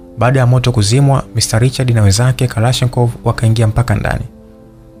 Baada ya moto kuzimwa, Mr. Richard na wenzake Kalashnikov wakaingia mpaka ndani.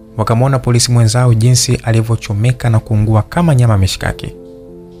 Wakamwona polisi mwenzao jinsi alivyochomeka na kuungua kama nyama mishikaki.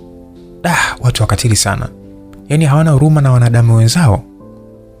 Watu wakatili sana. Yaani hawana huruma na wanadamu wenzao.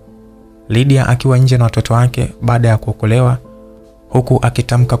 Lydia akiwa nje na watoto wake baada ya kuokolewa, huku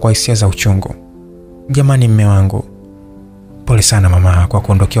akitamka kwa hisia za uchungu. Jamani mume wangu, pole sana mama kwa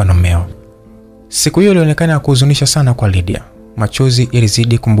kuondokewa na mmeo. Siku hiyo ilionekana kuhuzunisha sana kwa Lydia. Machozi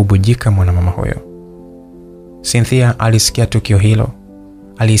yalizidi kumbubujika mwanamama huyo. Cynthia alisikia tukio hilo,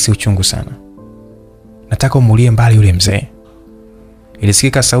 alihisi uchungu sana. Nataka umulie mbali yule mzee.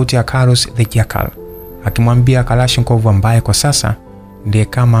 Ilisikika sauti ya Carlos the Jackal akimwambia Kalashnikov ambaye kwa sasa ndiye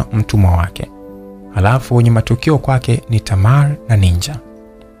kama mtumwa wake. Alafu wenye matukio kwake ni Tamar na Ninja.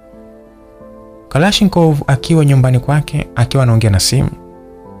 Kalashnikov akiwa nyumbani kwake akiwa anaongea na simu.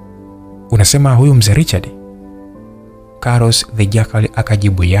 Unasema huyu mzee Richard? Carlos the Jackal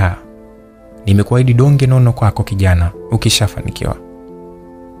akajibu ya. Nimekuahidi donge nono kwako kijana ukishafanikiwa.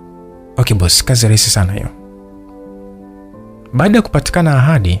 Okay boss, kazi rahisi sana hiyo. Baada ya kupatikana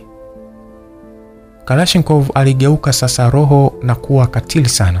ahadi, Kalashnikov aligeuka sasa roho na kuwa katili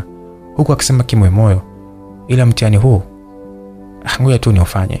sana, huku akisema kimoyomoyo, ila mtihani huu ngoja tu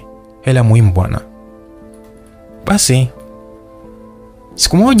niufanye, hela muhimu bwana. Basi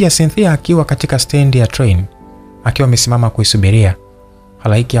siku moja Cynthia akiwa katika stendi ya train, akiwa amesimama kuisubiria,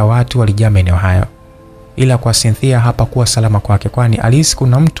 halaiki ya watu walijaa maeneo hayo. Ila kwa Cynthia hapakuwa salama kwake, kwani alihisi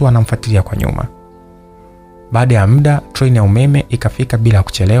kuna mtu anamfuatilia kwa nyuma. Baada ya muda, train ya umeme ikafika bila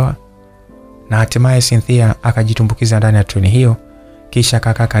kuchelewa, na hatimaye Cynthia akajitumbukiza ndani ya train hiyo, kisha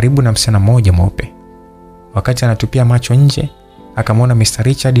akakaa karibu na msichana mmoja mweupe. Wakati anatupia macho nje, akamwona Mr.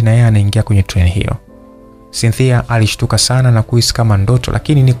 Richard na yeye anaingia kwenye train hiyo. Cynthia alishtuka sana na kuhisi kama ndoto,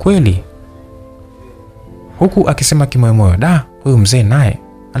 lakini ni kweli. Huku akisema kimoyomoyo, da, huyu mzee naye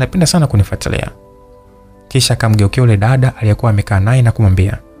anapenda sana kunifuatilia. Kisha akamgeukia yule dada aliyekuwa amekaa naye na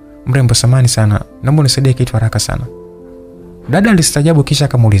kumwambia, mrembo samani sana, naomba unisaidie kitu haraka sana. Dada alistajabu kisha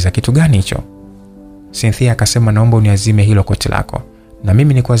akamuuliza, kitu gani hicho? Cynthia akasema, naomba uniazime hilo koti lako na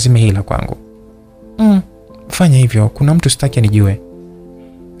mimi nikuazime hila kwangu. Fanya hivyo, kuna mtu sitaki anijue.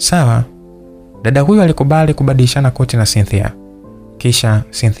 Sawa. Dada huyo alikubali kubadilishana koti na Cynthia. Kisha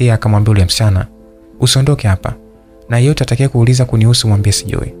Cynthia akamwambia yule msichana, usiondoke hapa, na yeyote atakaye kuuliza kunihusu mwambie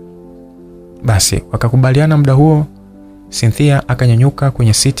sijui. Basi wakakubaliana. Muda huo Cynthia akanyanyuka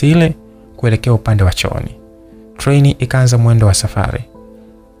kwenye siti ile kuelekea upande wa chooni. Treni ikaanza mwendo wa safari.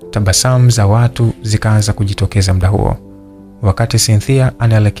 Tabasamu za watu zikaanza kujitokeza muda huo. Wakati Cynthia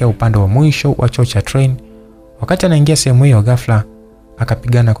anaelekea upande wa mwisho wa choo cha train, wakati anaingia sehemu hiyo, ghafla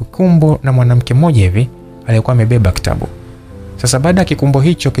akapigana kikumbo na mwanamke mmoja hivi aliyekuwa amebeba kitabu. Sasa baada ya kikumbo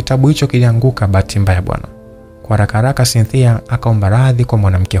hicho, kitabu hicho kilianguka bahati mbaya bwana. Kwa haraka Cynthia akaomba radhi kwa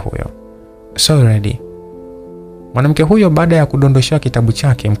mwanamke huyo. So ready. Mwanamke huyo baada ya kudondosha kitabu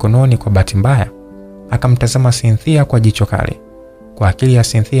chake mkononi kwa bahati mbaya, akamtazama Cynthia kwa jicho kali. Kwa akili ya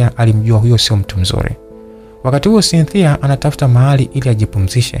Cynthia alimjua huyo sio mtu mzuri. Wakati huo Cynthia anatafuta mahali ili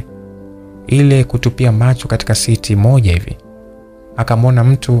ajipumzishe, ile kutupia macho katika siti moja hivi, akamwona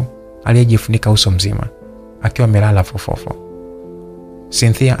mtu aliyejifunika uso mzima akiwa amelala fofofo.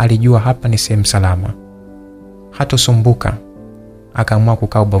 Cynthia alijua hapa ni sehemu salama, hatosumbuka. Akaamua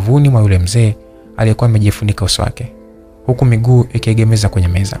kukaa ubavuni mwa yule mzee aliyekuwa amejifunika uso wake, huku miguu ikiegemeza kwenye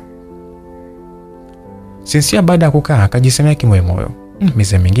meza. Cynthia baada ya kukaa akajisemea kimoyomoyo,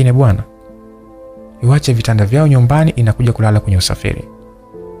 mzee mwingine bwana, iwache vitanda vyao nyumbani, inakuja kulala kwenye usafiri.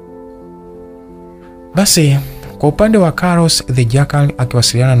 Basi kwa upande wa Carlos the Jackal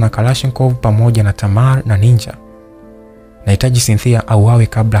akiwasiliana na Kalashnikov pamoja na Tamar na Ninja, nahitaji Cynthia auawe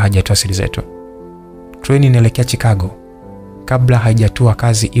kabla hajatoa siri zetu. Treni inaelekea Chicago, kabla haijatua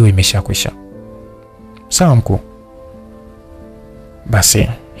kazi iwe imeshakwisha. Sawa mkuu. Basi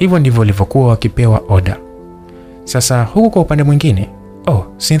hivyo ndivyo walivyokuwa wakipewa oda. Sasa huku kwa upande mwingine,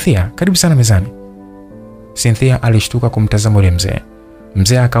 Cynthia, karibu sana mezani. Cynthia alishtuka kumtazama yule mzee.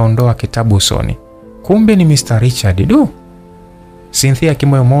 Mzee akaondoa kitabu usoni. Kumbe ni Mr. Richard. Du. Cynthia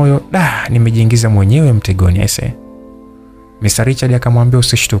kimoyomoyo, nimejiingiza mwenyewe mtegoni ese. Mr. Richard akamwambia,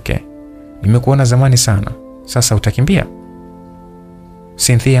 usishtuke, nimekuona zamani sana, sasa utakimbia?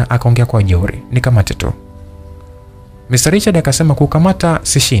 Cynthia akaongea kwa jeuri, nikamate tu. Mr. Richard akasema, kukamata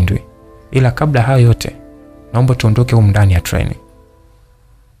sishindwi, ila kabla hayo yote naomba tuondoke huko ndani ya treni.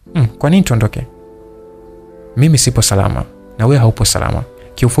 Kwa nini tuondoke? Mimi sipo salama na wewe haupo salama.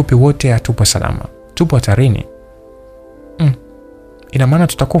 Kiufupi wote hatupo salama. Tupo hatarini. Ina maana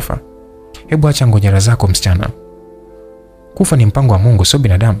tutakufa? Hebu acha ngojera zako msichana. Kufa ni mpango wa Mungu, sio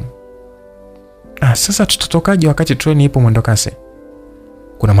binadamu. Sasa tutatokaje wakati treni ipo mwendo kasi?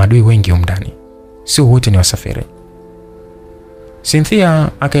 Kuna maadui wengi huko ndani, sio wote ni wasafiri. Cynthia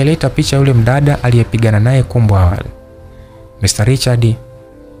akaileta picha yule mdada aliyepigana naye kumbo awali. Mr. Richard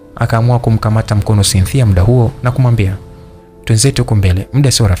akaamua kumkamata mkono Cynthia muda huo na kumwambia, twenzetu huko mbele,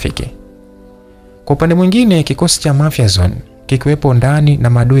 muda sio rafiki. Kwa upande mwingine, kikosi cha Mafia Zone kikiwepo ndani na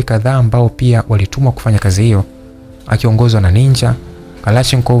maadui kadhaa ambao pia walitumwa kufanya kazi hiyo, akiongozwa na Ninja.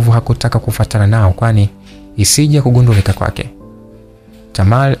 Kalashnikov hakutaka kufuatana nao kwani isije kugundulika kwake.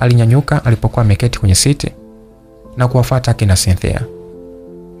 Tamal alinyanyuka alipokuwa ameketi kwenye siti na kuwafuata kina Cynthia.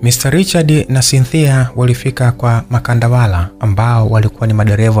 Mr. Richard na Cynthia walifika kwa makandawala ambao walikuwa ni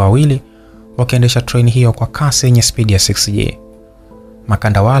madereva wawili wakiendesha treni hiyo kwa kasi yenye spidi ya 6G.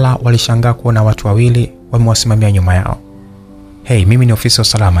 Makandawala walishangaa kuona watu wawili wamewasimamia nyuma yao. Hey, mimi ni ofisa wa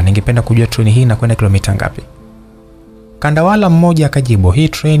usalama, ningependa kujua treni hii inakwenda kilomita ngapi? Kandawala mmoja akajibu, hii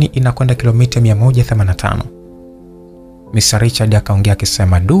treni inakwenda kilomita 185. Mr. Richard akaongea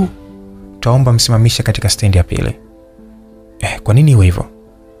akisema, du, tuomba msimamishe katika stendi ya pili. Kwa nini hivyo?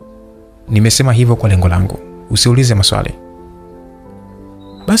 Nimesema hivyo kwa lengo langu. Usiulize maswali.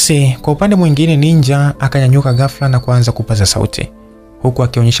 Basi kwa upande mwingine Ninja akanyanyuka ghafla na kuanza kupaza sauti huku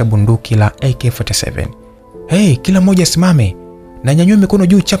akionyesha bunduki la AK-47. Hey, kila mmoja simame na nyanyue mikono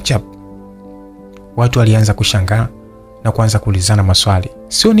juu chap chap. Watu walianza kushangaa na kuanza kuulizana maswali.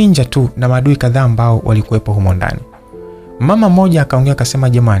 Sio Ninja tu na maadui kadhaa ambao walikuwepo humo ndani. Mama mmoja akaongea akasema,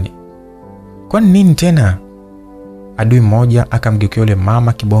 jamani, kwani nini tena? Adui mmoja akamgeukia yule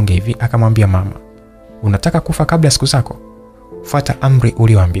mama kibonge hivi akamwambia, mama, unataka kufa kabla siku zako? Fuata amri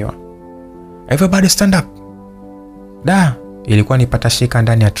ulioambiwa. Everybody stand up. Da, ilikuwa ni patashika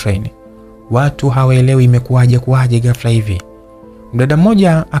ndani ya treni. Watu hawaelewi imekuaje ghafla hivi. Mdada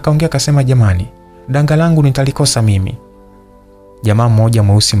mmoja akaongea akasema, jamani, danga langu nitalikosa mimi. Jamaa mmoja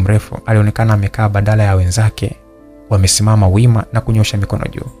mweusi mrefu alionekana amekaa badala ya wenzake wamesimama wima na kunyosha mikono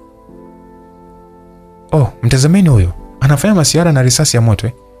juu. Oh, mtazameni huyo. Anafanya masiara na risasi ya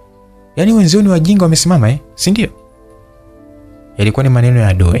moto. Yaani wenzao ni wajinga wamesimama si ndio? Yalikuwa ni maneno ya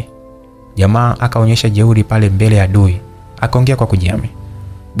adui. Jamaa akaonyesha jeuri pale mbele ya adui. Akaongea kwa kujiamini.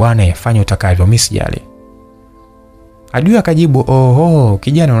 Bwana, fanya utakavyo, mimi sijali. Adui akajibu, oho,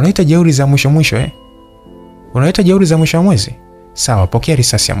 kijana unaita jeuri za mwisho Unaita jeuri za mwisho wa mwezi? Sawa, pokea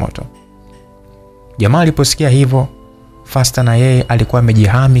risasi ya moto. Jamaa aliposikia hivyo, Fasta na yeye alikuwa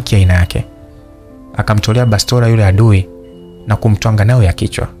amejihami kiaina yake. Akamtolea bastora yule adui na kumtwanga nayo ya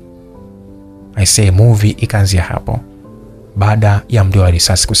kichwa. I say movie ikaanzia hapo baada ya mlio wa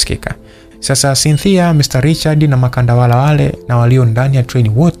risasi kusikika. Sasa Cynthia, Mr. Richard na makandawala wale na walio ndani ya treni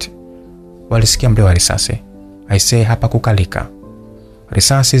wote walisikia mlio wa risasi. I say hapa kukalika.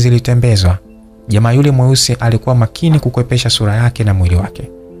 Risasi zilitembezwa. Jamaa yule mweusi alikuwa makini kukwepesha sura yake na mwili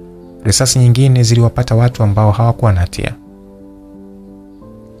wake. Risasi nyingine ziliwapata watu ambao hawakuwa na hatia.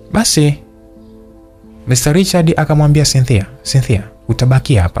 Basi Mr. Richard akamwambia Cynthia,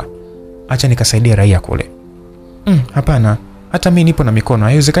 utabaki hapa. Acha nikasaidia raia kule. Hapana, hata mimi nipo na mikono,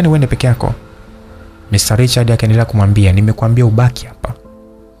 haiwezekani uende peke yako. Mr. Richard akaendelea kumwambia, nimekuambia ubaki hapa.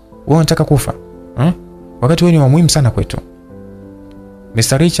 Wewe unataka kufa? Wakati wewe ni wa muhimu sana kwetu.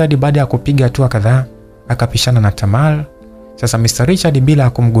 Mr. Richard baada ya kupiga hatua kadhaa akapishana na Tamal. Sasa Mr. Richard bila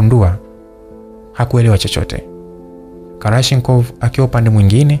kumgundua hakuelewa chochote. Kalashnikov akiwa upande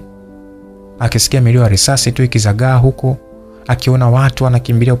mwingine akisikia milio ya risasi tu ikizagaa huko, akiona watu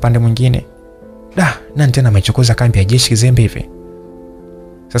wanakimbilia upande mwingine. Nani tena amechokoza kambi ya jeshi kizembe hivi?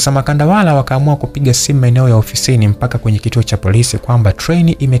 Sasa makandawala wakaamua kupiga simu maeneo ya ofisini mpaka kwenye kituo cha polisi kwamba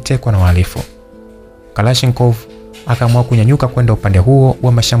treni imetekwa na wahalifu. Kalashnikov akaamua kunyanyuka kwenda upande huo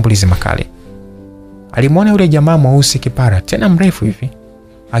wa mashambulizi makali. Alimwona yule jamaa mweusi kipara tena mrefu hivi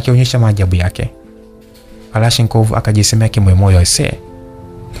akionyesha maajabu yake. Kalashnikov akajisemea kimoyomoyo, ase,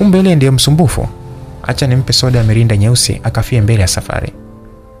 kumbe ile ndiye msumbufu. Acha nimpe soda ya mirinda nyeusi akafie mbele ya safari.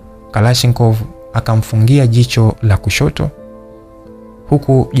 Kalashnikov akamfungia jicho la kushoto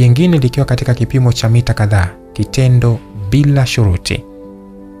huku jingine likiwa katika kipimo cha mita kadhaa, kitendo bila shuruti.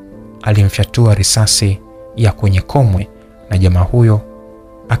 Alimfyatua risasi ya kwenye komwe na jamaa huyo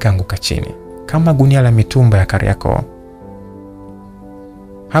akaanguka chini kama gunia la mitumba ya Kariakoo.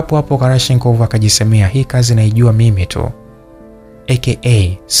 Hapo hapo Kalashnikov akajisemea, hii kazi naijua mimi tu,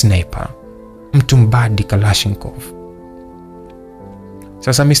 aka sniper, mtu mbadi Kalashnikov.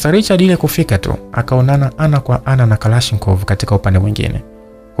 Sasa Mr. Richard ile kufika tu akaonana ana kwa ana na Kalashnikov katika upande mwingine,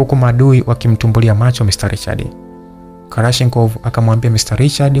 huku maadui wakimtumbulia macho Mr. Richard. Kalashnikov akamwambia Mr.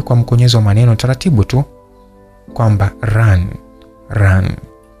 Richard kwa mkonyezo wa maneno taratibu tu kwamba run.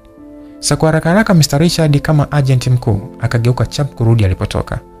 Sasa kwa haraka Mr. Richard kama agent mkuu akageuka chap kurudi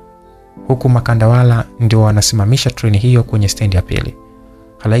alipotoka, huku makandawala ndio wanasimamisha treni hiyo kwenye stendi ya pili.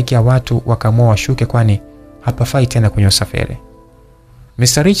 Halaiki ya watu wakaamua washuke kwani hapafai tena kwenye usafiri.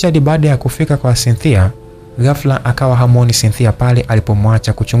 Mr. Richard baada ya kufika kwa Cynthia, ghafla akawa hamuoni Cynthia pale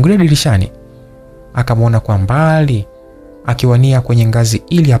alipomwacha kuchungulia dirishani. Akamwona kwa mbali akiwania kwenye ngazi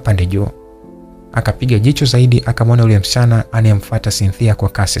ili apande juu. Akapiga jicho zaidi akamwona yule msichana anayemfuata Cynthia kwa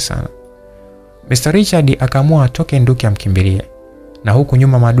kasi sana. Mr. Richard akaamua atoke nduki amkimbilie, na huku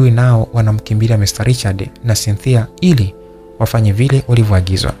nyuma maadui nao wanamkimbilia Mr. Richard na Cynthia ili wafanye vile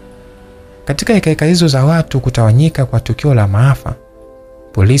walivyoagizwa. Katika hekaheka hizo za watu kutawanyika kwa tukio la maafa,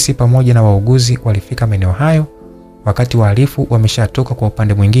 polisi pamoja na wauguzi walifika maeneo hayo wakati wahalifu wameshatoka kwa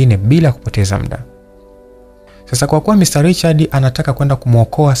upande mwingine bila kupoteza muda. Sasa kwa kuwa Mr. Richard anataka kwenda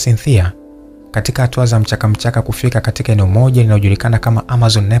kumuokoa Cynthia, katika hatua za mchaka kufika katika eneo moja linalojulikana kama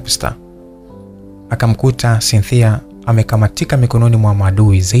Amazon Napster, akamkuta Cynthia amekamatika mikononi mwa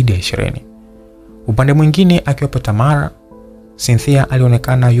maadui zaidi ya 20. Upande mwingine akiwapo Tamara, Cynthia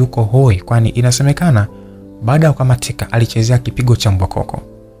alionekana yuko hoi kwani inasemekana baada ya kukamatika alichezea kipigo cha mbokoko.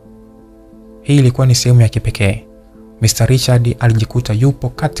 Hii ilikuwa ni sehemu ya kipekee. Mr. Richard alijikuta yupo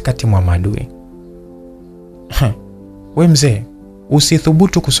katikati mwa maadui. We mzee,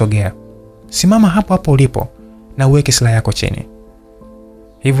 usithubutu kusogea. Simama hapo hapo ulipo na uweke silaha yako chini.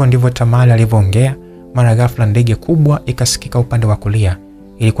 Hivyo ndivyo Tamali alivyoongea. Mara ghafla ndege kubwa ikasikika upande wa kulia.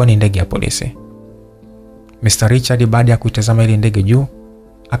 Ilikuwa ni ndege ya polisi. Mr. Richard baada ya kuitazama ile ndege juu,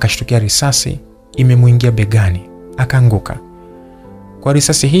 akashtukia risasi imemuingia begani, akaanguka. Kwa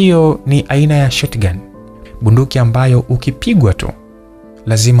risasi hiyo ni aina ya shotgun, bunduki ambayo ukipigwa tu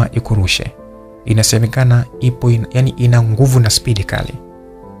lazima ikurushe. Inasemekana ina nguvu na spidi kali.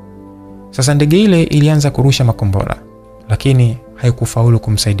 Sasa ndege ile ilianza kurusha makombora, lakini haikufaulu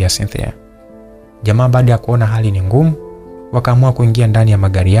kumsaidia Cynthia. Jamaa baada ya kuona hali ni ngumu, wakaamua kuingia ndani ya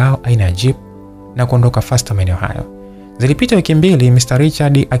magari yao aina ya jeep na kuondoka fasta maeneo hayo. Zilipita wiki 2, Mr.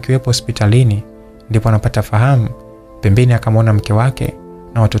 Richard akiwepo hospitalini, ndipo anapata fahamu. Pembeni akamwona mke wake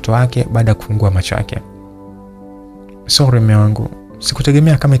na watoto wake baada ya kufungua macho yake. Sorry mume wangu,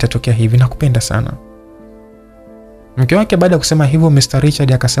 sikutegemea kama itatokea hivi, nakupenda sana. Mke wake baada ya kusema hivyo, Mr.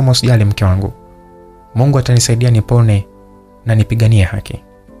 Richard akasema usijali mke wangu, Mungu atanisaidia nipone na nipiganie haki.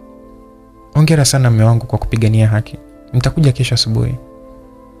 Hongera sana mume wangu kwa kupigania haki. Nitakuja kesho asubuhi.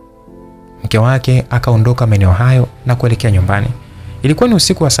 Mke wake akaondoka maeneo hayo na kuelekea nyumbani. Ilikuwa ni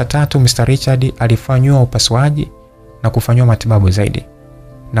usiku wa saa 3. Mr. Richard alifanywa upasuaji na kufanywa matibabu zaidi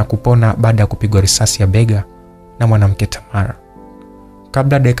na kupona baada ya kupigwa risasi ya bega na mwanamke Tamara.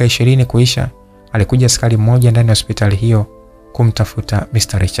 Kabla dakika 20 kuisha, alikuja askari mmoja ndani ya hospitali hiyo kumtafuta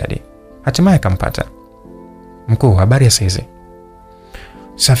Mr. Richard. Hatimaye akampata. Mkuu, habari ya saizi?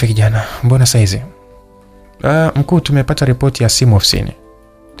 Safi kijana, mbona saizi? Mkuu, tumepata ripoti ya simu ofisini.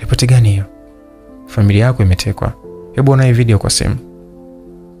 Ripoti gani hiyo? Familia yako imetekwa. Hebu ona hii video kwa simu.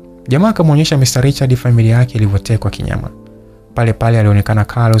 Jamaa akamwonyesha Mr. Richard familia yake ilivyotekwa kinyama. Pale pale alionekana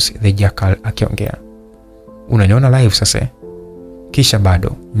Carlos the Jackal akiongea. Unaniona live sasa? Kisha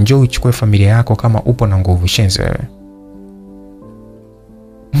bado, njoo uchukue familia yako kama upo na nguvu, shenzi wewe.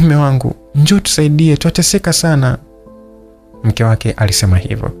 Mume wangu, njoo tusaidie, tuateseka sana. Mke wake alisema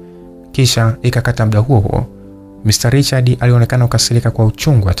hivyo. Kisha ikakata muda huo huo, Mr. Richard alionekana ukasirika kwa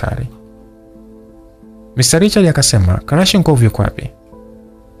uchungu hatari. Mr. Richard akasema, Kalashnikov yuko wapi?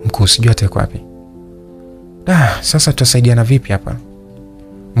 Mkuu, sijui yuko wapi. Sasa tutasaidiana vipi hapa?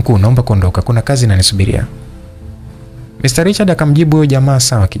 Mkuu, naomba kuondoka, kuna kazi inanisubiria. Mr. Richard akamjibu huyo jamaa,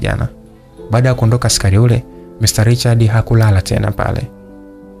 sawa kijana. Baada ya kuondoka askari yule, Mr. Richard hakulala tena pale.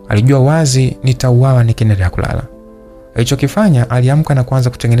 Alijua wazi nitauawa nikiendelea kulala. Alichokifanya, aliamka na kuanza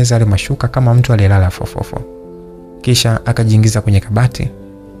kutengeneza yale mashuka kama mtu aliyelala fofofo. Kisha akajiingiza kwenye kabati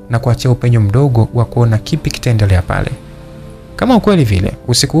na kuachia upenyo mdogo wa kuona kipi kitaendelea pale. Kama ukweli vile,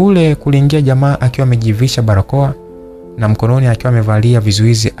 usiku ule kuliingia jamaa akiwa amejivisha barakoa na mkononi akiwa amevalia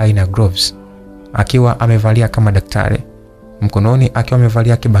vizuizi aina gloves, akiwa amevalia kama daktari, mkononi akiwa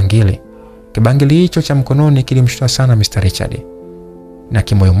amevalia kibangili. Kibangili hicho cha mkononi kilimshtua sana Mr. Richard. Na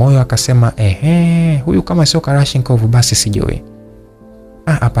kimoyomoyo akasema, huyu kama sio Kalashnikov basi sijui.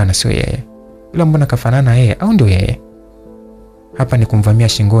 Hapana, sio yeye. Yule mbona kafanana yeye, au ndio yeye? Hapa ni kumvamia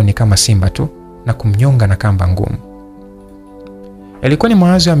shingoni kama simba tu na kumnyonga na kamba ngumu. Ilikuwa ni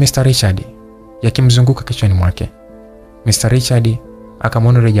mawazo ya Mr. Richard yakimzunguka kichwani mwake. Mr. Richard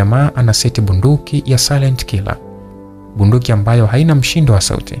akamwona yule jamaa ana seti bunduki ya silent killer, bunduki ambayo haina mshindo wa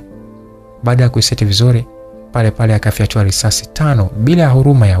sauti. Baada ya kuiseti vizuri, pale pale akafyatua risasi 5 bila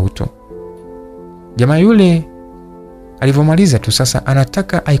huruma ya utu. Jamaa yule alivyomaliza tu sasa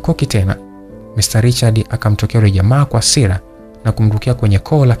anataka aikoki tena, Mr. Richard akamtokea yule jamaa kwa hasira na kumrukia kwenye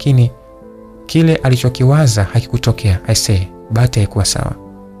koo, lakini kile alichokiwaza hakikutokea. Bahati haikuwa sawa.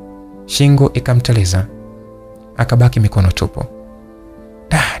 Shingo ikamteleza, akabaki mikono tupu.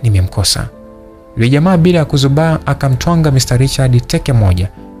 Nimemkosa. Yule jamaa bila ya kuzubaa akamtwanga Mr. Richard teke moja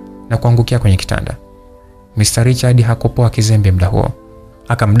na kuangukia kwenye kitanda. Mr. Richard hakupoa kizembe muda huo.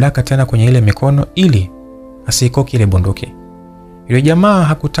 Akamdaka tena kwenye ile mikono ili asikoki ile bunduki. Yule jamaa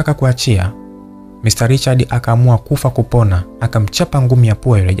hakutaka kuachia. Mr. Richard akaamua kufa kupona, akamchapa ngumi ya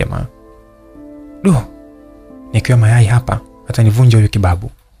pua yule jamaa. Nikiwa mayai hapa hata nivunje huyo kibabu.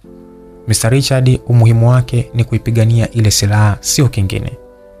 Mr. Richard umuhimu wake ni kuipigania ile silaha, sio kingine.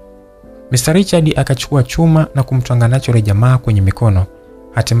 Mr. Richard akachukua chuma na kumtwanga nacho yule jamaa kwenye mikono,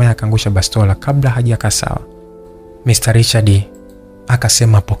 hatimaye akaangusha bastola kabla hajakaa sawa. Mr. Richard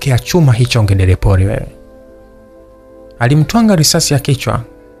akasema, pokea chuma hicho ngedere pori wewe. Alimtwanga risasi ya kichwa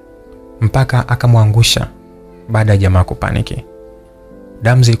mpaka akamwangusha baada ya jamaa kupaniki.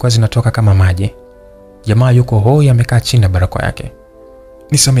 Damu zilikuwa zinatoka kama maji. Jamaa yuko hoi amekaa chini na barakoa yake.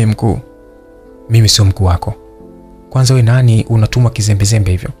 Nisamehe mkuu. Mimi sio mkuu wako. Kwanza wewe nani unatumwa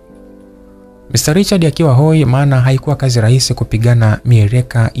kizembezembe hivyo? Mr. Richard akiwa hoi, maana haikuwa kazi rahisi kupigana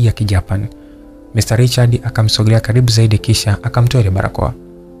mieleka ya Kijapani. Mr. Richard akamsogelea karibu zaidi kisha akamtoa ile barakoa.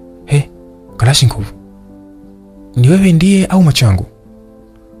 Kalashnikov. Ni wewe ndiye au macho yangu?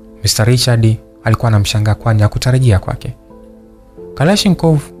 Mr. Richard alikuwa anamshangaa kwani hakutarajia kwake.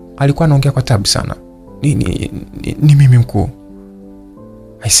 Kalashnikov alikuwa anaongea kwa tabu sana. Ni mimi mkuu.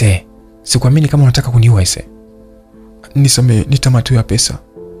 Aise, sikuamini kama unataka kuniua aise. Nisamee, ni tamaa tu ya pesa.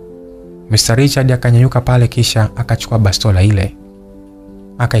 Mr. Richard akanyanyuka pale kisha akachukua bastola ile.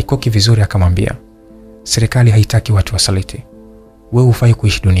 Akaikoki vizuri akamwambia, serikali haitaki watu wasaliti. Wewe hufai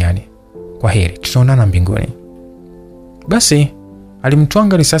kuishi duniani. Kwa heri, tutaonana mbinguni. Basi,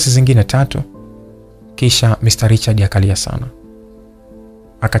 alimtwanga risasi zingine 3. Kisha Mr. Richard akalia sana.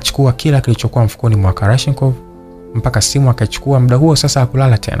 Akachukua kila kilichokuwa mfukoni mwa Kalashnikov mpaka simu akachukua. Muda huo sasa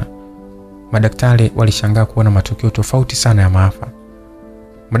hakulala tena. Madaktari walishangaa kuona matukio tofauti sana ya maafa.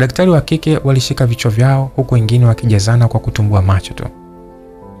 Madaktari wa kike walishika vichwa vyao huku wengine wakijazana kwa kutumbua macho tu.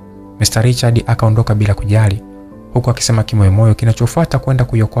 Mr. Richard akaondoka bila kujali huku akisema kimoyomoyo, kinachofuata kwenda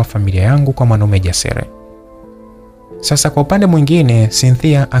kuiokoa familia yangu kwa mwanaume jasiri. Sasa kwa upande mwingine,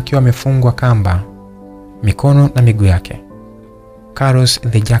 Cynthia akiwa amefungwa kamba mikono na miguu yake. Carlos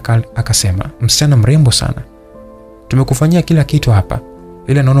the Jackal akasema, msichana mrembo sana. Tumekufanyia kila kitu hapa,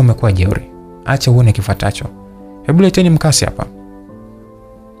 ila naona umekuwa jeuri. Acha uone kifuatacho. Hebu leteni mkasi hapa.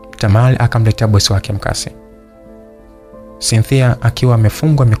 Tamal akamletea bosi wake mkasi. Cynthia akiwa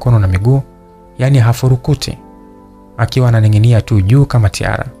amefungwa mikono na miguu, yani hafurukuti, akiwa ananing'inia tu juu kama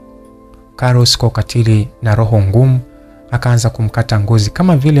tiara. Carlos kwa ukatili na roho ngumu akaanza kumkata ngozi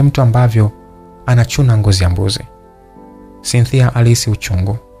kama vile mtu ambavyo anachuna ngozi ya mbuzi. Cynthia alihisi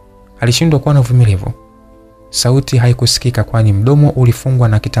uchungu. Alishindwa kuwa na uvumilivu. Sauti haikusikika kwani mdomo ulifungwa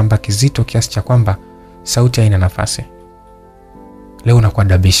na kitambaa kizito kiasi cha kwamba sauti haina nafasi. Leo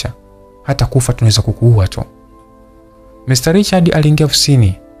nakuadabisha. Hata kufa tunaweza kukuua tu. Mr. Richard aliingia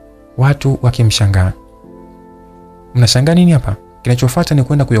ofisini, watu wakimshangaa. Mnashangaa nini hapa? Kinachofuata ni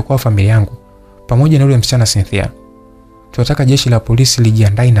kwenda kuiokoa familia yangu pamoja na yule msichana Cynthia. Tunataka jeshi la polisi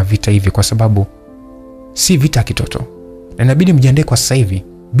lijiandae na vita hivi kwa sababu si vita kitoto. Na inabidi mjiandae kwa sasa hivi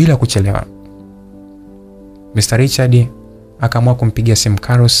bila kuchelewa. Mr. Richard akaamua kumpigia simu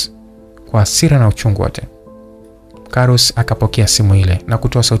Carlos kwa hasira na uchungu wote. Carlos akapokea simu ile na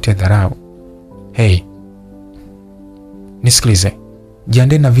kutoa sauti ya dharau. Hey, nisikilize.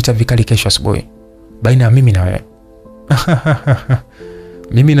 Jiandae na vita vikali kesho asubuhi baina ya mimi na wewe.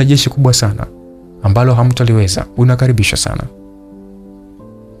 Mimi na jeshi kubwa sana ambalo hamtaliweza. Unakaribishwa sana.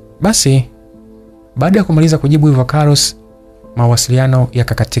 Basi, baada ya kumaliza kujibu hivyo Carlos, mawasiliano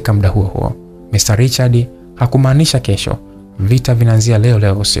yakakatika muda huo huo. Mr. Richard hakumaanisha kesho. Vita vinaanzia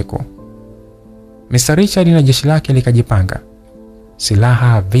leo usiku. Mr. Richard na jeshi lake likajipanga.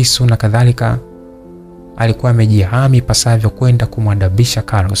 Silaha, visu na kadhalika. Alikuwa amejihami pasavyo kwenda kumwadabisha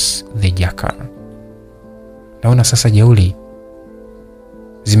Carlos the Jackal. Naona sasa jeuli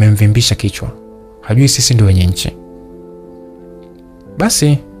zimemvimbisha kichwa. Hajui sisi ndio wenye nchi.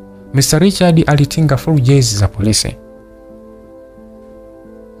 Basi, Mr. Richard alitinga full jezi za polisi.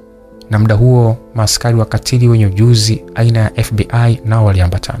 Na muda huo maaskari wakatili wenye ujuzi aina ya FBI nao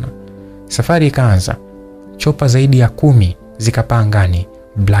waliambatana. Safari ikaanza. Chopa zaidi ya 10 zikapaa angani,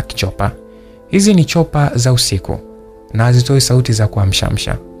 black chopper. Hizi ni chopa za usiku na hazitoi sauti za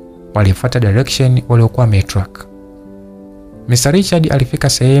kuamshamsha. Walifuata direction waliokuwa wametrack. Mr. Richard alifika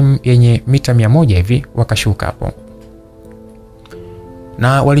sehemu yenye mita 100 hivi, wakashuka hapo.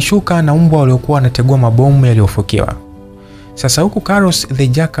 Na walishuka na mbwa waliokuwa wanategua mabomu yaliyofukiwa. Sasa huku Carlos the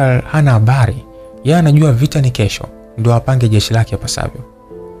Jackal hana habari. Yeye anajua vita ni kesho, ndio apange jeshi lake pasavyo.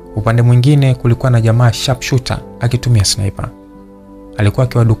 Upande mwingine kulikuwa na jamaa sharpshooter akitumia sniper. Alikuwa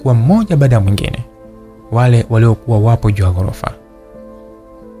akiwadukua mmoja baada ya mwingine wale waliokuwa wapo juu ya ghorofa.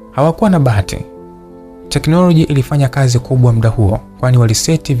 Hawakuwa na bahati. Teknolojia ilifanya kazi kubwa muda huo, kwani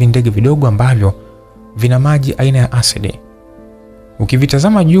waliseti vindege vidogo ambavyo vina maji aina ya asidi.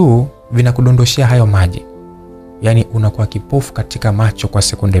 Ukivitazama juu vinakudondoshia hayo maji. Yaani unakuwa kipofu katika macho kwa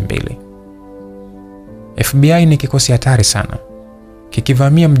sekunde 2. FBI ni kikosi hatari sana.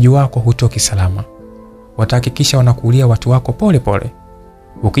 Kikivamia mji wako hutoki salama. Watahakikisha wanakuulia watu wako pole pole.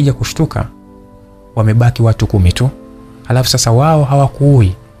 Ukija kushtuka wamebaki watu 10 tu. Halafu sasa wao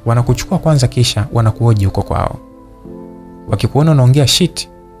hawakuui, wanakuchukua kwanza kisha wanakuoji huko kwao. Wakikuona unaongea shit,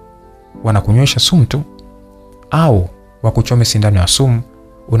 wanakunywesha sumu tu au wakuchome sindano ya sumu,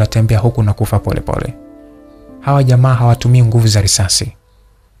 unatembea huku na kufa pole pole. Hawa jamaa hawatumii nguvu za risasi.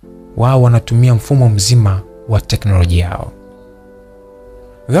 Wao wanatumia mfumo mzima wa teknolojia yao.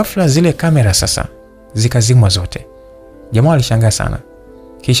 Ghafla zile kamera sasa zikazimwa zote. Jamaa alishangaa sana.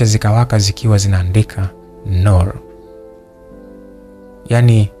 kisha zikawaka zikiwa zinaandika Nor.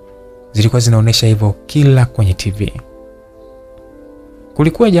 Yaani zilikuwa zinaonesha hivyo kila kwenye TV.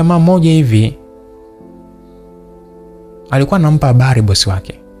 Kulikuwa jamaa mmoja hivi alikuwa anampa habari bosi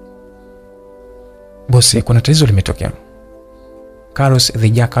wake. Bosi, kuna tatizo limetokea. Carlos the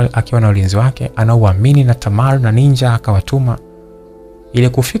Jackal akiwa na ulinzi wake anaoamini na Tamar na Ninja akawatuma. Ile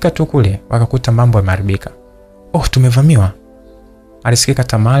kufika tu kule wakakuta mambo yameharibika. Oh, tumevamiwa. Alisikika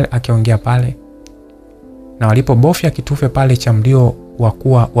Tamar akiongea pale. Na walipobofya kitufe pale cha mlio wa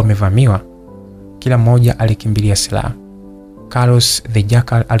kuwa wamevamiwa, kila mmoja alikimbilia silaha. Carlos the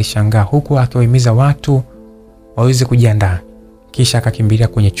Jackal alishangaa huku akiwahimiza watu waweze kujiandaa, kisha akakimbilia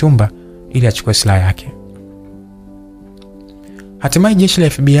kwenye chumba ili achukue silaha yake. Hatimaye jeshi la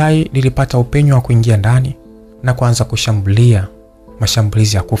FBI lilipata upenyo wa kuingia ndani na kuanza kushambulia,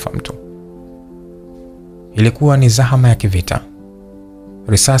 mashambulizi ya kufa mtu. Ilikuwa ni zahama ya kivita.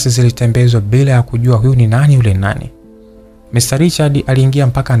 Risasi zilitembezwa bila ya kujua huyu ni nani yule nani. Mr. Richard aliingia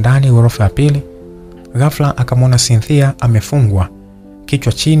mpaka ndani ghorofa ya pili. Ghafla akamwona Cynthia amefungwa,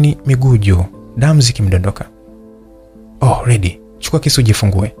 kichwa chini, miguu juu, damu zikimdondoka. Oh, ready. Chukua kisu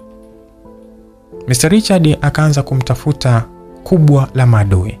jifungue. Mr. Richard akaanza kumtafuta kubwa la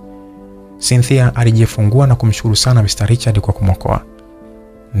maadui. Cynthia alijifungua na kumshukuru sana Mr. Richard kwa kumwokoa.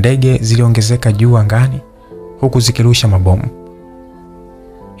 Ndege ziliongezeka juu angani huku zikirusha mabomu.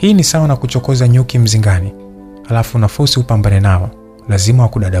 Hii ni sawa na kuchokoza nyuki mzingani, halafu nafusi upambane nao, lazima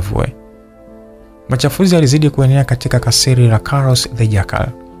wakudadavue. Machafuzi yalizidi kuenea katika kasiri la Carlos the Jackal.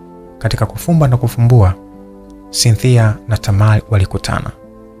 Katika kufumba na kufumbua, Cynthia na Tamar walikutana.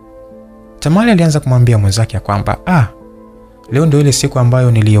 Tamar alianza kumwambia mwenzake kwamba leo ndio ile siku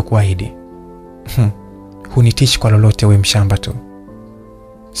ambayo niliyokuahidi. Hunitishi kwa lolote, wewe mshamba tu.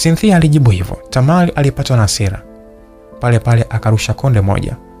 Cynthia alijibu hivyo. Tamar alipatwa na hasira. Pale pale akarusha konde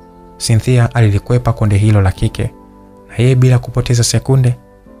moja. Cynthia alilikwepa konde hilo la kike, na yeye bila kupoteza sekunde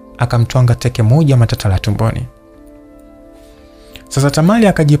akamtwanga teke moja matata la tumboni. Sasa Tamar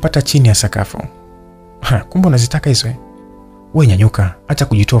akajipata chini ya sakafu. Kumbe unazitaka hizo? Wewe nyanyuka, acha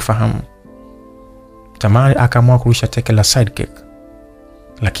kujitoa fahamu. Tamar akaamua kurusha teke la sidekick,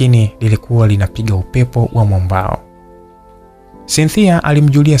 lakini lilikuwa linapiga upepo wa mwambao. Cynthia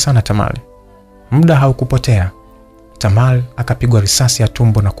alimjulia sana Tamar. Muda haukupotea. Tamar akapigwa risasi ya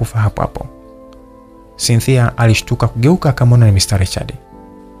tumbo na kufa hapo hapo. Cynthia alishtuka kugeuka akamwona ni Mr. Richard.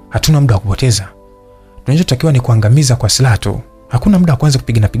 Hatuna muda wa kupoteza. Tunachotakiwa ni kuangamiza kwa silaha tu. Hakuna muda wa kuanza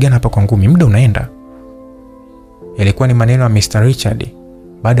kupigana hapa kwa ngumi, muda unaenda. Yalikuwa ni maneno ya Mr. Richard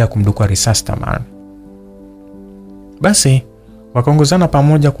baada ya kumdukua risasi Tamar. Basi wakaongozana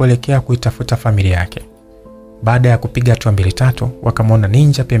pamoja kuelekea kuitafuta familia yake. Baada ya kupiga hatua 2-3 wakamwona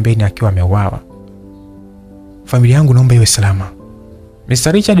Ninja pembeni akiwa ameuawa. Familia yangu naomba iwe salama.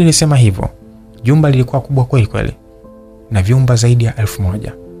 Mr. Richard alisema hivyo. Jumba lilikuwa kubwa kweli kweli, na vyumba zaidi ya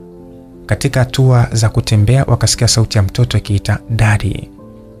 1000. Katika hatua za kutembea wakasikia sauti ya mtoto ikiita Daddy.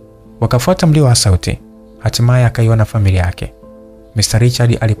 Wakafuata mlio wa sauti. Hatimaye akaiona familia yake. Mr.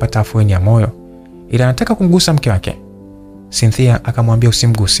 Richard alipata afueni ya moyo, ila anataka kumgusa mke wake. Cynthia akamwambia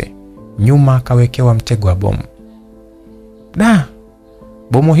usimguse. Nyuma kawekewa mtego wa bomu.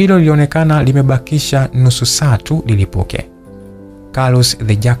 Bomu hilo lilionekana limebakisha nusu saa tu lilipuke. Carlos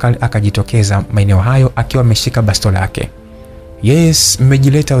the Jackal akajitokeza maeneo hayo akiwa ameshika bastola yake. Yes,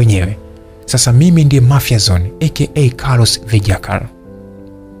 mmejileta wenyewe. Sasa mimi ndiye Mafia Zone aka Carlos the Jackal.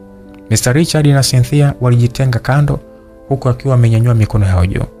 Mr. Richard na Cynthia walijitenga kando huku akiwa amenyanyua mikono yao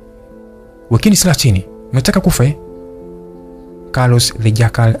juu. Wekeni silaha chini. Mnataka kufa? Carlos the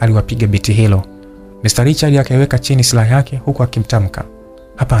Jackal aliwapiga biti hilo. Mr. Richard akaiweka chini silaha yake huku akimtamka,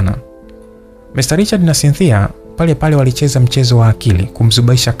 hapana. Mr. Richard na Cynthia pale pale walicheza mchezo wa akili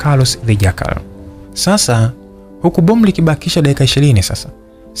kumzubaisha Carlos the Jackal. Sasa huku bomu likibakisha dakika 20 sasa,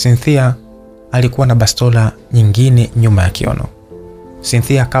 Cynthia alikuwa na bastola nyingine nyuma ya kiono.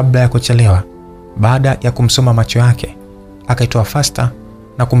 Cynthia kabla ya kuchelewa, baada ya kumsoma macho yake, akaitoa faster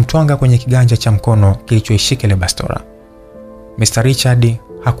na kumtwanga kwenye kiganja cha mkono kilichoishika ile bastola. Mr. Richard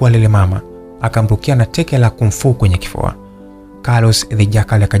hakuwa lele mama, akamrukia na teke la kumfu kwenye kifua. Carlos the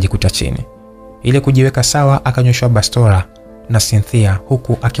Jackal akajikuta chini. Ile kujiweka sawa akanyoshwa bastola na Cynthia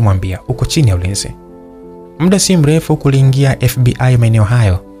huku akimwambia uko chini ya ulinzi. Muda si mrefu kuliingia FBI maeneo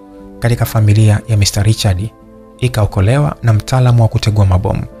hayo. Katika familia ya Mr. Richard ikaokolewa na mtaalamu wa kutegua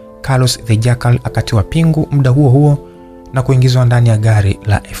mabomu. Carlos the Jackal akatiwa pingu muda huo huo na kuingizwa ndani ya gari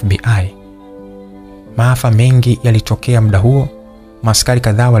la FBI. Maafa mengi yalitokea muda huo. Maaskari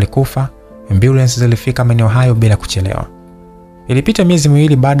kadhaa walikufa. Ambulance zilifika maeneo hayo bila kuchelewa. Ilipita miezi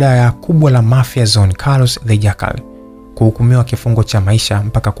miwili baada ya kubwa la Mafia Zone Carlos the Jackal kuhukumiwa kifungo cha maisha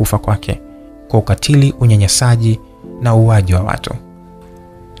mpaka kufa kwake kwa ukatili, unyanyasaji na uuaji wa watu.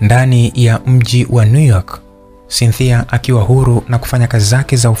 Ndani ya mji wa New York, Cynthia akiwa huru na kufanya kazi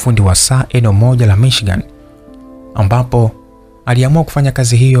zake za ufundi wa saa eneo moja la Michigan, ambapo aliamua kufanya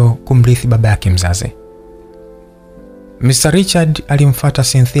kazi hiyo kumrithi baba yake mzazi. Mr. Richard alimfuata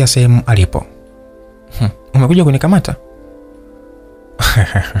Cynthia sehemu alipo. Umekuja kunikamata?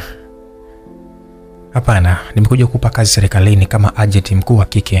 Hapana, nimekuja kukupa kazi serikalini kama agent mkuu wa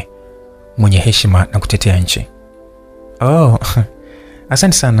kike mwenye heshima na kutetea nchi. Oh,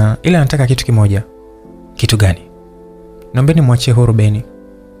 asante sana, ila nataka kitu kimoja. Kitu gani? Naombeni mwachie huru Beni.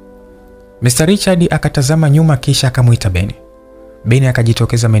 Mr. Richard akatazama nyuma kisha akamuita Beni. Beni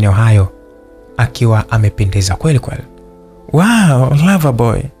akajitokeza maeneo hayo akiwa amependeza kweli kweli. Wow, lover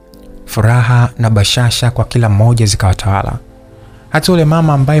boy. Furaha na bashasha kwa kila mmoja zikawatawala. Hata yule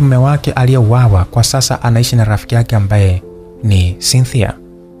mama ambaye mume wake aliyeuawa kwa sasa anaishi na rafiki yake ambaye ni Cynthia.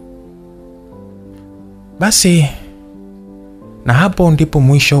 Basi, na hapo ndipo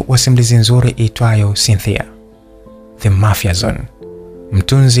mwisho wa simulizi nzuri itwayo Cynthia, The Mafia Zone.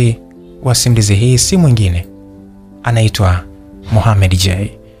 Mtunzi wa simulizi hii si mwingine, anaitwa Mohamed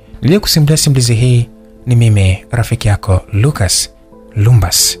J. Niliyekusimulia simulizi hii ni mimi, rafiki yako Lucas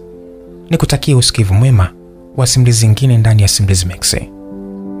Lumbas. Nikutakia usikivu mwema wa simulizi zingine ndani ya Simulizi Mix.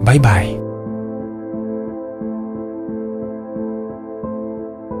 Bye bye.